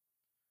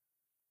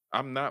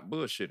 I'm not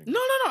bullshitting. No.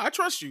 I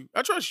trust you.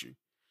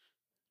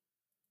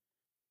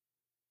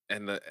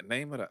 And the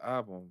name of the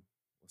album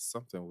was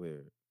something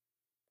weird.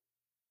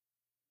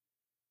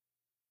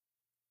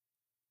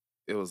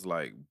 It was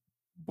like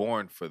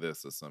Born for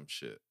This or some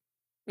shit.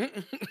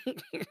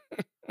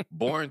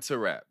 Born to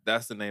Rap.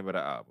 That's the name of the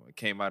album. It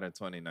came out in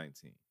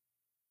 2019.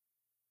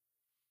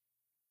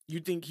 You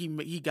think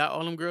he got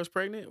all them girls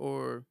pregnant,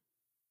 or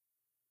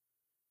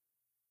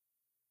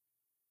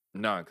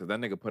Nah, because that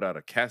nigga put out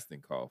a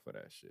casting call for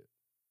that shit.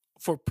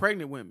 for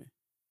pregnant women?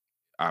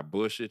 I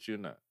bullshit you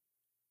not.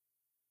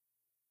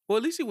 Well,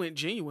 at least he went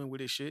genuine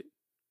with his shit.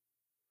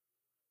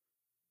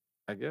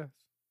 I guess.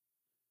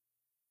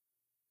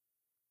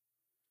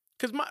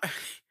 Cause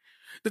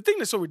the thing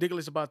that's so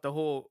ridiculous about the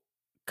whole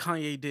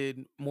Kanye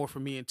did more for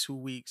me in 2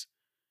 weeks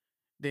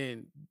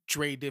than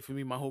Dre did for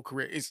me my whole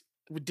career is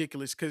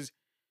ridiculous. Cause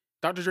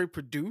Dr. Dre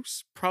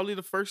produced probably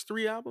the first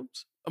 3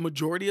 albums, a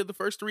majority of the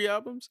first 3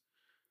 albums.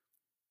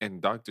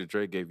 And Dr.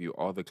 Dre gave you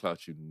all the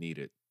clout you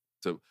needed.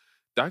 So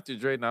Dr.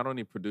 Dre not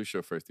only produced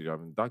your first 3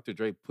 albums, Dr.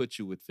 Dre put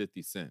you with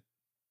 50 Cent.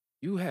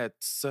 You had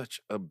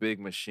such a big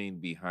machine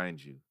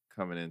behind you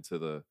coming into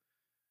the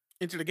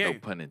game. No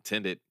pun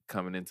intended,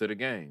 coming into the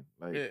game.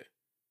 Like, Yeah.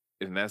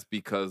 and that's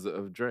because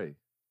of Dre.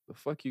 The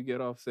fuck you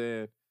get off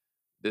saying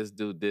this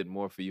dude did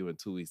more for you in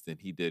 2 weeks than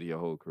he did your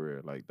whole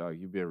career? Like, dog,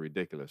 you being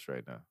ridiculous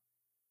right now.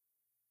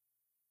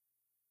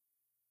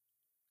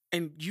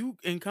 And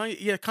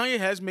Kanye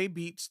has made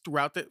beats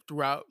throughout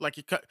like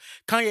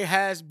Kanye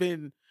has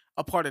been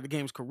a part of the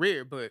game's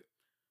career, but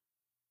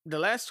the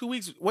last 2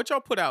 weeks, what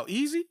y'all put out,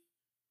 Easy?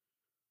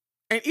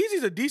 And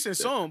Easy's a decent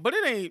song, but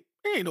it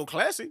ain't no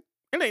classic.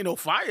 It ain't no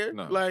fire.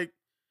 No. Like,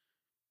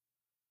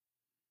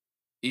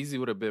 Easy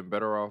would have been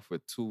better off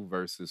with 2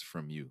 verses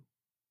from you.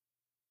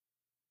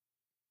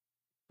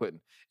 But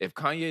if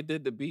Kanye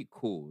did the beat,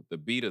 cool. The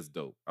beat is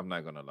dope. I'm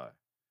not gonna lie.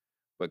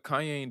 But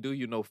Kanye ain't do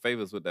you no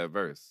favors with that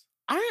verse.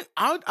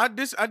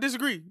 I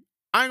disagree.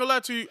 I ain't gonna lie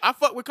to you. I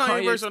fuck with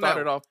Kanye verse on that.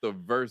 Started off the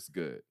verse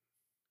good.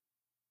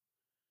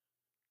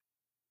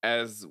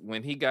 As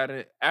when he got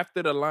it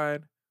after the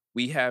line,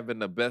 "We having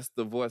the best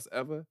divorce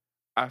ever,"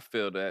 I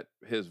feel that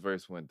his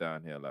verse went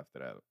downhill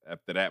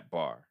after that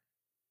bar.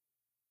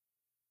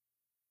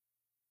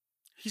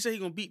 He said he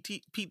gonna beat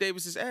Pete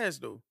Davis's ass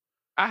though.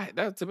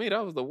 That to me,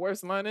 that was the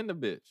worst line in the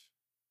bitch.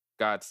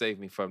 God save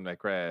me from that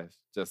crash,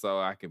 just so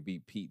I can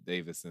beat Pete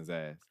Davidson's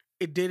ass.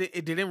 It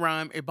didn't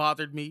rhyme. It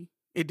bothered me.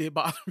 It did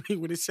bother me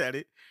when it said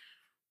it.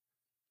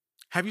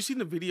 Have you seen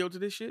the video to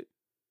this shit?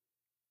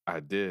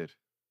 I did.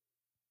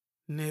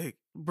 Nick,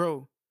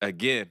 bro.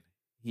 Again,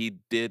 he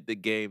did the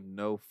game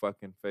no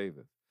fucking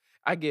favors.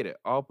 I get it.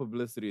 All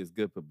publicity is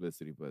good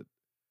publicity, but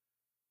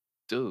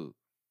dude,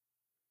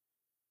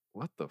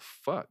 what the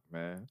fuck,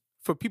 man?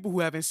 For people who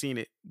haven't seen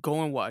it,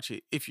 go and watch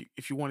it if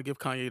you want to give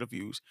Kanye the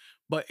views.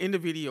 But in the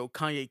video,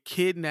 Kanye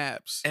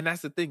kidnaps. And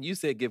that's the thing. You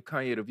said give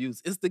Kanye the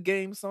views. It's the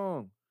game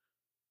song.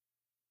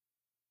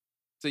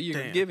 So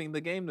you're Damn. giving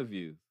the game the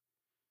views.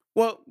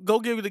 Well, go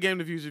give the game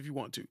the views if you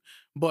want to.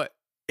 But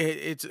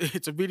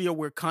it's a video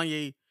where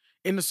Kanye,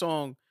 in the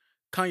song,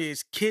 Kanye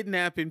is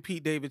kidnapping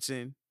Pete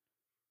Davidson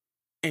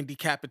and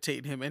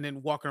decapitating him and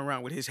then walking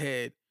around with his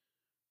head,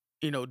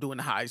 doing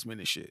the Heisman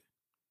and shit.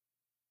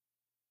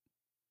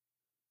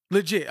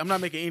 Legit. I'm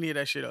not making any of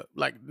that shit up.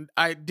 Like,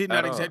 I did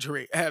not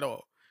exaggerate at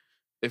all.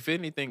 If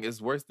anything,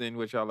 it's worse than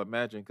what y'all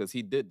imagine because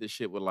he did this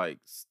shit with like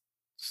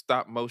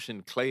stop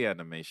motion clay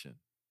animation.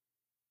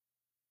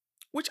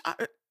 Which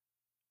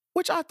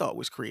I thought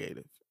was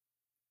creative.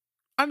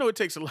 I know it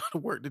takes a lot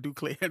of work to do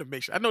clay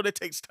animation. I know that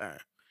takes time.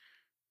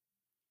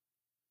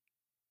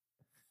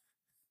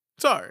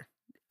 Sorry.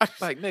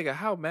 Like, nigga,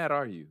 how mad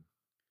are you?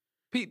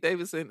 Pete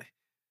Davidson,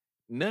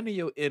 none of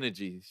your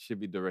energy should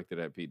be directed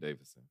at Pete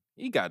Davidson.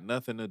 He got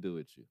nothing to do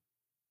with you.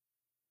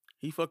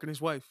 He fucking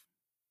his wife.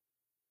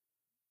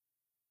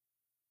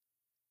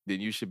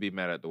 Then you should be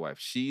mad at the wife.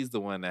 She's the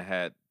one that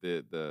had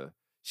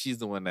she's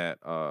the one that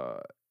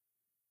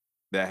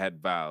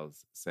had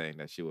vows saying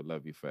that she would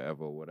love you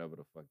forever or whatever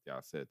the fuck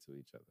y'all said to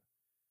each other.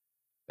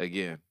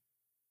 Again,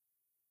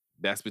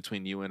 that's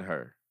between you and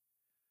her.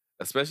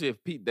 Especially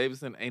if Pete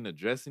Davidson ain't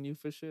addressing you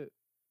for shit.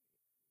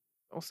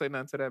 Don't say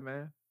nothing to that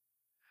man.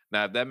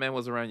 Now, if that man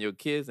was around your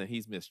kids and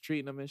he's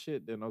mistreating them and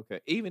shit, then okay.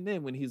 Even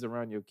then, when he's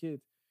around your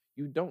kids,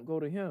 you don't go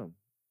to him.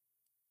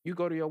 You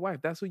go to your wife.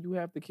 That's who you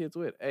have the kids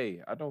with.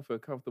 Hey, I don't feel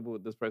comfortable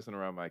with this person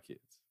around my kids.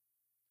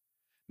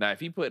 Now, if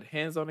he put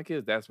hands on the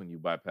kids, that's when you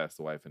bypass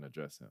the wife and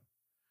address him.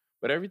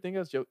 But everything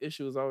else, your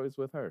issue is always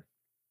with her.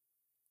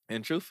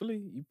 And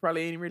truthfully, you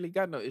probably ain't really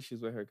got no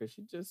issues with her because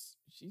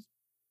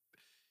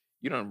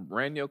you done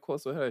ran your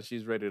course with her and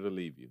she's ready to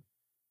leave you.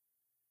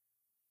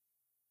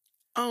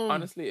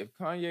 Honestly, if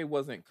Kanye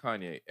wasn't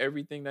Kanye,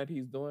 everything that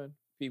he's doing,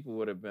 people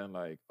would have been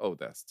like, oh,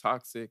 that's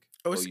toxic.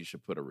 Oh, you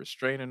should put a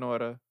restraining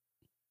order.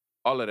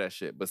 All of that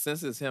shit. But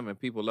since it's him and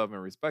people love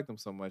and respect him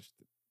so much,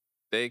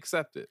 they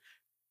accept it.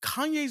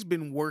 Kanye's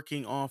been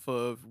working off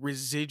of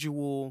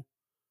residual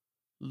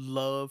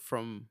love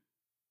from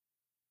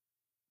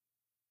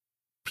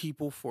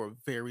people for a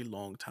very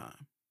long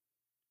time.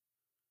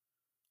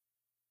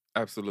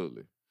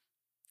 Absolutely.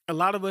 A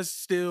lot of us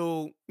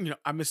still,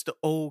 I miss the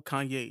old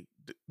Kanye,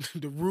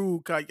 the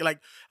rude Kanye. Like,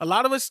 a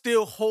lot of us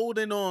still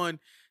holding on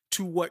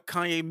to what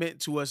Kanye meant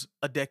to us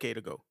a decade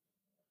ago.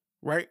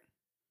 Right?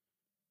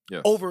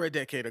 Yes. Over a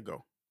decade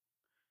ago.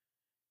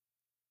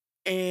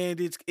 And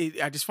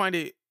I just find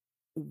it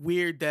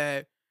weird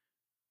that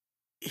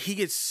he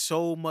gets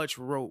so much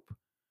rope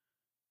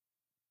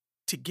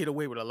to get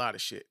away with a lot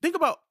of shit. Think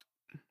about,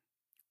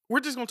 we're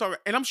just going to talk,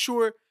 and I'm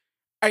sure,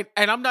 and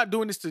I'm not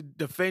doing this to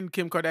defend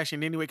Kim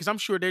Kardashian anyway, because I'm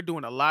sure they're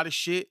doing a lot of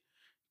shit.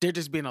 They're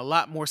just being a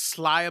lot more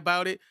sly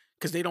about it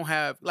because they don't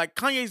have, like,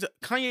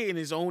 Kanye in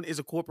his own is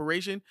a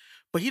corporation,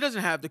 but he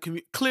doesn't have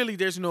clearly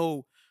there's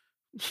no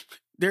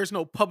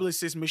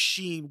publicist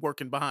machine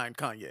working behind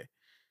Kanye.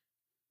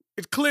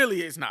 It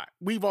clearly is not.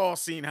 We've all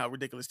seen how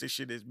ridiculous this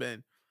shit has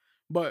been.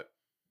 But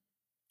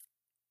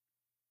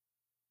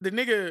the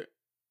nigga,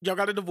 y'all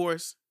got a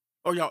divorce,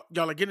 or y'all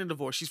are getting a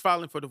divorce. She's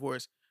filing for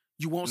divorce.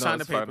 You won't sign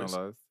the papers.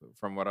 Finalized.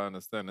 From what I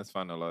understand, it's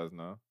finalized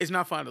now. It's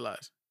not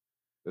finalized.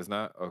 It's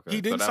not? Okay.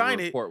 He didn't sign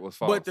it. Report was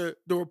false. But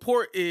the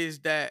report is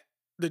that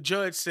the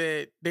judge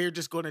said they're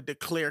just going to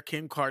declare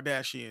Kim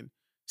Kardashian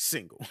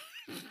single.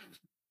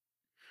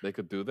 They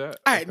could do that?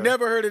 I had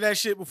never heard of that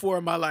shit before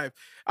in my life.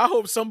 I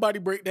hope somebody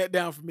break that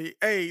down for me.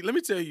 Hey, let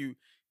me tell you,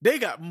 they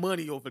got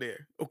money over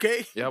there,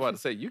 okay? Yeah, I'm about to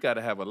say, you got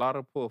to have a lot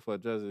of pull for a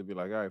judge to be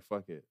like, all right,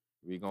 fuck it.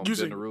 We going to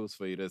bend the rules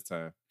for you this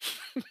time.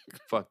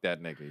 Fuck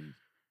that nigga.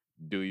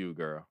 Do you,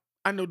 girl.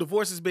 I know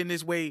divorce has been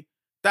this way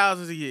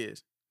thousands of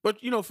years. But,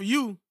 for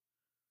you,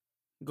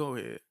 go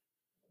ahead.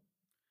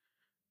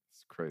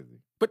 It's crazy.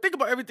 But think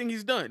about everything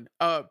he's done.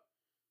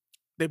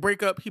 They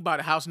break up. He bought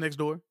a house next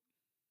door.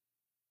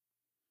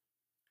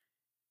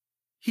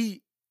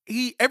 He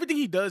everything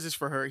he does is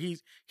for her. He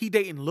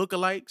dating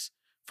lookalikes.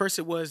 First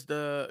it was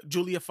the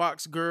Julia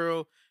Fox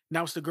girl.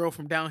 Now it's the girl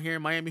from down here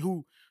in Miami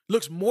who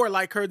looks more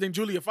like her than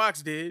Julia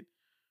Fox did.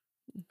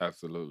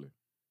 Absolutely.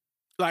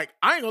 Like,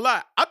 I ain't gonna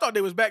lie. I thought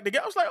they was back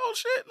together. I was like, oh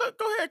shit, look,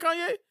 go ahead,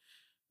 Kanye.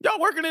 Y'all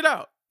working it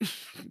out.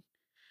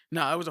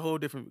 Nah, it was a whole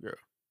different girl.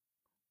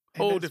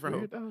 Whole different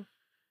weird, though.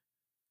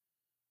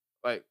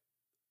 Like,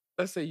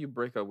 let's say you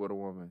break up with a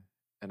woman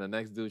and the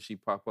next dude she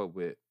pop up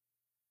with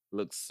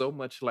looks so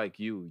much like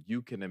you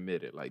can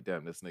admit it. Like,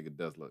 damn, this nigga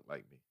does look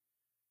like me.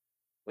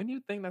 When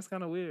you think that's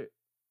kind of weird,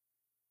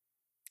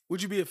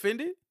 Would you be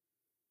offended?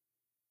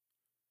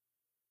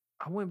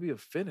 I wouldn't be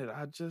offended.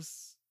 I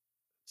just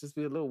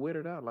be a little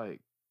weirded out. Like,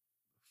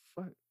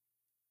 fuck,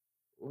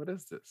 what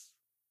is this?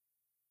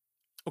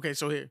 Okay,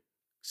 so here,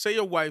 say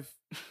your wife,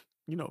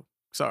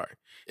 sorry,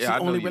 it's Yeah, the I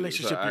know only you.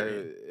 relationship you're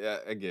in. Yeah,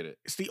 I get it.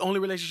 It's the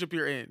only relationship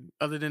you're in,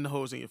 other than the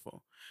hoes in your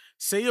phone.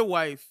 Say your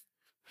wife,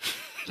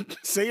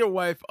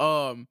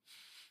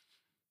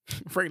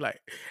 Frank,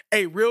 like,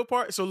 hey, real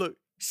part. So look,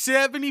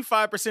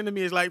 75% of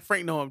me is like,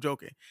 Frank, no, I'm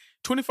joking.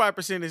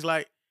 25% is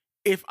like,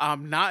 if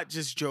I'm not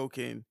just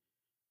joking,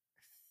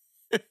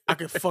 I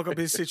can fuck up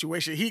his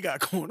situation he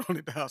got going on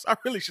at the house. I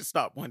really should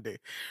stop one day.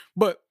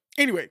 But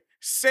anyway,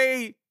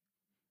 say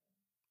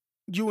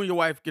you and your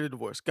wife get a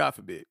divorce. God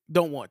forbid.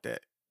 Don't want that.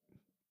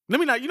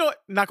 Let me not, you know what?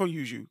 Not gonna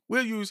use you.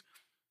 We'll use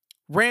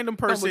random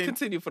No, but person.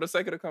 continue for the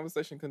sake of the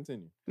conversation.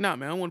 Continue. Nah,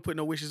 man, I don't want to put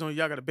no wishes on you.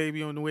 Y'all got a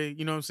baby on the way.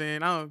 You know what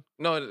I'm saying?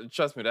 No,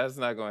 trust me, that's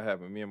not gonna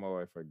happen. Me and my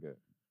wife are good.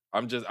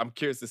 I'm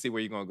curious to see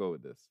where you're gonna go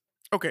with this.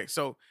 Okay,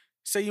 so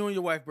say you and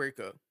your wife break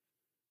up.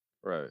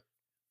 Right.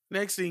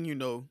 Next thing you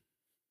know,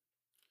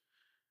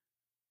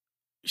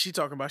 she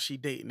talking about she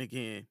dating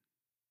again.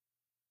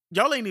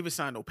 Y'all ain't even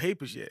signed no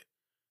papers yet.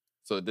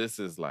 So this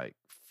is like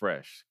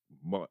fresh,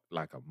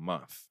 like a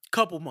month.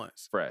 Couple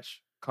months.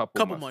 Fresh.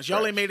 Couple months.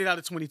 Y'all ain't made it out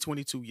of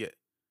 2022 yet.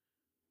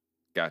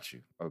 Got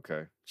you.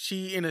 Okay.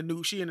 She in a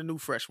new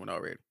fresh one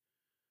already.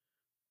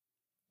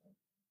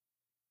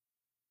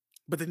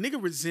 But the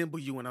nigga resemble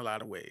you in a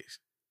lot of ways.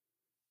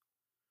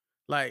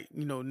 Like,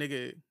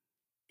 nigga,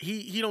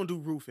 he don't do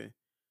roofing.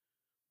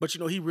 But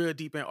he real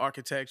deep in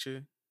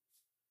architecture.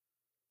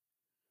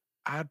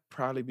 I'd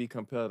probably be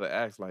compelled to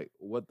ask, like,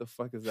 what the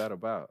fuck is that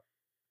about?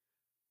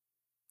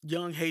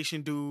 Young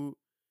Haitian dude.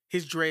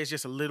 His dread's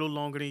just a little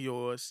longer than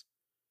yours.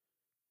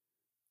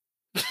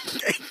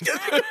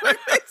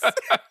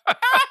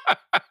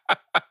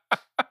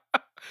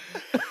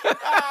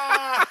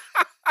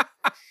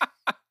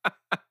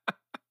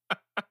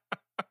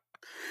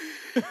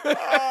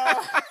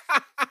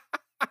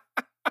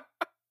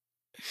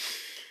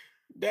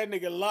 That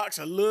nigga locks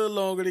a little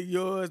longer than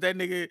yours. That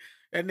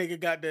nigga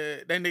got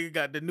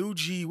the new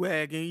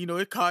G-Wagon.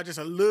 His car just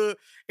a little.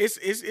 It's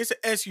an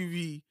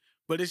SUV,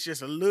 but it's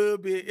just a little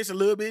bit. It's a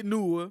little bit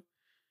newer.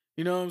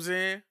 You know what I'm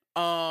saying?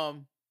 A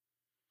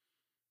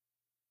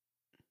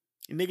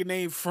nigga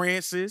named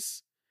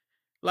Francis.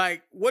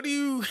 Like, what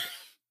you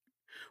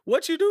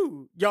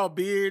do? Y'all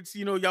beards,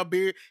 y'all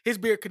beard. His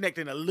beard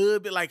connecting a little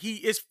bit. Like he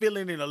is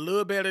feeling it a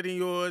little better than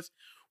yours.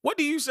 What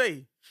do you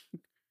say?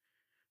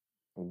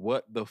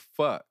 What the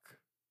fuck?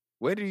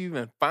 Where do you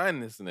even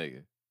find this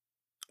nigga?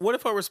 What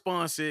if her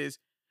response is,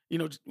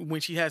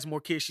 when she has more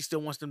kids, she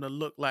still wants them to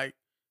look like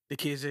the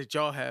kids that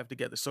y'all have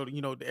together, so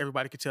that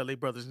everybody can tell they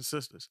brothers and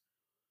sisters.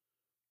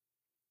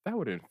 That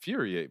would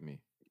infuriate me.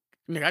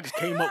 Nigga, I just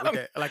came up with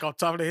that, like off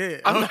the top of the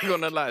head. I'm not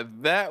gonna lie,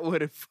 that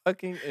would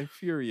fucking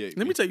infuriate me.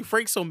 Let me tell you,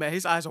 Frank's so mad,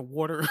 his eyes are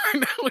watering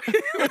right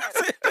now.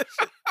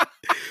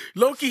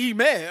 Low-key, he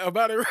mad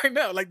about it right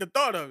now, like the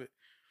thought of it.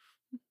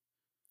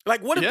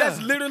 Like, what if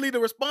that's literally the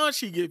response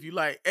she give you?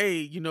 Like,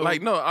 hey,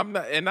 Like, no, I'm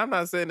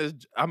not saying this,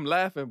 I'm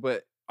laughing,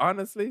 but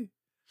honestly,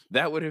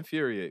 that would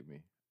infuriate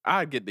me.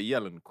 I'd get the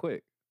yelling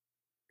quick.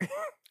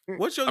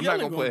 What's your I'm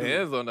yelling not gonna put do?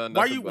 hands on her.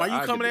 Why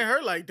you coming at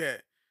her like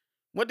that?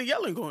 What the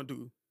yelling gonna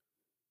do?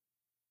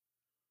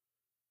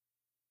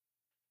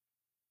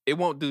 It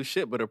won't do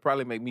shit, but it'll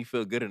probably make me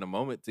feel good in a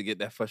moment to get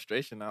that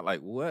frustration out. Like,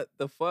 what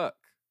the fuck?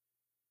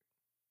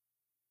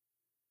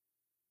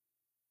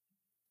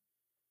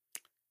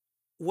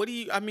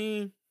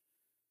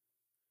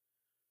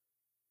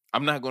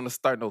 I'm not going to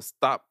start no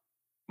stop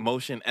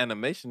motion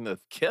animation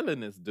of killing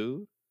this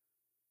dude,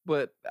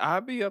 but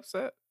I'd be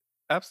upset.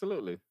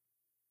 Absolutely.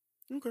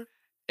 Okay.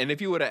 And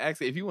if you were to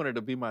ask, if you wanted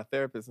to be my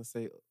therapist and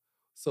say,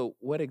 so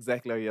what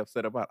exactly are you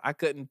upset about? I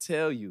couldn't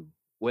tell you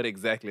what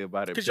exactly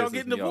about it. Because y'all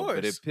getting divorced.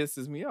 But it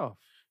pisses me off.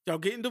 Y'all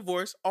getting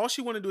divorced. All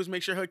she want to do is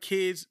make sure her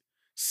kids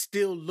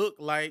still look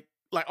like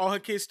all her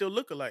kids still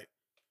look alike.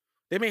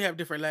 They may have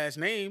different last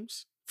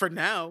names for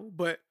now,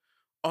 but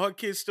all her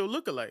kids still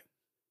look alike.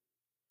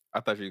 I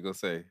thought you were going to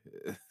say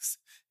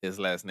his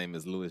last name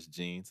is Louis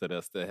Jean, so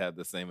they'll still have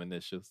the same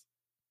initials.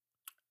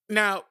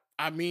 Now,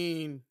 it'd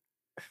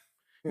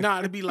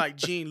be like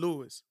Jean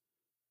Lewis.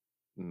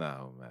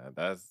 No,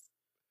 man.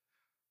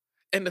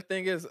 And the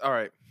thing is, all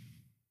right,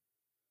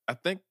 I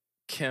think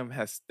Kim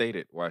has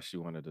stated why she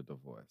wanted a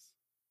divorce.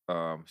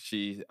 I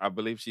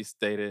believe she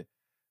stated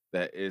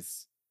that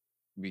it's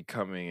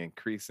becoming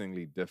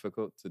increasingly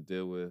difficult to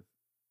deal with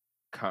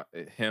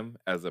him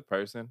as a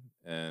person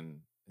and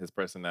his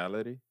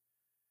personality.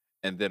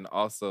 And then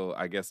also,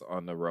 I guess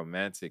on the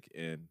romantic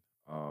end,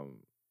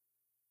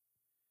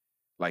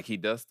 like he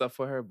does stuff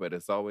for her, but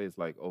it's always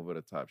like over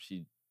the top.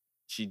 She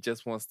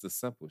just wants the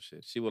simple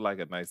shit. She would like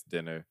a nice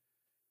dinner,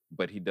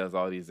 but he does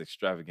all these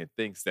extravagant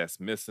things that's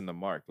missing the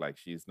mark. Like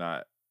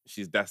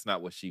that's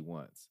not what she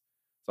wants.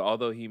 So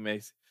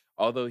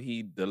Although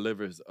he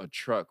delivers a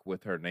truck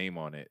with her name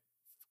on it,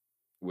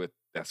 with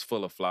that's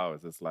full of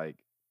flowers, it's like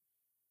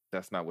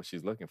that's not what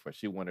she's looking for.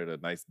 She wanted a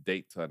nice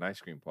date to an ice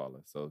cream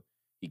parlor. So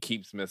he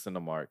keeps missing the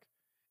mark.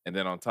 And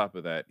then on top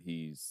of that,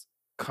 he's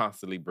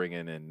constantly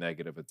bringing in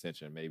negative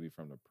attention, maybe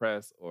from the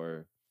press,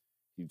 or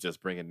he's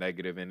just bringing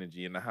negative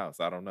energy in the house.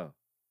 I don't know.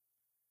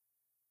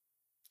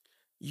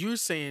 You're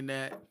saying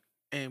that,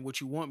 and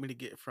what you want me to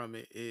get from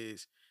it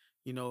is,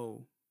 you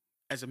know,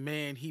 as a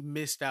man, he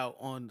missed out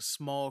on the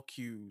small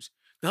cues.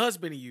 The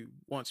husband of you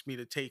wants me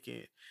to take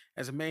in.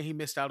 As a man, he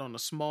missed out on the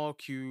small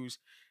cues,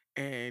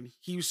 and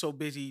he was so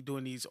busy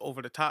doing these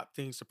over the top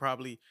things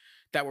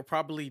that were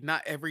probably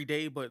not every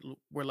day, but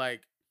were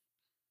like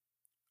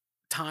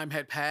time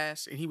had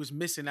passed, and he was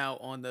missing out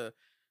on the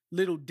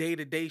little day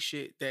to day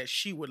shit that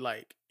she would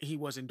like. He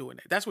wasn't doing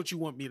that. That's what you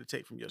want me to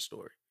take from your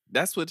story.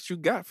 That's what you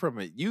got from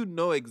it. You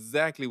know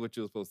exactly what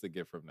you're supposed to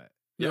get from that.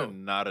 You're No.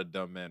 not a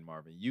dumb man,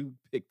 Marvin. You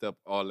picked up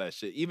all that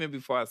shit. Even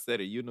before I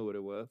said it, you knew what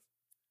it was.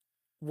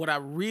 What I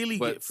really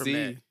But get from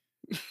see,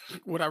 that,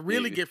 what I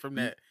really get from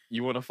you, that,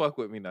 you want to fuck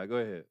with me now. Go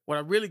ahead. what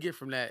I really get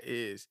from that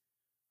is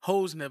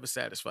hoes never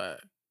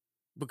satisfied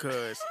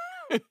because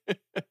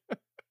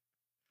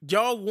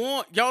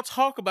y'all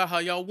talk about how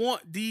y'all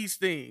want these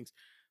things,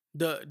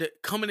 the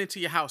coming into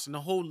your house and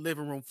the whole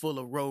living room full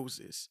of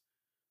roses.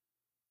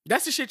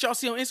 That's the shit y'all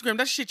see on Instagram.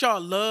 That's the shit y'all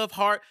love,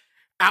 heart,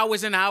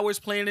 hours and hours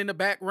playing in the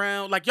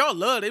background. Like y'all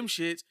love them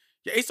shits.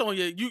 It's on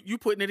you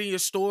putting it in your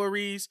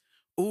stories.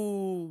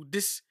 Ooh,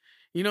 this,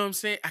 you know what I'm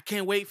saying? I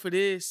can't wait for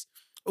this.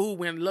 Ooh,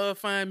 when love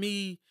find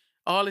me,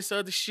 all this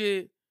other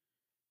shit.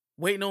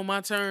 Waiting on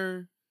my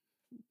turn.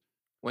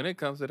 When it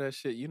comes to that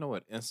shit, you know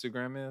what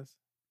Instagram is?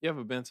 You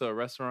ever been to a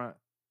restaurant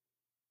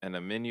and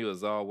the menu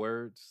is all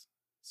words?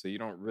 So you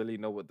don't really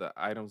know what the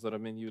items of the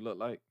menu look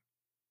like?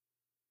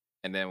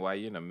 And then while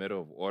you're in the middle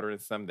of ordering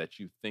something that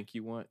you think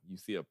you want, you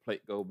see a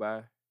plate go by.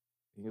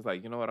 And he's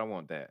like, you know what? I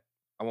want that.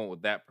 I want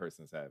what that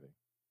person's having.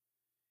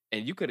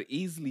 And you could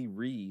easily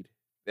read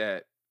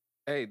that,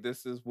 hey,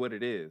 this is what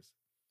it is.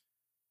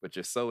 But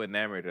you're so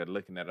enamored at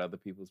looking at other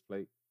people's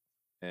plate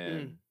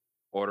and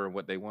ordering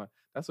what they want.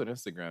 That's what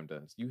Instagram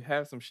does. You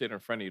have some shit in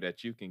front of you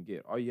that you can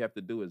get. All you have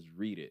to do is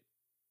read it.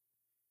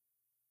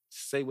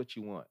 Say what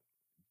you want.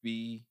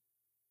 Be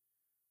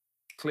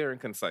clear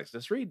and concise.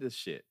 Just read this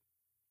shit.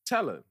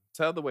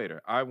 Tell the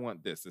waiter, I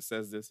want this. It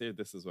says this here.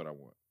 This is what I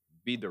want.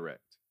 Be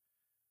direct.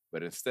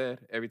 But instead,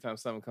 every time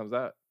something comes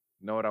out,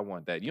 know what I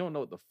want that. You don't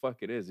know what the fuck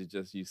it is. It's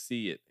just you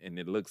see it and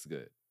it looks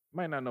good. You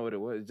might not know what it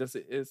was.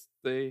 It's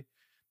the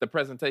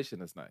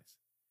presentation is nice.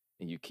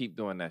 And you keep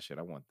doing that shit.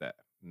 I want that.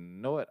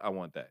 Know it? I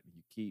want that.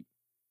 You keep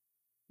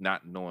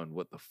not knowing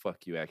what the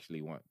fuck you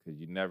actually want because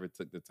you never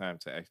took the time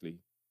to actually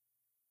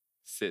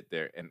sit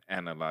there and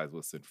analyze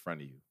what's in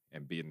front of you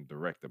and being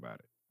direct about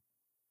it.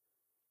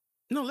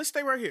 No, let's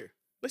stay right here.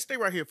 Let's stay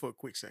right here for a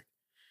quick second.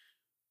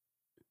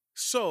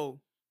 So,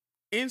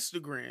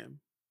 Instagram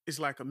is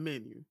like a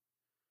menu.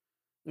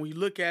 When you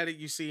look at it,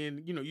 you're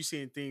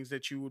seeing things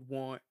that you would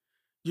want.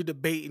 You're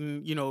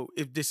debating,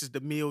 if this is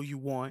the meal you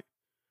want.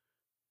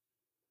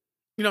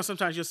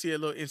 Sometimes you'll see a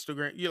little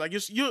Instagram. You're like,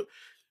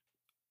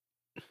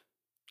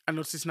 I know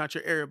this is not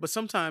your area, but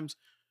sometimes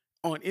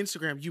on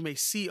Instagram, you may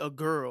see a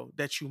girl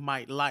that you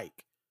might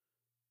like.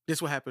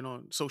 This will happen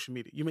on social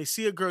media. You may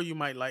see a girl you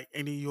might like,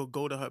 and then you'll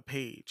go to her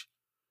page.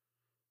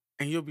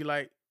 And you'll be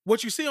like,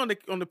 what you see on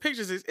the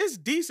pictures is it's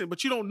decent,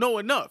 but you don't know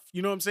enough.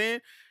 You know what I'm saying?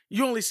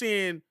 You're only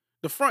seeing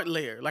the front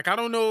layer. I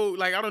don't know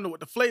what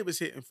the flavor's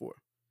hitting for.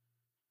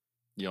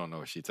 You don't know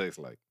what she tastes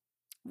like.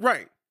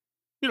 Right.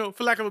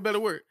 For lack of a better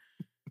word.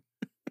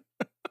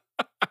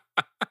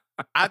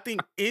 I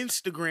think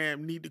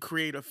Instagram need to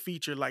create a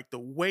feature like the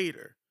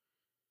waiter.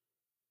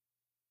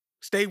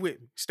 Stay with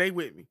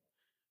me.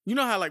 You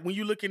know how when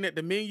you're looking at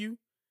the menu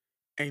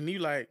and you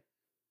like,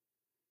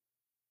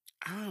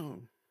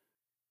 oh,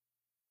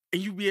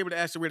 and you be able to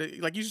ask the waiter,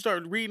 you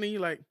start reading and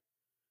you're like,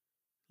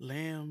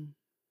 lamb.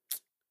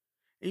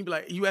 And you be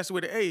like, you ask the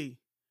waiter, hey,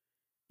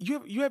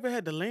 you ever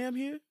had the lamb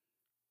here?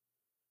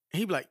 And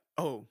he be like,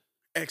 oh,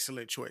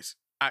 excellent choice.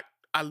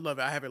 I love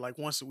it. I have it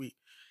once a week.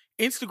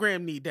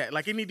 Instagram need that.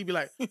 It need to be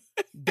like,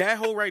 that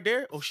hoe right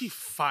there, oh, she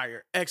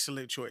fire.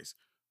 Excellent choice.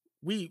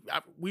 We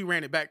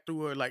ran it back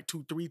through her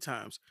 2-3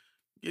 times.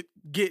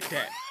 Get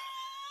that.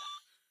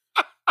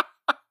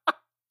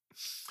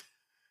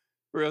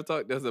 Real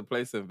talk, there's a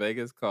place in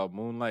Vegas called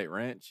Moonlight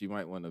Ranch. You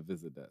might want to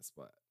visit that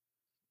spot.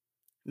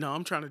 No,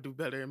 I'm trying to do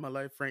better in my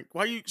life, Frank.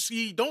 Why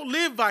don't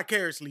live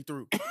vicariously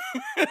through.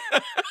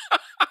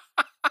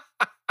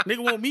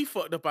 Nigga want me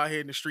fucked up out here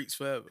in the streets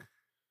forever.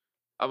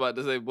 I'm about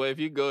to say, boy, if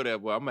you go there,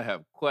 boy, I'm going to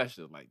have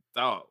questions like,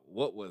 dog,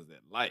 what was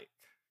it like?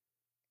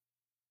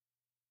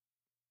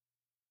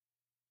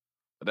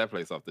 But that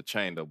place off the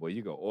chain, though, boy,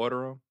 you go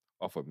order them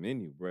off a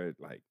menu, bro.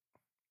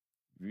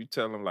 You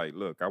tell them,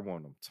 look, I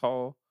want them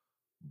tall,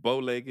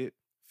 bow-legged,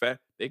 fat.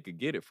 They could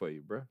get it for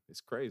you, bro.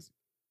 It's crazy.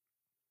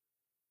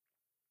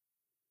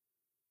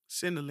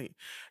 Send the link.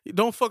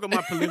 Don't fuck up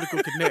my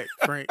political connect,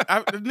 Frank.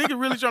 The nigga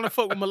really trying to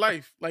fuck with my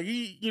life. Like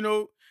he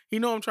know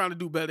I'm trying to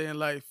do better in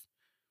life.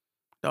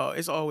 Dog,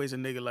 it's always a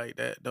nigga like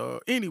that,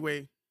 dog.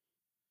 Anyway,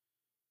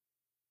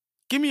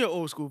 give me your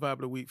old school vibe of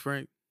the week,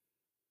 Frank.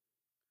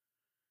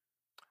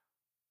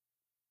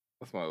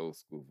 What's my old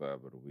school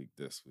vibe of the week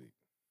this week?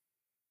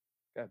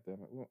 God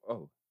damn it.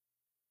 Oh.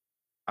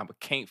 I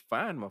can't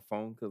find my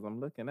phone because I'm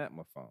looking at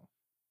my phone.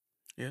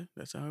 Yeah,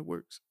 that's how it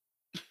works.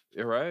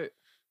 You're right.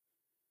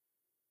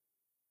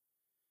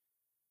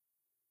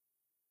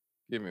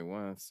 Give me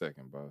 1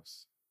 second,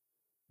 boss.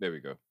 There we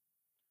go.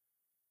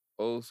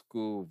 Old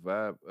school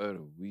vibe of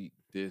the week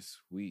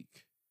this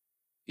week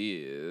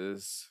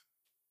is...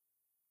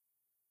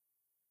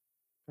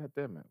 God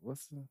damn it.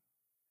 What's the...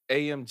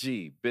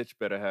 AMG, bitch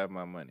better have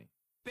my money.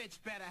 Bitch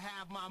better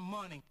have my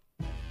money.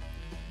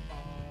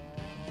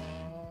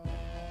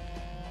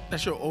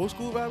 That's your old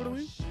school vibe of the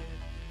week?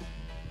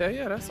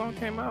 Yeah, that song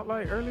came out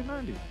like early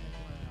 90s.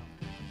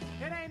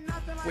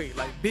 Wait,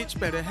 like bitch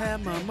better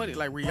have my money,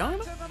 like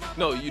Rihanna?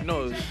 No, you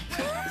know.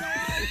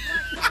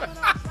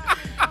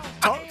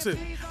 Talk to.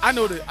 I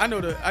know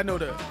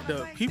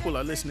the people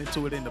are listening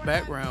to it in the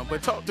background,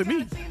 but talk to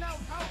me.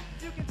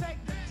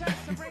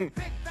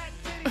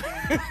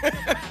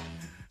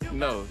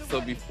 No,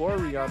 so before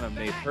Rihanna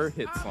made her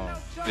hit song,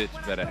 Bitch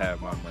Better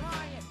Have My Money,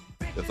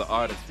 there's an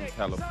artist from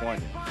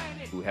California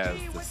who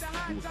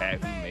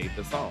made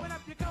the song,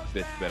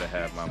 Bitch Better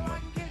Have My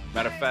Money.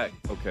 Matter of fact,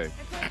 okay.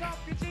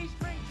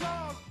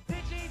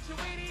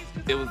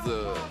 It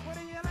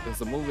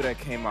was a movie that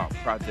came out,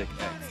 Project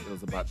X. It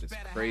was about this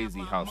crazy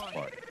house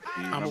party.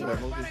 Do you remember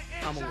that movie?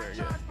 I'm aware,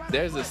 yeah.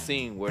 There's a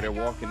scene where they're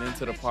walking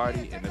into the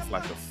party and it's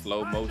like a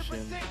slow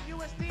motion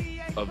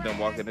of them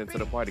walking into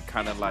the party,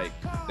 kind of like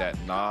that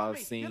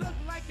Nas scene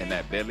in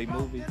that Belly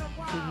movie.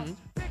 Mm-hmm.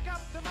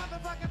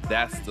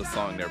 That's the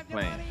song they're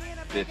playing.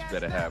 Bitch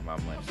better have my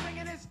money.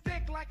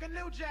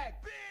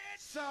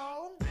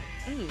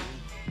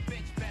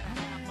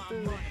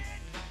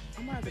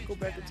 I might have to go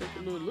back and take a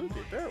little look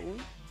at that one.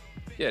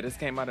 Yeah, this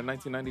came out in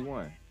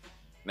 1991.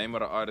 Name of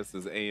the artist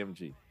is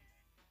AMG.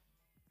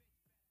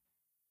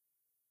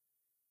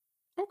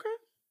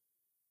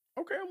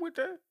 Okay, I'm with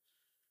that.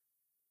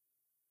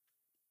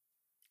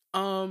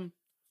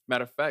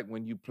 Matter of fact,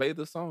 when you play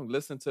the song,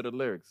 listen to the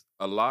lyrics.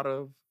 A lot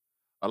of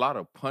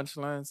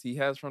punchlines he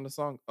has from the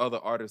song, other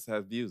artists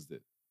have used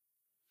it.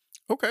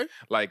 Okay.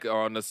 Like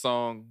on the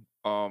song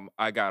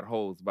I Got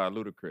Hoes by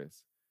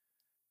Ludacris.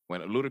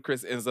 When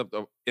Ludacris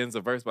ends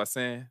a verse by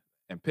saying,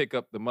 and pick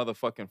up the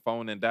motherfucking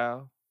phone and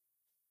dial,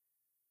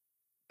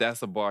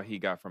 that's a bar he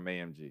got from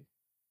AMG.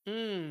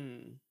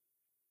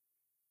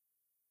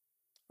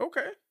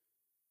 Okay.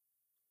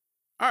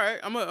 All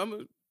right,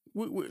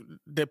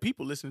 the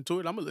people listening to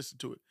it, I'm gonna listen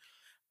to it.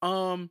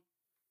 What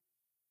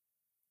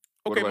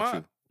Okay, about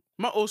you?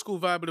 my old school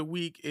vibe of the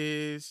week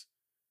is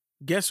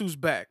Guess Who's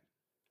Back?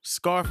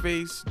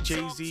 Scarface,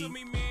 Jay-Z,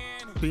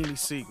 Beanie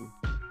Siegel.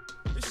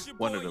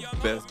 One of the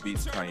best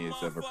beats Kanye's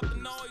ever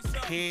produced.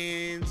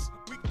 Hands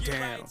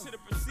down.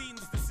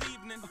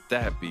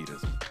 That beat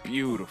is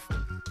beautiful.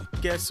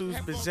 Guess Who's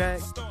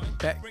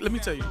Back? Let me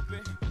tell you.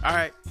 All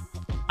right,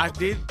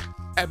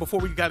 before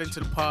we got into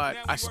the pod,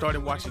 I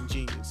started watching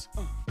Genius.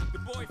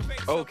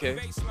 Okay.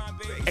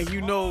 And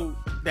you know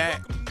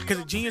that,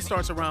 because Genius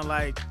starts around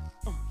like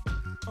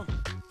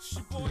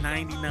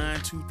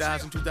 99,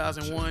 2000,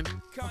 2001.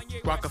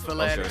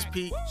 Rockefeller at its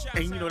peak.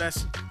 And you know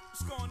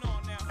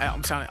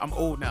I'm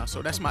old now,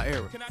 so that's my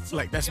era.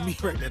 Like, that's me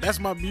right there. That's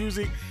my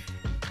music.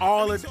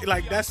 All of,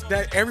 like, that's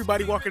that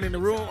everybody walking in the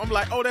room, I'm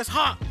like, oh, that's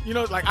hot. You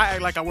know, like, I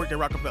act like I worked at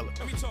Rockefeller.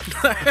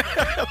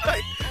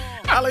 Like,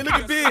 I like, look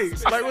at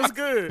Biggs. Like, what's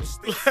good?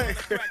 Like,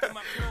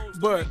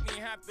 but,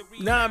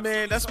 nah,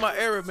 man, that's my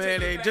era,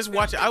 man. And just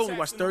watch it. I only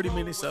watched 30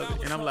 minutes of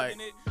it. And I'm like,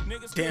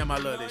 damn, I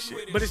love this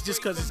shit. But it's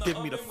just because it's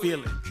giving me the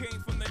feeling.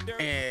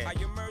 And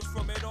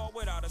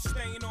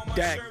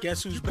that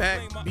Guess Who's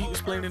Back beat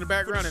was playing in the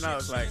background. And I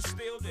was like,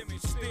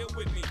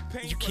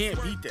 you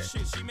can't beat that.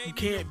 You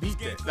can't beat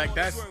that. Like,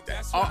 that's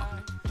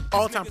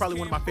all time probably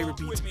one of my favorite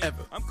beats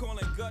ever.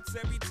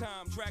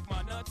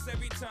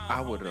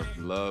 I would have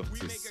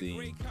loved to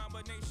see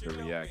the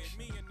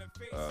reaction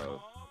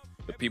of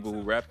the people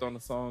who rapped on the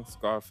song,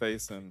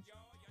 Scarface and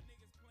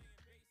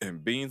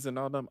Beans and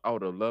all them. I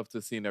would have loved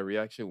to see their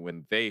reaction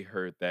when they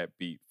heard that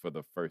beat for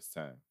the first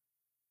time.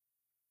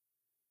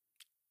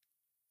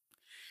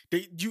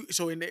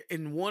 So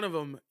in one of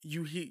them,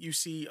 you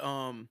see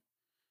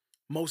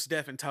Mos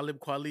Def and Talib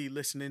Kweli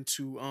listening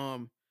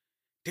to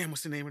damn,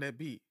 what's the name of that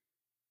beat?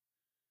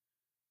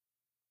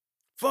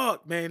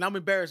 Fuck, man, I'm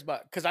embarrassed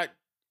because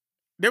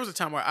there was a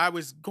time where I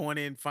was going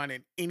in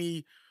finding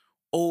any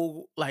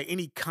old, like,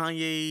 any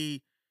Kanye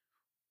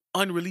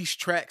unreleased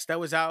tracks that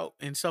was out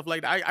and stuff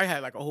like that. I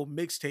had like a whole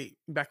mixtape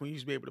back when you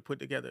used to be able to put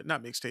together,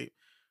 not mixtape,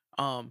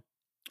 a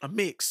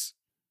mix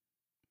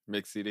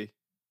CD.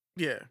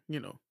 Yeah,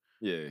 you know.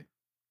 Yeah.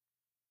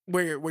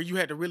 Where you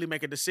had to really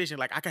make a decision.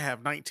 Like, I could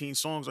have 19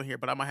 songs on here,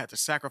 but I might have to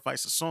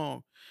sacrifice a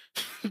song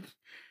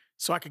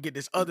so I could get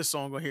this other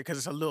song on here because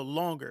it's a little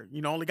longer.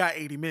 Only got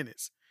 80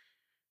 minutes.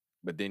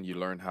 But then you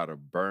learn how to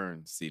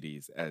burn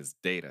CDs as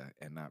data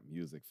and not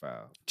music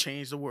files.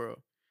 Change the world.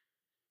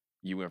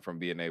 You went from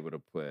being able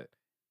to put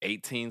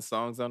 18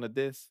 songs on a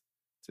disc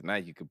to now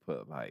you could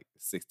put like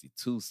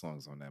 62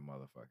 songs on that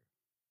motherfucker.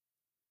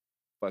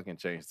 Fucking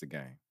changed the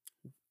game.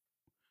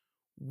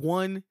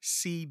 One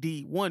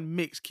CD, one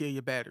mix, kill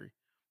your battery.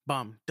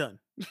 Bomb, done.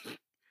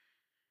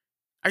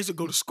 I used to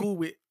go to school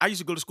with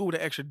an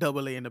extra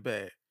AA in the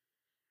bag.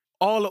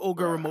 All the old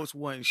girl remotes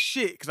wasn't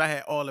shit because I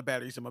had all the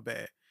batteries in my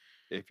bag.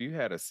 If you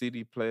had a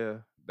CD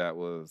player that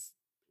was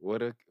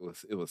it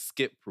was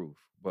skip proof,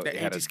 but That it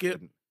had anti-skip?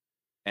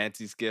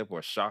 anti-skip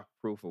or shock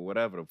proof or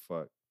whatever the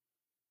fuck,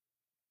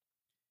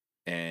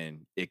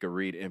 and it could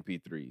read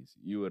MP3s,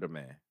 you were the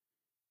man.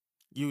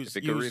 If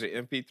it could read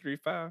an MP3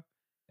 file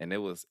and it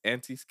was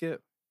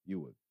anti-skip,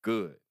 you were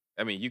good.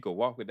 I mean, you could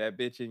walk with that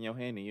bitch in your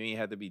hand and you ain't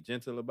have to be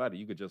gentle about it.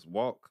 You could just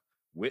walk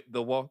with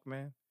the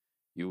Walkman.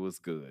 You was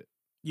good.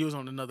 You was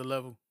on another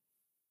level.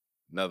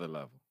 Another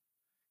level.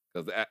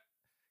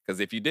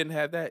 Because if you didn't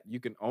have that, you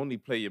can only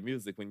play your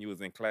music when you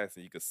was in class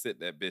and you could sit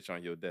that bitch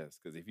on your desk.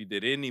 Because if you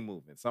did any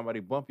movement,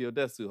 somebody bump your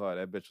desk too hard,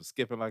 that bitch was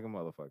skipping like a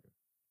motherfucker.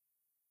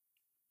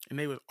 And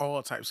they was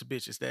all types of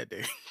bitches that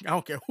day. I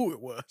don't care who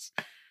it was.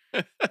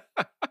 All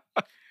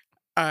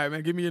right,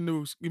 man. Give me a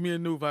new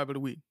vibe of the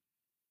week.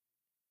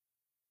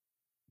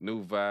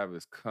 New vibe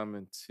is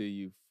coming to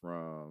you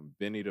from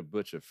Benny the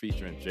Butcher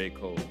featuring J.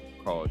 Cole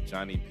called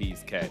Johnny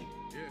P's Caddy.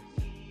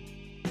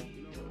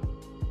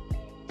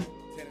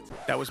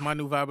 That was my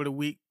new vibe of the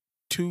week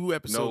 2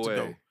 episodes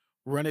ago.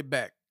 Run it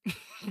back.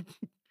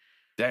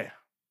 Damn.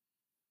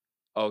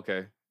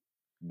 Okay.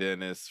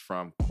 Then it's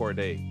from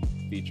Cordae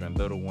featuring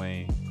Lil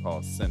Wayne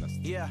called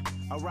Sinister. Yeah,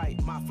 all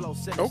right, my flow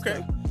sinister.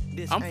 Okay.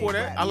 I'm for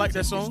that. I like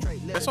that song.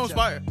 That song's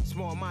fire.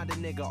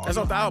 That's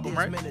off the album,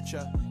 right?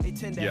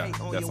 Yeah,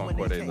 that's on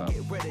Corday's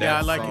album. Yeah,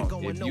 I like it.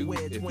 If you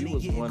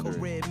was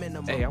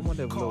wondering, hey, I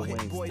wonder if Lil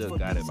Wayne still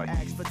got it like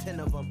he used to.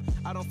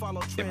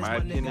 In my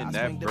opinion,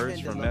 that verse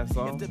from that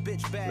song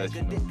lets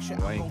you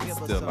know Wayne can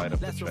still light up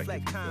the track if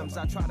he feels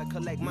like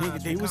it.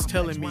 Nigga, they was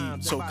telling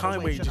me, so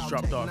Conway just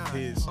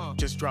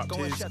dropped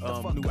his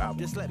new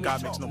album,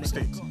 God Makes No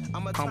Mistakes.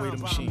 Conway the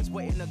Machine.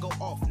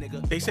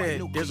 They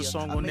said there's a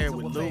song on there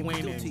with Lil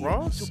Wayne and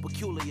Ross.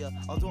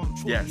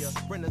 Yes.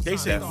 They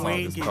said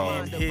Wayne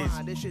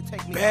getting his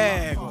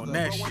bag on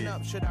that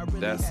shit.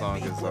 That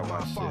song is on my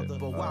shit.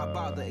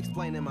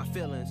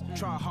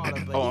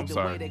 Oh, I'm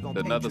sorry.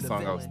 Another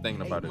song I was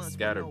thinking about is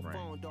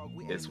Scatterbrain.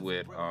 It's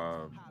with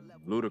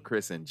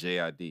Ludacris and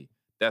J.I.D.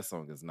 That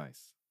song is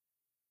nice.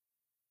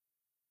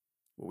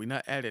 Well, we're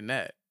not adding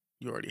that.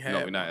 You already have.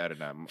 No, we're not adding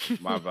that.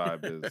 My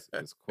vibe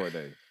is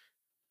Cordae.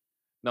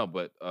 No,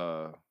 but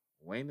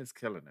Wayne is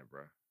killing it,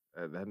 bro.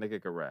 That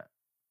nigga can rap.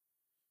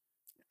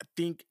 I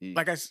think,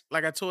 like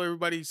I told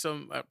everybody,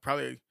 I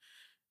probably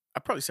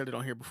said it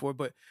on here before,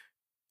 but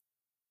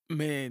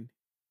man,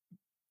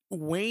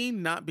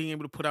 Wayne not being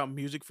able to put out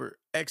music for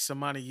X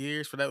amount of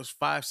years, for that was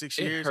 5-6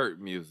 years. It hurt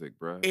music,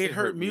 bro. It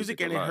hurt music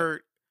and it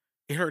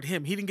hurt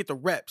him. He didn't get the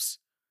reps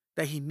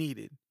that he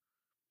needed.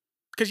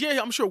 Because,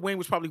 yeah, I'm sure Wayne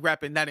was probably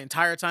rapping that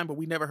entire time, but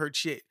we never heard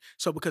shit.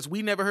 So because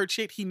we never heard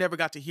shit, he never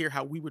got to hear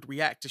how we would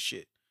react to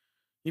shit.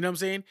 You know what I'm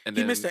saying? And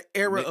he missed the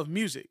era of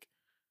music.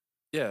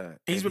 Yeah. And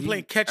he's been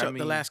playing catch up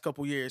the last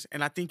couple years,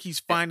 and I think he's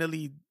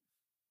finally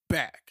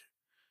back.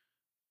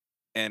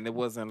 And it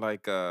wasn't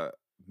like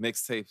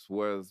mixtapes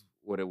was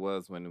what it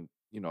was when,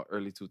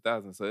 early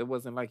 2000s. So it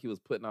wasn't like he was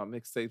putting out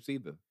mixtapes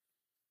either.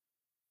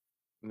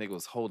 Nigga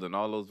was holding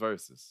all those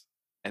verses.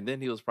 And then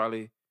he was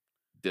probably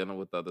dealing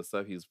with other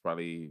stuff. He was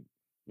probly,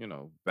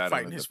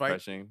 battling his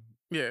depression.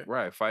 Fight. Yeah.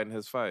 Right, fighting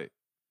his fight.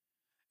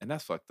 And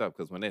that's fucked up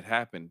because when it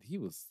happened, he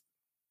was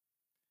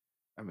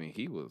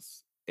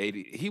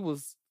 80. He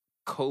was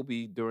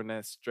Kobe during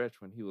that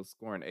stretch when he was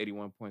scoring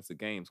 81 points a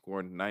game,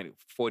 scoring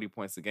 40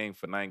 points a game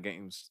for 9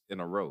 games in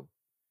a row.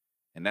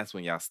 And that's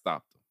when y'all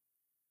stopped him.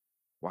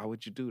 Why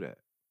would you do that?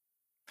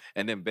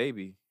 And then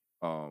Baby,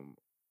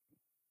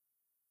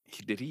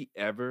 did he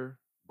ever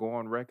go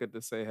on record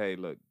to say, hey,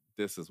 look,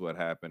 this is what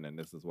happened and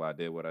this is why I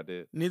did what I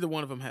did? Neither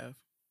one of them have.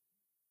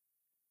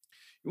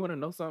 You want to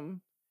know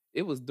something?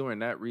 It was during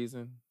that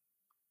reason.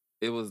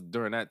 It was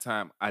during that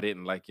time I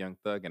didn't like Young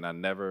Thug and I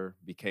never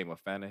became a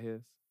fan of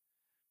his.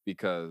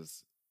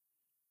 Because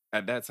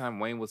at that time,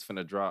 Wayne was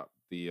finna drop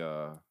the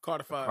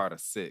Carter 5. Carter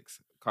 6.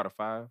 Carter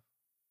 5?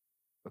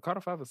 The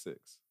Carter 5 or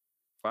 6?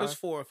 5? It was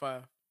 4 or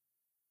 5.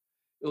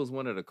 It was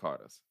one of the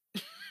Carters.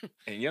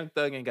 And Young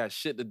Thug ain't got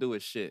shit to do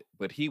with shit,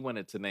 but he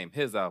wanted to name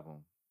his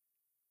album.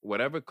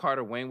 Whatever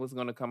Carter Wayne was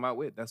going to come out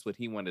with, that's what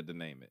he wanted to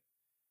name it.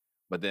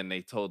 But then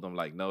they told him,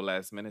 like, no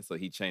last minute, so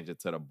he changed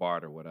it to the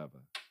Bart or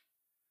whatever.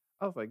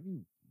 I was like,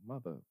 you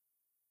mother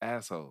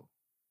asshole.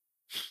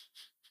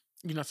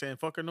 You not saying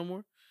fuck her no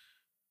more?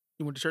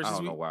 You went to church I this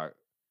don't week? know why.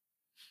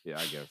 Yeah,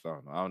 I guess. I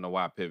don't know. I don't know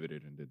why I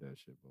pivoted and did that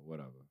shit, but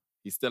whatever.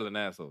 He's still an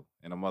asshole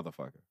and a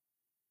motherfucker.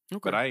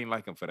 Okay. But I ain't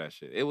like him for that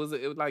shit. It was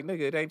like,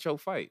 nigga, it ain't your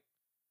fight.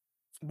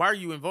 Why are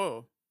you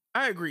involved?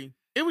 I agree.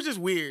 It was just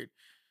weird.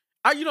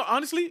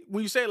 Honestly,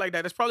 when you say it like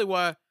that, that's probably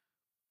why.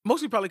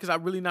 Mostly probably because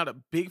I'm really not a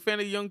big fan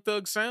of Young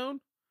Thug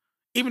sound.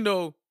 Even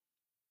though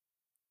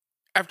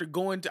after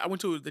I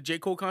went to the J.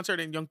 Cole concert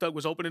and Young Thug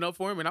was opening up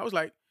for him, and I was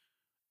like,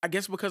 I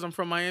guess because I'm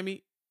from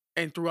Miami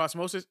and through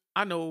osmosis,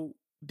 I know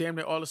damn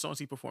near all the songs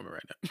he's performing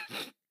right now.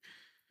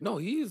 No,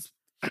 he's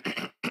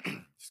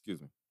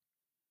excuse me.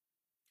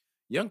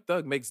 Young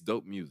Thug makes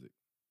dope music.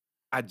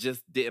 I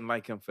just didn't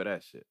like him for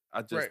that shit.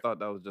 I just Right. thought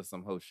that was just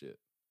some hoe shit.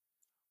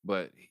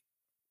 But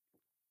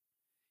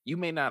you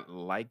may not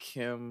like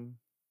him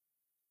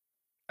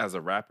as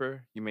a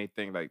rapper. You may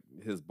think like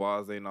his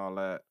bars ain't all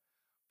that,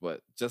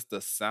 but just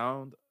the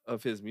sound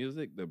of his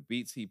music, the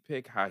beats he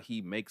pick, how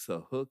he makes a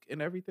hook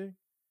and everything,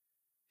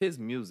 his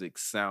music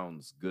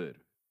sounds good.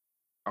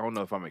 I don't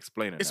know if I'm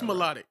explaining It's that right.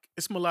 melodic.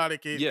 It's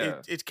melodic.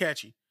 Yeah. It's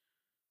catchy.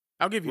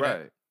 I'll give you that.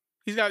 Right.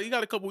 He got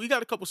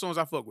a couple songs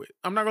I fuck with.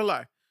 I'm not gonna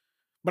lie.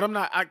 But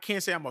I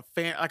can't say I'm a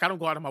fan. Like, I don't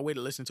go out of my way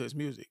to listen to his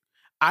music.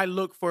 I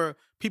look for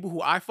people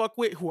who I fuck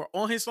with who are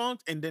on his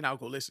songs, and then I'll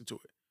go listen to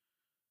it.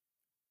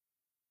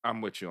 I'm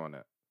with you on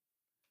that.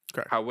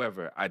 Okay.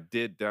 However, I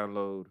did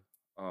download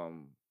I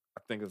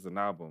think it's an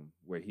album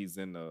where he's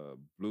in a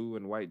blue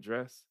and white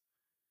dress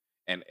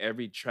and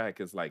every track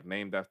is like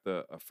named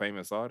after a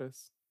famous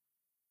artist.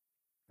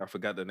 I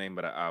forgot the name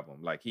of the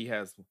album. Like he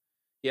has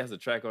a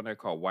track on there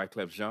called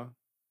Wyclef Jean.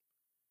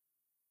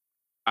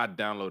 I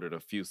downloaded a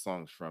few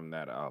songs from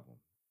that album.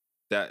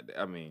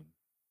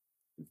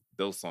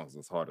 Those songs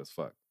is hard as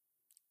fuck.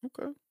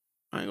 Okay.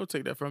 I ain't gonna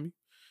take that from you.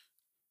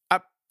 I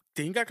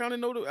think I kind of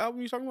know the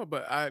album you're talking about,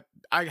 but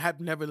I have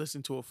never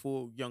listened to a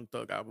full Young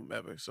Thug album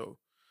ever. So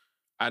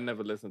I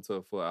never listened to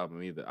a full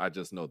album either. I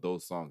just know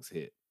those songs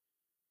hit.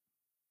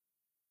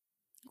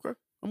 okay,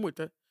 I'm with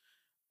that.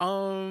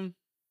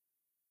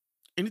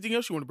 Anything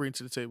else you want to bring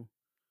to the table?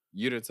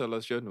 You didn't tell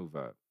us your new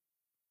vibe.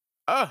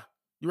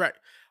 You're right.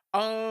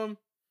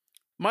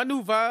 My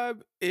new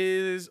vibe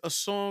is a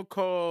song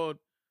called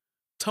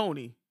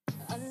Tony.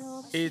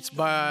 It's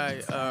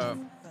by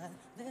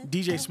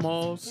DJ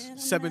Smalls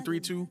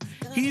 732.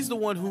 He's the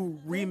one who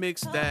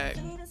remixed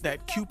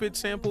that Cupid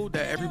sample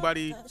that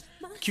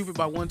Cupid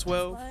by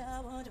 112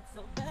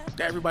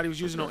 that everybody was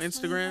using on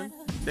Instagram.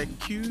 That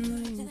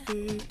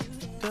Cupid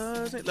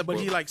doesn't, but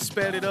he like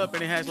sped it up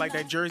and it has like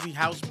that Jersey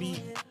house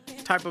beat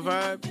type of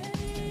vibe.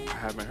 I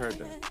haven't heard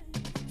that.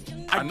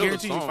 I know the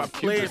guarantee you if song, I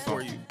play Cupid it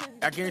for song.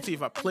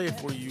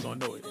 you, you're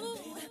gonna know it.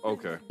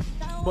 Okay.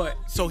 But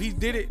so he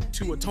did it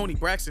to a Tony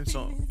Braxton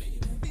song.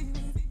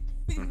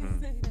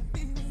 Mm-hmm.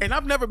 And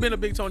I've never been a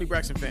big Tony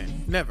Braxton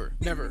fan. Never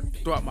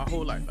throughout my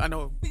whole life. I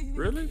know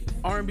Really?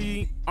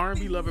 R&B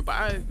lover,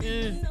 but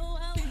it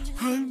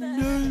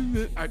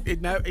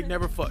never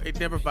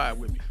vibe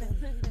with me.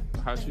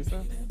 How she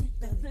sound?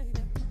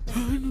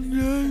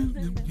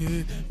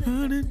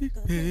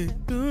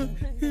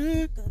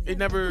 It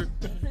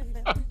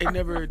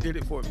never did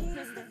it for me.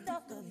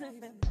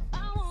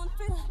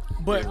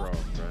 But You're wrong,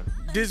 bro.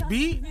 this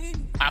beat,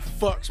 I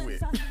fucks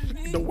with.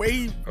 The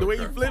way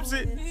he flips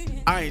it,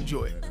 I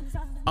enjoy it.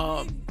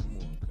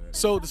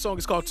 So the song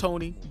is called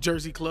Tony,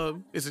 Jersey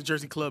Club. It's a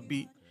Jersey Club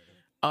beat.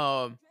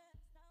 By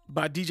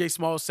DJ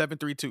Smalls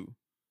 732.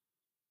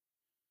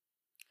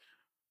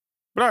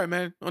 But all right,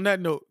 man. On that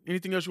note,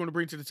 anything else you want to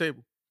bring to the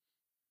table?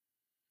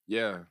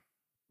 Yeah.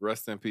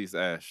 Rest in peace,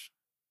 Ash.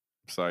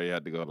 Sorry you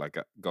had to go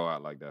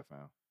out like that,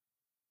 fam.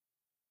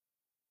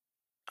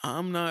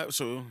 I'm not,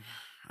 so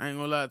I ain't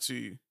gonna lie to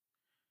you.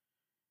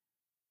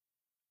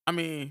 I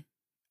mean,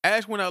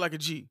 Ash went out like a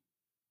G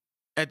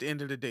at the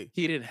end of the day.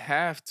 He didn't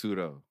have to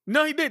though.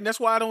 No, he didn't. That's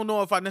why I don't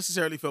know if I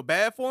necessarily feel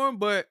bad for him,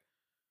 but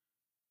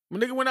my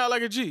nigga went out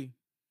like a G.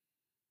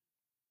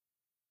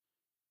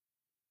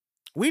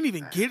 We didn't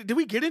even did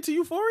we get into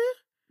Euphoria?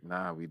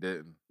 Nah, we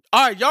didn't.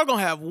 All right, y'all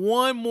gonna have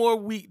one more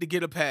week to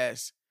get a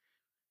pass.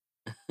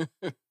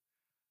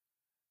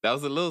 That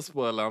was a little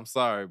spoiler. I'm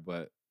sorry,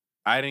 but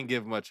I didn't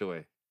give much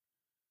away.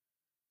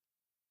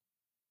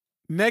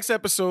 Next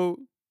episode,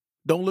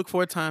 don't look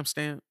for a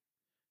timestamp.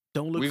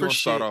 Don't look We're for gonna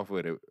shit. start off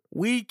with it.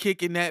 We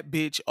kicking that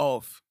bitch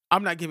off.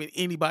 I'm not giving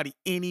anybody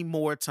any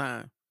more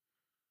time.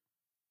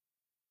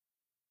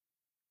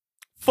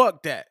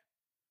 Fuck that.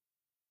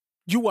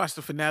 You watch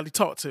the finale.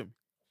 Talk to me.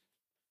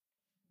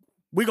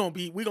 We gonna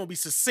be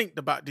succinct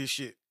about this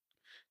shit.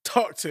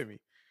 Talk to me.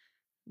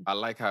 I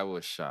like how it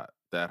was shot.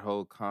 That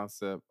whole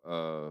concept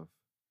of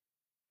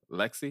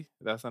Lexi,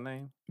 that's her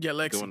name, Yeah,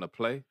 Lexi. doing the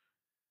play.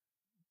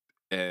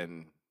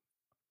 And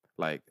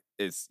like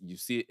you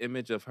see an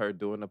image of her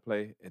doing the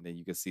play, and then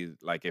you can see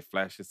like it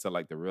flashes to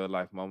like the real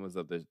life moments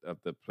of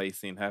the play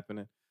scene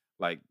happening.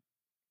 Like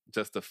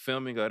just the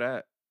filming of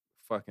that,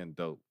 fucking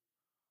dope.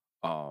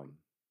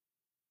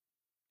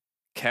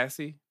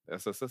 Cassie,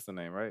 that's her sister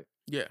name, right?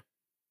 Yeah.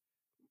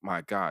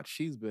 My God,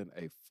 she's been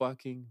a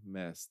fucking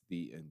mess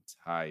the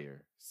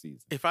entire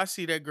season. If I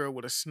see that girl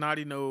with a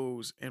snotty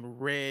nose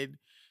and red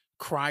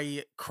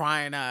crying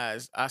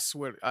eyes, I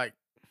swear,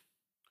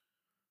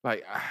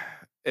 Like,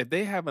 if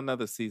they have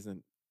another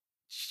season,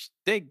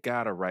 they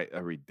gotta write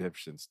a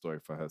redemption story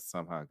for her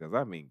somehow. Because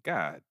I mean,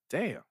 god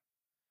damn,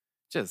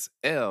 just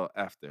L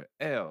after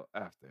L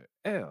after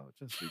L,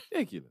 just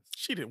ridiculous.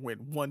 She didn't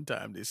win one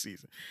time this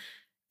season.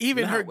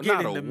 Even Not- her not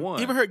getting a the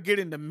one. even her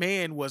getting the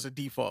man was a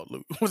default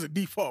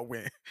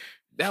win.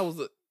 That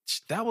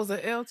was an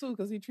L too,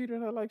 because he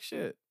treated her like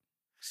shit.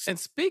 And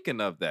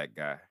speaking of that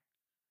guy,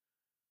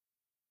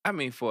 I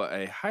mean, for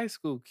a high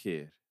school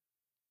kid,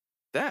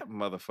 that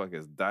motherfucker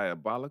is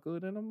diabolical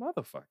than a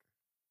motherfucker.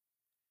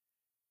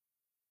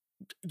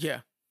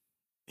 Yeah.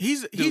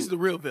 He's Dude. the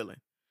real villain.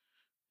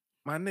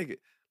 My nigga,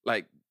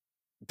 like,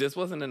 this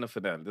wasn't in the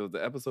finale. It was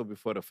the episode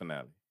before the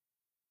finale.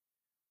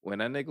 When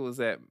that nigga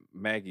was at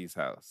Maggie's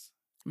house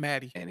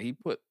Maddie. and he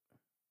put,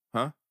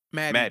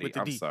 Maddie with the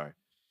I'm D. sorry.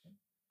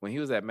 When he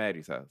was at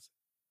Maddie's house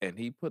and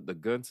he put the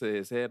gun to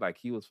his head like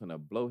he was finna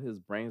blow his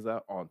brains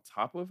out on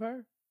top of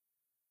her,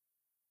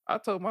 I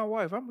told my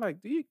wife, I'm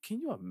like,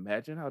 can you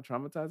imagine how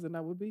traumatizing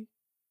that would be?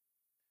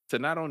 To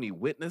not only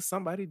witness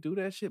somebody do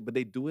that shit, but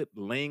they do it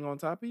laying on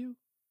top of you?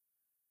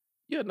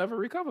 You'll never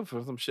recover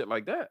from some shit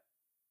like that.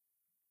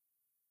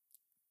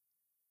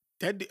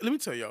 Let me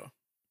tell y'all.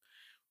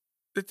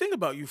 The thing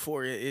about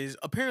Euphoria is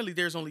apparently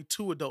there's only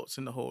 2 adults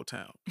in the whole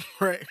town,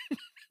 right?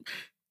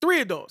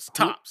 3 adults,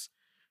 tops.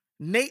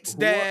 Nate's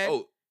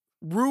dad,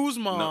 Rue's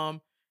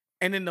mom,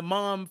 and then the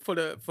mom for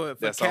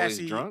That's Cassie. always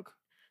drunk?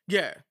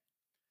 Yeah.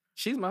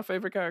 She's my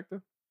favorite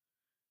character.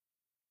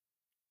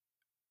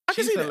 I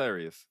can She's see that.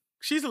 hilarious.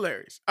 She's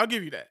hilarious. I'll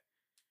give you that.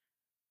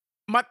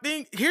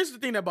 Here's the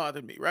thing that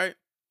bothered me, right?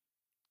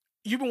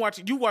 You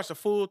watched the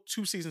full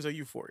 2 seasons of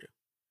Euphoria.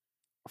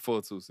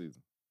 Full 2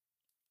 seasons.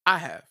 I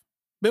have.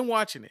 Been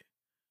watching it.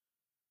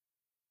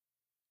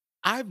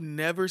 I've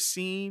never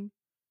seen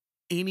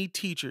any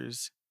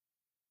teachers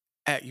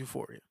at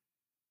Euphoria.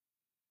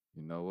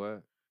 You know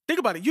what? Think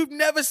about it. You've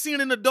never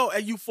seen an adult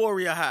at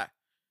Euphoria High.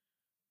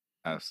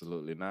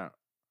 Absolutely not.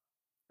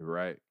 You're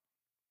right.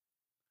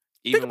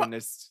 Think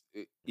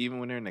Even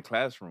when they're in the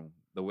classroom,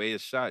 the way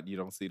it's shot, you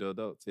don't see the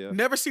adults. Yeah.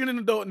 Never seen an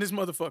adult in this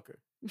motherfucker.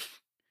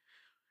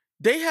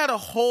 They had a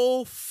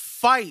whole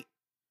fight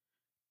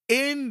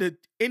in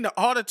the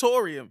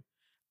auditorium.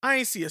 I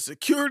ain't see a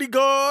security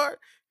guard.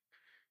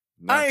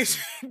 I ain't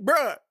see,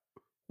 bruh.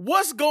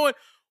 What's going?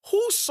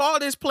 Who saw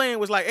this play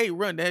and was like, "Hey,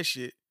 run that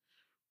shit"?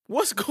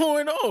 What's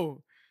going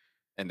on?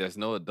 And there's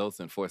no adults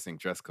enforcing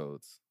dress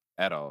codes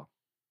at all.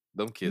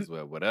 Them kids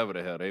wear whatever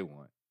the hell they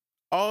want.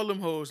 All them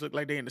hoes look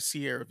like they in the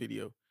Sierra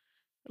video.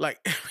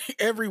 Like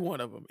every one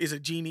of them is a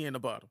genie in the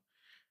bottle.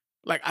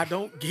 Like I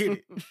don't get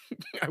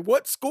it.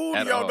 What school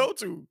do y'all go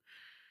to?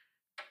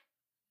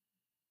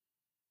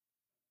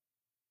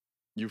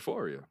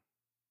 Euphoria.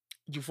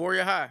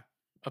 Euphoria High,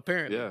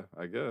 apparently. Yeah,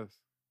 I guess.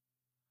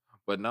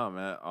 But no,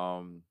 man.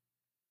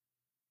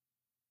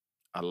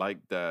 I like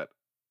that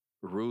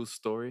Rue's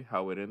story,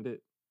 how it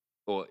ended,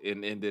 or it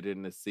ended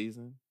in the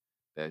season.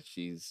 That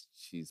she's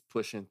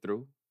pushing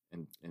through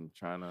and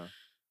trying to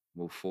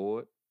move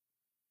forward.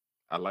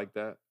 I like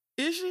that.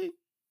 Is she?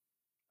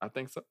 I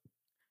think so.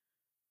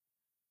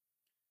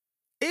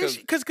 Is she?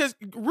 Because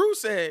Rue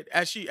said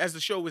as the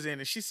show was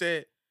ending, she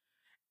said,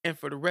 and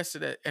for the rest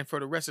of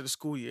the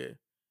school year,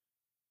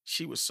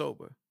 she was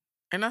sober.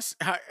 And I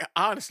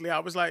honestly, I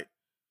was like,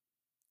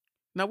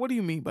 now what do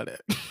you mean by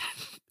that?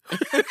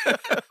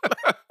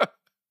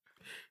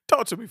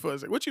 Talk to me for a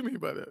second. What you mean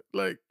by that?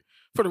 Like,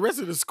 for the rest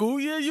of the school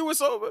year, you were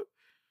sober?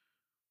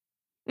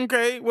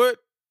 Okay, what?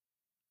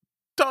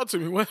 Talk to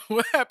me.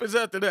 What happens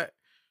after that?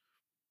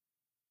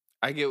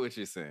 I get what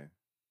you're saying.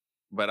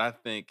 But I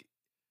think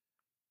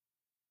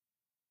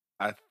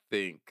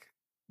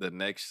the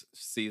next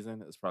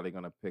season is probably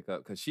going to pick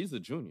up because she's a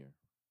junior.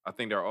 I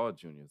think they're all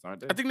juniors, aren't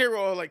they? I think they were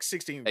all like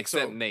 16.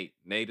 Except Nate.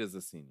 Nate is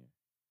a senior.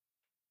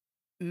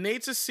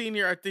 Nate's a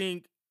senior. I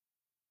think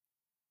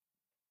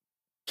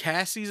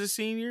Cassie's a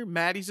senior.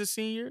 Maddie's a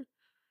senior.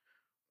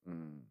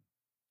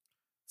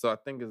 So I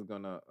think it's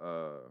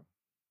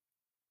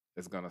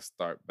gonna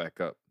start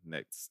back up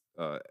next.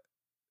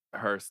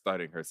 Her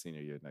starting her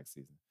senior year next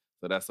season.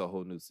 So that's a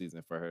whole new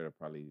season for her to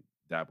probably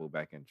dabble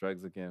back in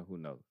drugs again. Who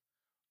knows?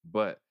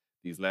 But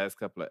these last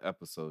couple of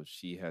episodes,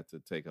 she had to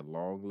take a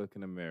long look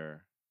in the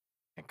mirror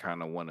and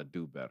kind of want to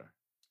do better.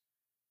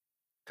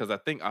 Because I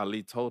think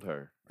Ali told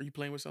her. Are you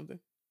playing with something?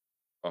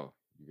 Oh,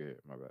 you get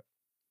it. My bad.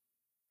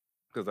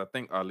 Because I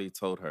think Ali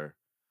told her,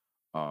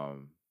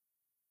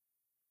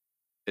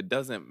 it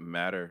doesn't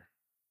matter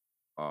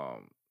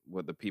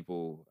what the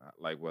people,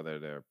 like whether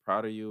they're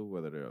proud of you,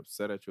 whether they're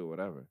upset at you or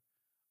whatever.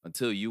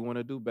 Until you want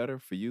to do better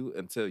for you,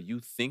 until you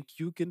think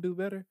you can do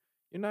better,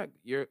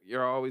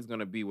 you're always going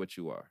to be what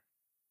you are.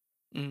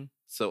 Mm-hmm.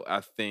 So I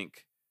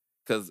think,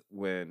 because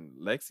when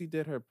Lexi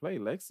did her play,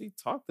 Lexi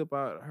talked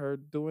about her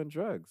doing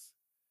drugs.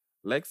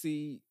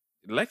 Lexi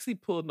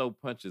pulled no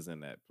punches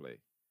in that play.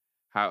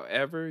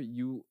 However,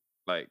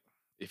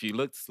 if you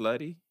looked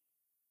slutty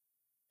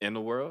in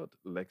the world,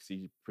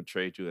 Lexi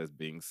portrayed you as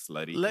being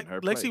slutty in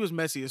her play. Lexi was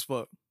messy as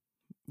fuck,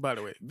 by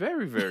the way.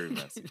 Very, very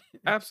messy.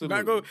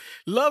 Absolutely.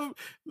 Love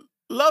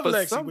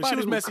Lexi, but she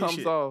was messy as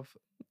shit.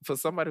 for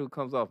somebody who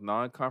comes off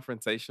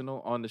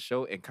non-confrontational on the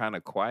show and kind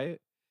of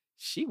quiet,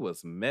 she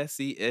was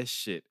messy as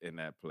shit in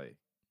that play.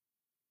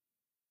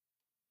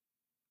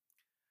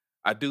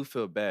 I do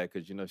feel bad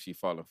because she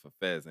falling for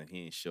Fez and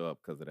he ain't show up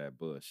because of that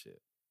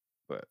bullshit.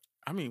 But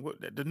I mean,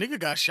 what the nigga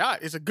got shot.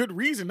 It's a good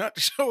reason not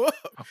to show up.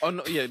 oh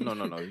no, yeah, no.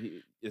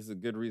 It's a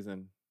good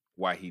reason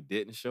why he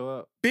didn't show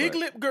up. Big but-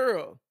 lip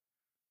girl.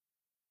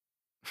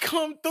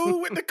 Come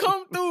through with the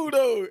come through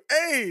though.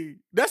 Hey,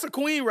 that's a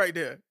queen right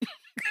there.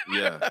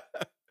 Yeah,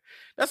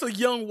 That's a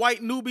young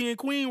white Nubian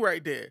queen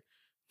right there.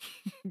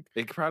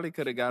 it probably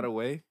could have got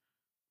away,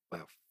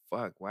 but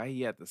fuck, why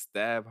he had to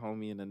stab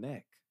homie in the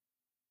neck?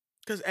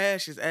 Cause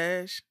Ash is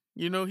Ash.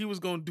 He was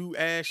gonna do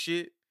Ash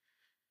shit.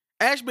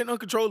 Ash been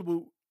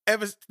uncontrollable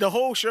ever the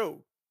whole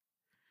show.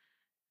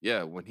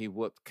 Yeah, when he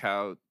whooped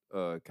Kyle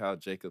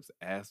Jacobs'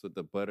 ass with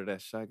the butt of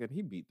that shotgun,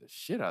 he beat the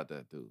shit out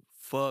that dude.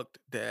 Fucked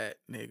that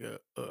nigga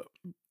up.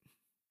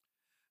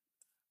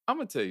 I'm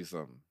gonna tell you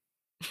something.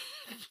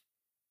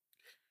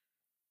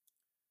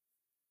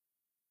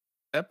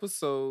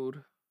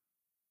 Episode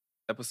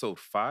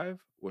 5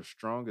 was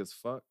strong as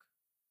fuck.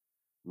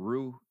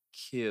 Rue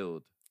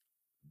killed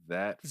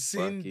that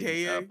fucking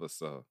Zendaya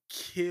episode.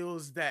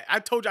 kills that. I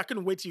told you I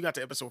couldn't wait till you got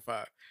to episode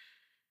 5.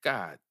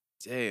 God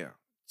damn.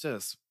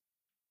 Just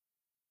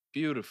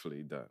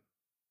beautifully done.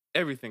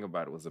 Everything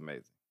about it was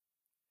amazing.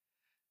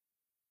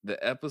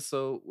 The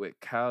episode with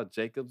Kyle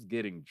Jacobs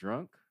getting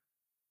drunk,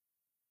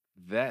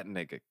 that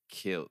nigga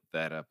killed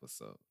that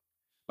episode.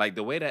 Like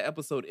the way that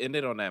episode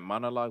ended on that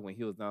monologue when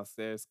he was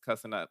downstairs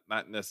cussing out,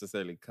 not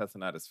necessarily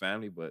cussing out his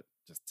family, but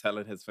just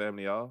telling his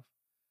family off.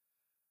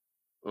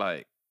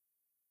 Like,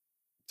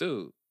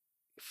 dude,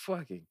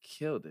 fucking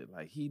killed it.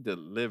 Like he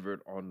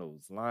delivered on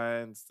those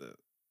lines,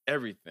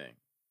 everything.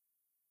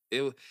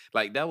 It was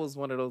like that was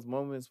one of those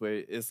moments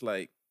where it's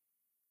like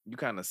you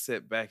kind of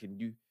sit back and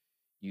you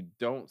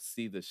don't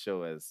see the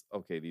show as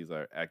okay, these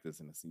are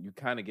actors in the scene. You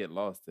kind of get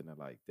lost in it,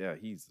 like, yeah,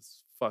 he's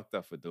just fucked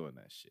up for doing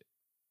that shit.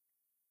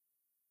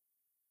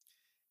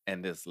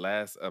 And this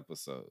last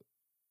episode,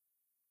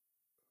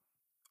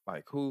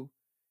 like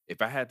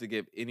if I had to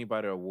give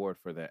anybody an award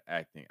for their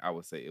acting, I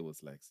would say it was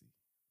Lexi.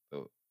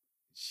 So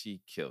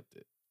she killed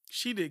it.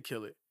 She did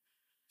kill it.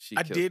 She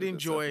I killed did it this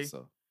enjoy-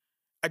 episode.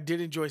 I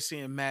did enjoy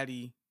seeing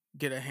Maddie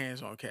get her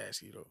hands on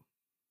Cassie though.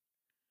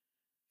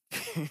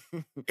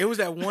 It was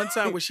that one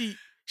time where she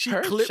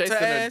her clipped chasing her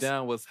her ass.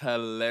 down was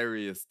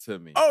hilarious to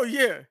me. Oh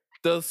yeah.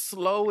 The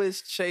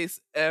slowest chase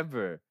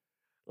ever.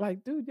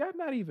 Like, dude, y'all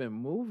not even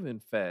moving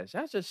fast.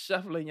 Y'all just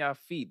shuffling y'all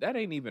feet. That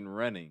ain't even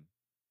running.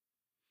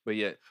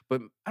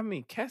 But I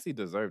mean, Cassie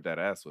deserved that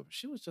ass whooping.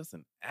 She was just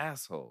an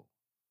asshole.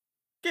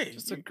 Yeah,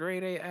 Just a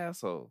grade A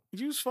asshole.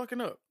 you was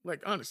fucking up.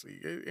 Like honestly,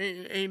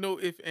 it ain't no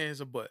ifs,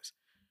 ands, or buts.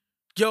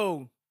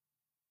 Yo,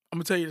 I'm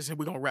gonna tell you this and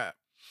we're gonna wrap.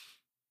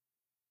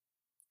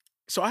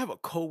 So I have a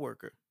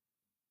coworker,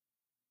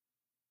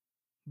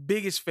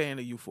 biggest fan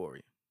of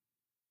Euphoria.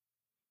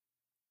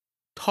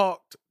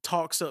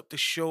 Talks up the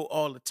show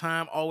all the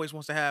time. Always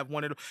wants to have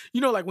one of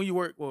the. Like when you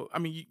work. Well, I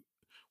mean,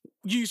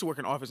 you used to work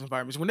in office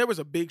environments. When there was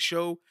a big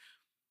show,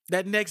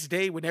 that next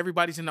day when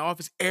everybody's in the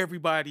office,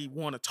 everybody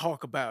want to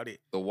talk about it.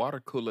 The water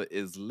cooler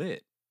is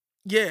lit.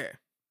 Yeah.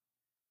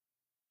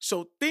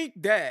 So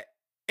think that,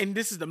 and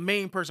this is the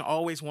main person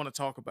always want to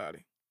talk about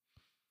it.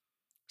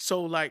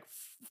 So like,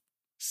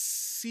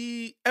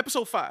 see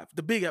episode 5,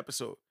 the big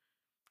episode.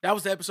 That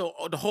was the episode.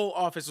 The whole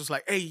office was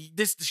like, "Hey,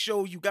 this is the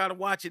show. You gotta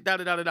watch it." Da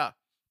da da da da.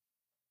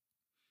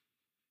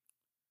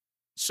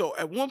 So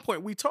at one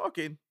point we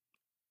talking,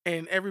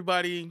 and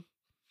everybody,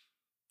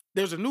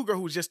 there's a new girl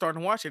who's just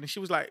starting to watch it, and she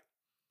was like,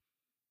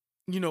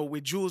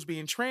 with Jules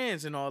being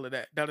trans and all of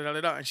that, da da da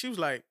da da, and she was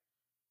like,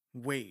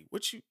 "Wait,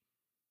 what you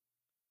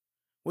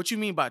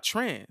mean by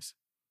trans,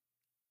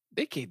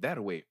 They gave that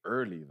away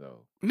early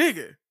though.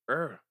 nigga?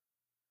 Er,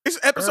 It's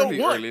episode early,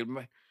 1."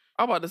 early.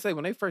 I'm about to say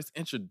when they first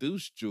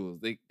introduced Jules,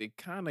 they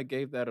kind of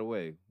gave that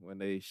away when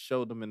they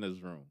showed them in his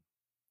room,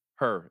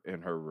 her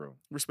in her room.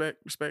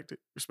 Respect it,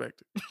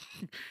 respect it.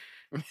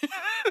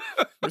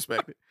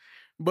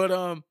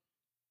 But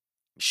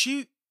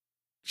she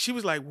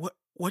was like,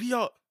 "What do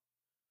y'all?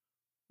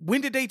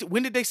 When did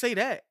they say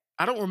that?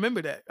 I don't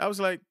remember that." I was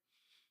like,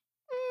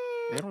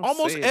 They don't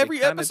almost say it, every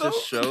they kinda episode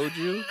just showed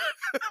you.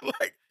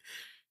 like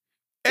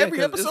Yeah, every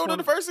 'cause it's episode of one-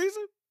 the first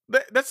season.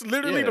 That's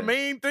literally the Yeah.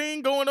 main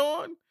thing going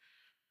on.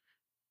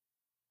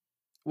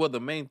 Well,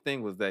 the main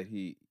thing was that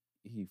he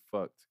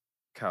fucked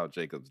Kyle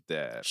Jacobs'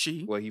 dad.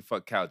 She. Well, he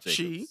fucked Kyle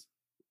She.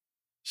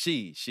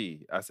 Jacobs.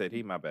 She. I said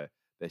he, my bad.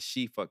 That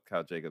she fucked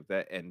Kyle Jacobs'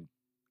 dad, and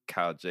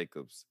Kyle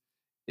Jacobs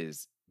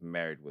is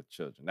married with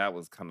children. That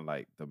was kind of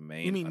like the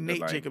main. You mean Nate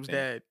underlying Jacobs' thing.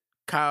 dad?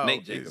 Kyle.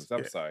 Nate Jacobs. is-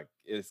 I'm yeah. sorry.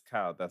 It's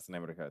Kyle. That's the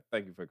name of the guy.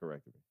 Thank you for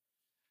correcting me.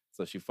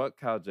 So she fucked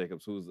Kyle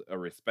Jacobs, who's a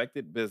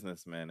respected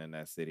businessman in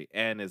that city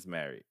and is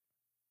married.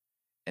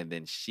 And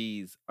then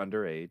she's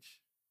underage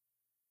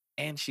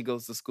and she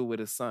goes to school with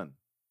his son.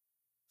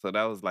 So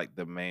that was like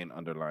the main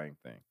underlying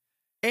thing.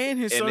 And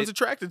his And son's it-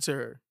 attracted to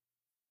her.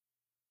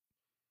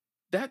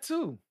 That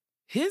too.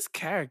 His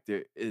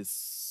character is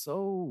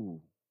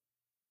so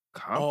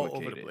all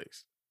complicated. over the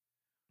place.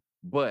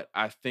 But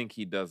I think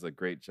he does a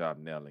great job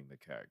nailing the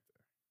character.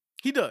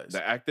 He does.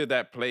 The actor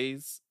that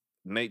plays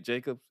Nate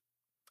Jacobs,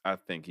 I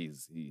think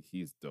he's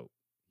dope.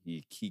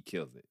 He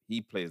kills it.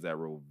 He plays that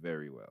role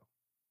very well.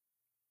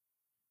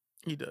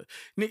 He does.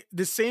 Nick,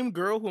 the same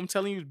girl who I'm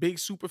telling you is a big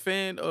super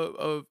fan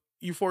of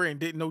Euphoria and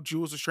didn't know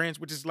Jules was trans,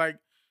 which is like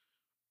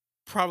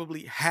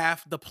probably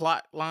half the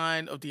plot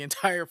line of the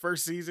entire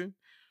first season.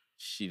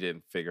 She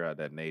didn't figure out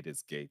that Nate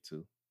is gay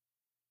too.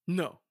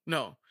 No.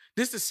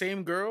 This is the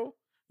same girl.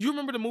 You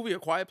remember the movie A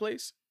Quiet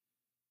Place?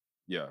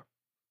 Yeah.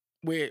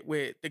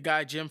 Where the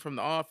guy Jim from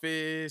The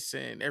Office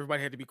and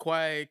everybody had to be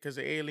quiet because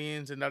of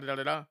aliens and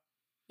da-da-da-da-da.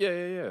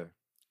 Yeah.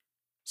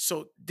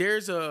 So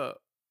there's a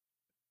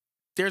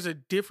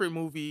different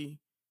movie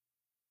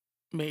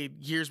made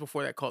years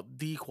before that called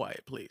The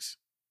Quiet Place.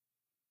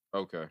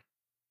 Okay.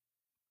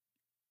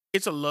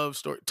 It's a love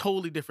story,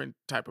 totally different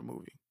type of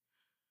movie.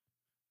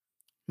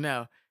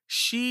 Now,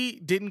 she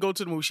didn't go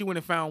to the movie. She went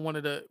and found one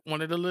of the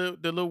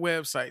little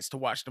websites to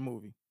watch the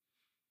movie.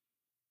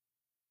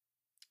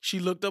 She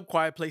looked up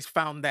Quiet Place,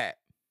 found that.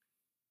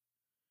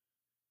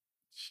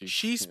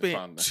 She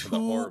spent the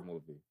horror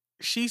movie.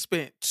 She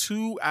spent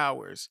 2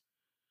 hours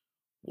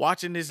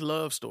watching this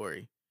love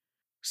story,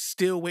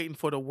 still waiting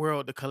for the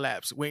world to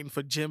collapse, waiting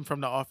for Jim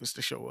from The Office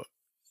to show up.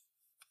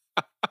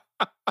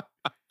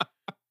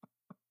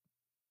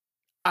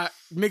 I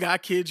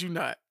kid you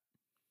not.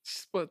 She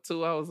spent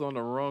 2 hours on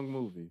the wrong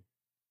movie.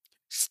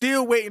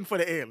 Still waiting for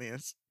the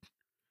aliens.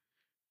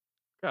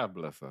 God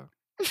bless her.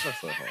 Bless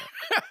her heart.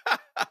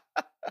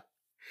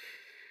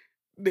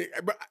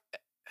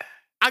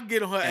 I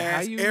get on her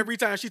ass every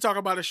time she talk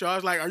about a show. I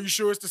was like, are you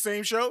sure it's the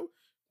same show?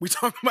 We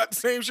talking about the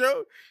same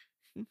show?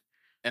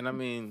 And I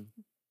mean,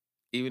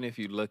 even if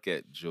you look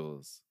at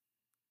Jules,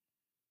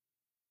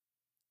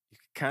 you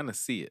can kind of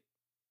see it.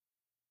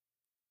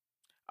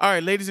 All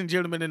right, ladies and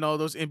gentlemen, and all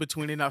those in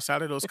between and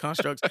outside of those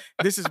constructs,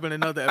 this has been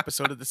another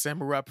episode of the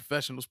Samurai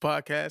Professionals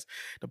podcast,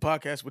 the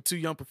podcast where two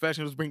young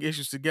professionals bring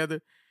issues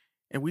together,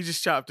 and we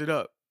just chopped it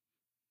up.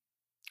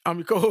 I'm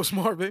your co-host,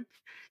 Marvin,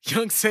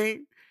 Young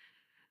Saint,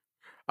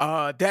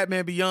 Dat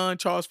Man Beyond,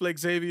 Charles Flake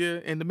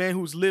Xavier, and the man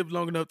who's lived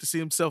long enough to see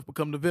himself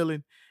become the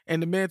villain,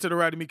 and the man to the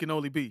right of me can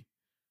only be.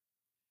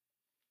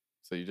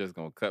 So you're just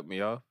going to cut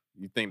me off?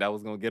 You think that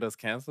was going to get us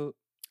canceled?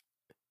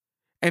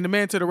 And the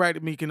man to the right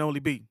of me can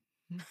only be.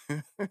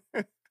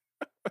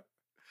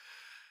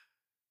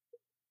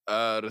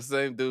 The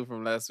same dude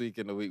from last week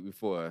and the week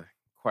before.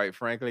 Quite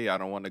frankly, I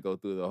don't want to go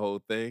through the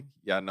whole thing.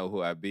 Y'all know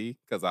who I be,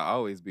 because I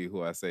always be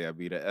who I say I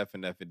be. The F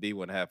and D,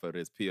 one half of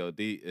this POD,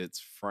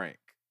 it's Frank.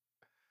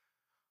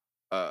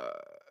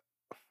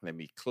 Let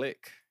me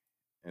click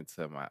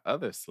into my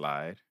other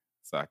slide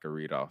so I can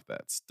read off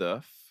that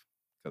stuff,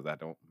 because I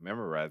don't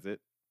memorize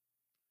it.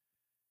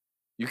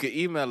 You can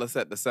email us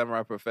at the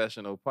Samurai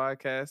Professional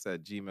Podcast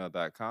at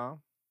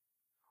gmail.com.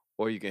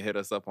 Or you can hit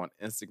us up on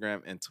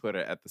Instagram and Twitter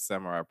at the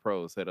Samurai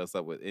Pros. Hit us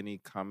up with any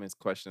comments,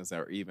 questions,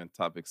 or even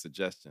topic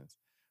suggestions.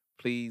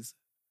 Please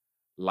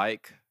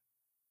like,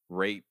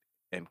 rate,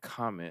 and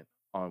comment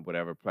on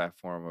whatever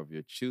platform of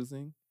your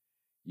choosing.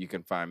 You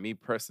can find me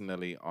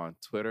personally on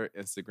Twitter,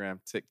 Instagram,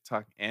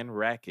 TikTok, and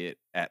Racket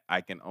at I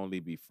Can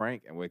Only Be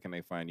Frank. And where can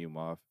they find you,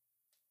 Marv?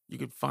 You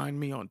can find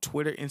me on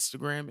Twitter,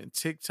 Instagram, and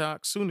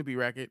TikTok, soon to be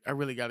Racket. I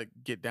really got to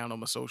get down on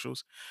my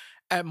socials,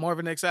 at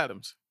Marvin X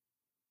Adams.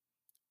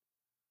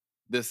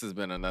 This has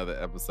been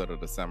another episode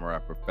of the Samurai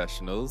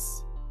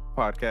Professionals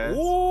podcast.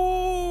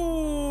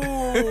 Ooh.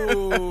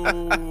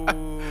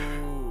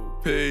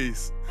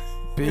 Peace.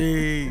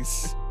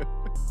 Peace.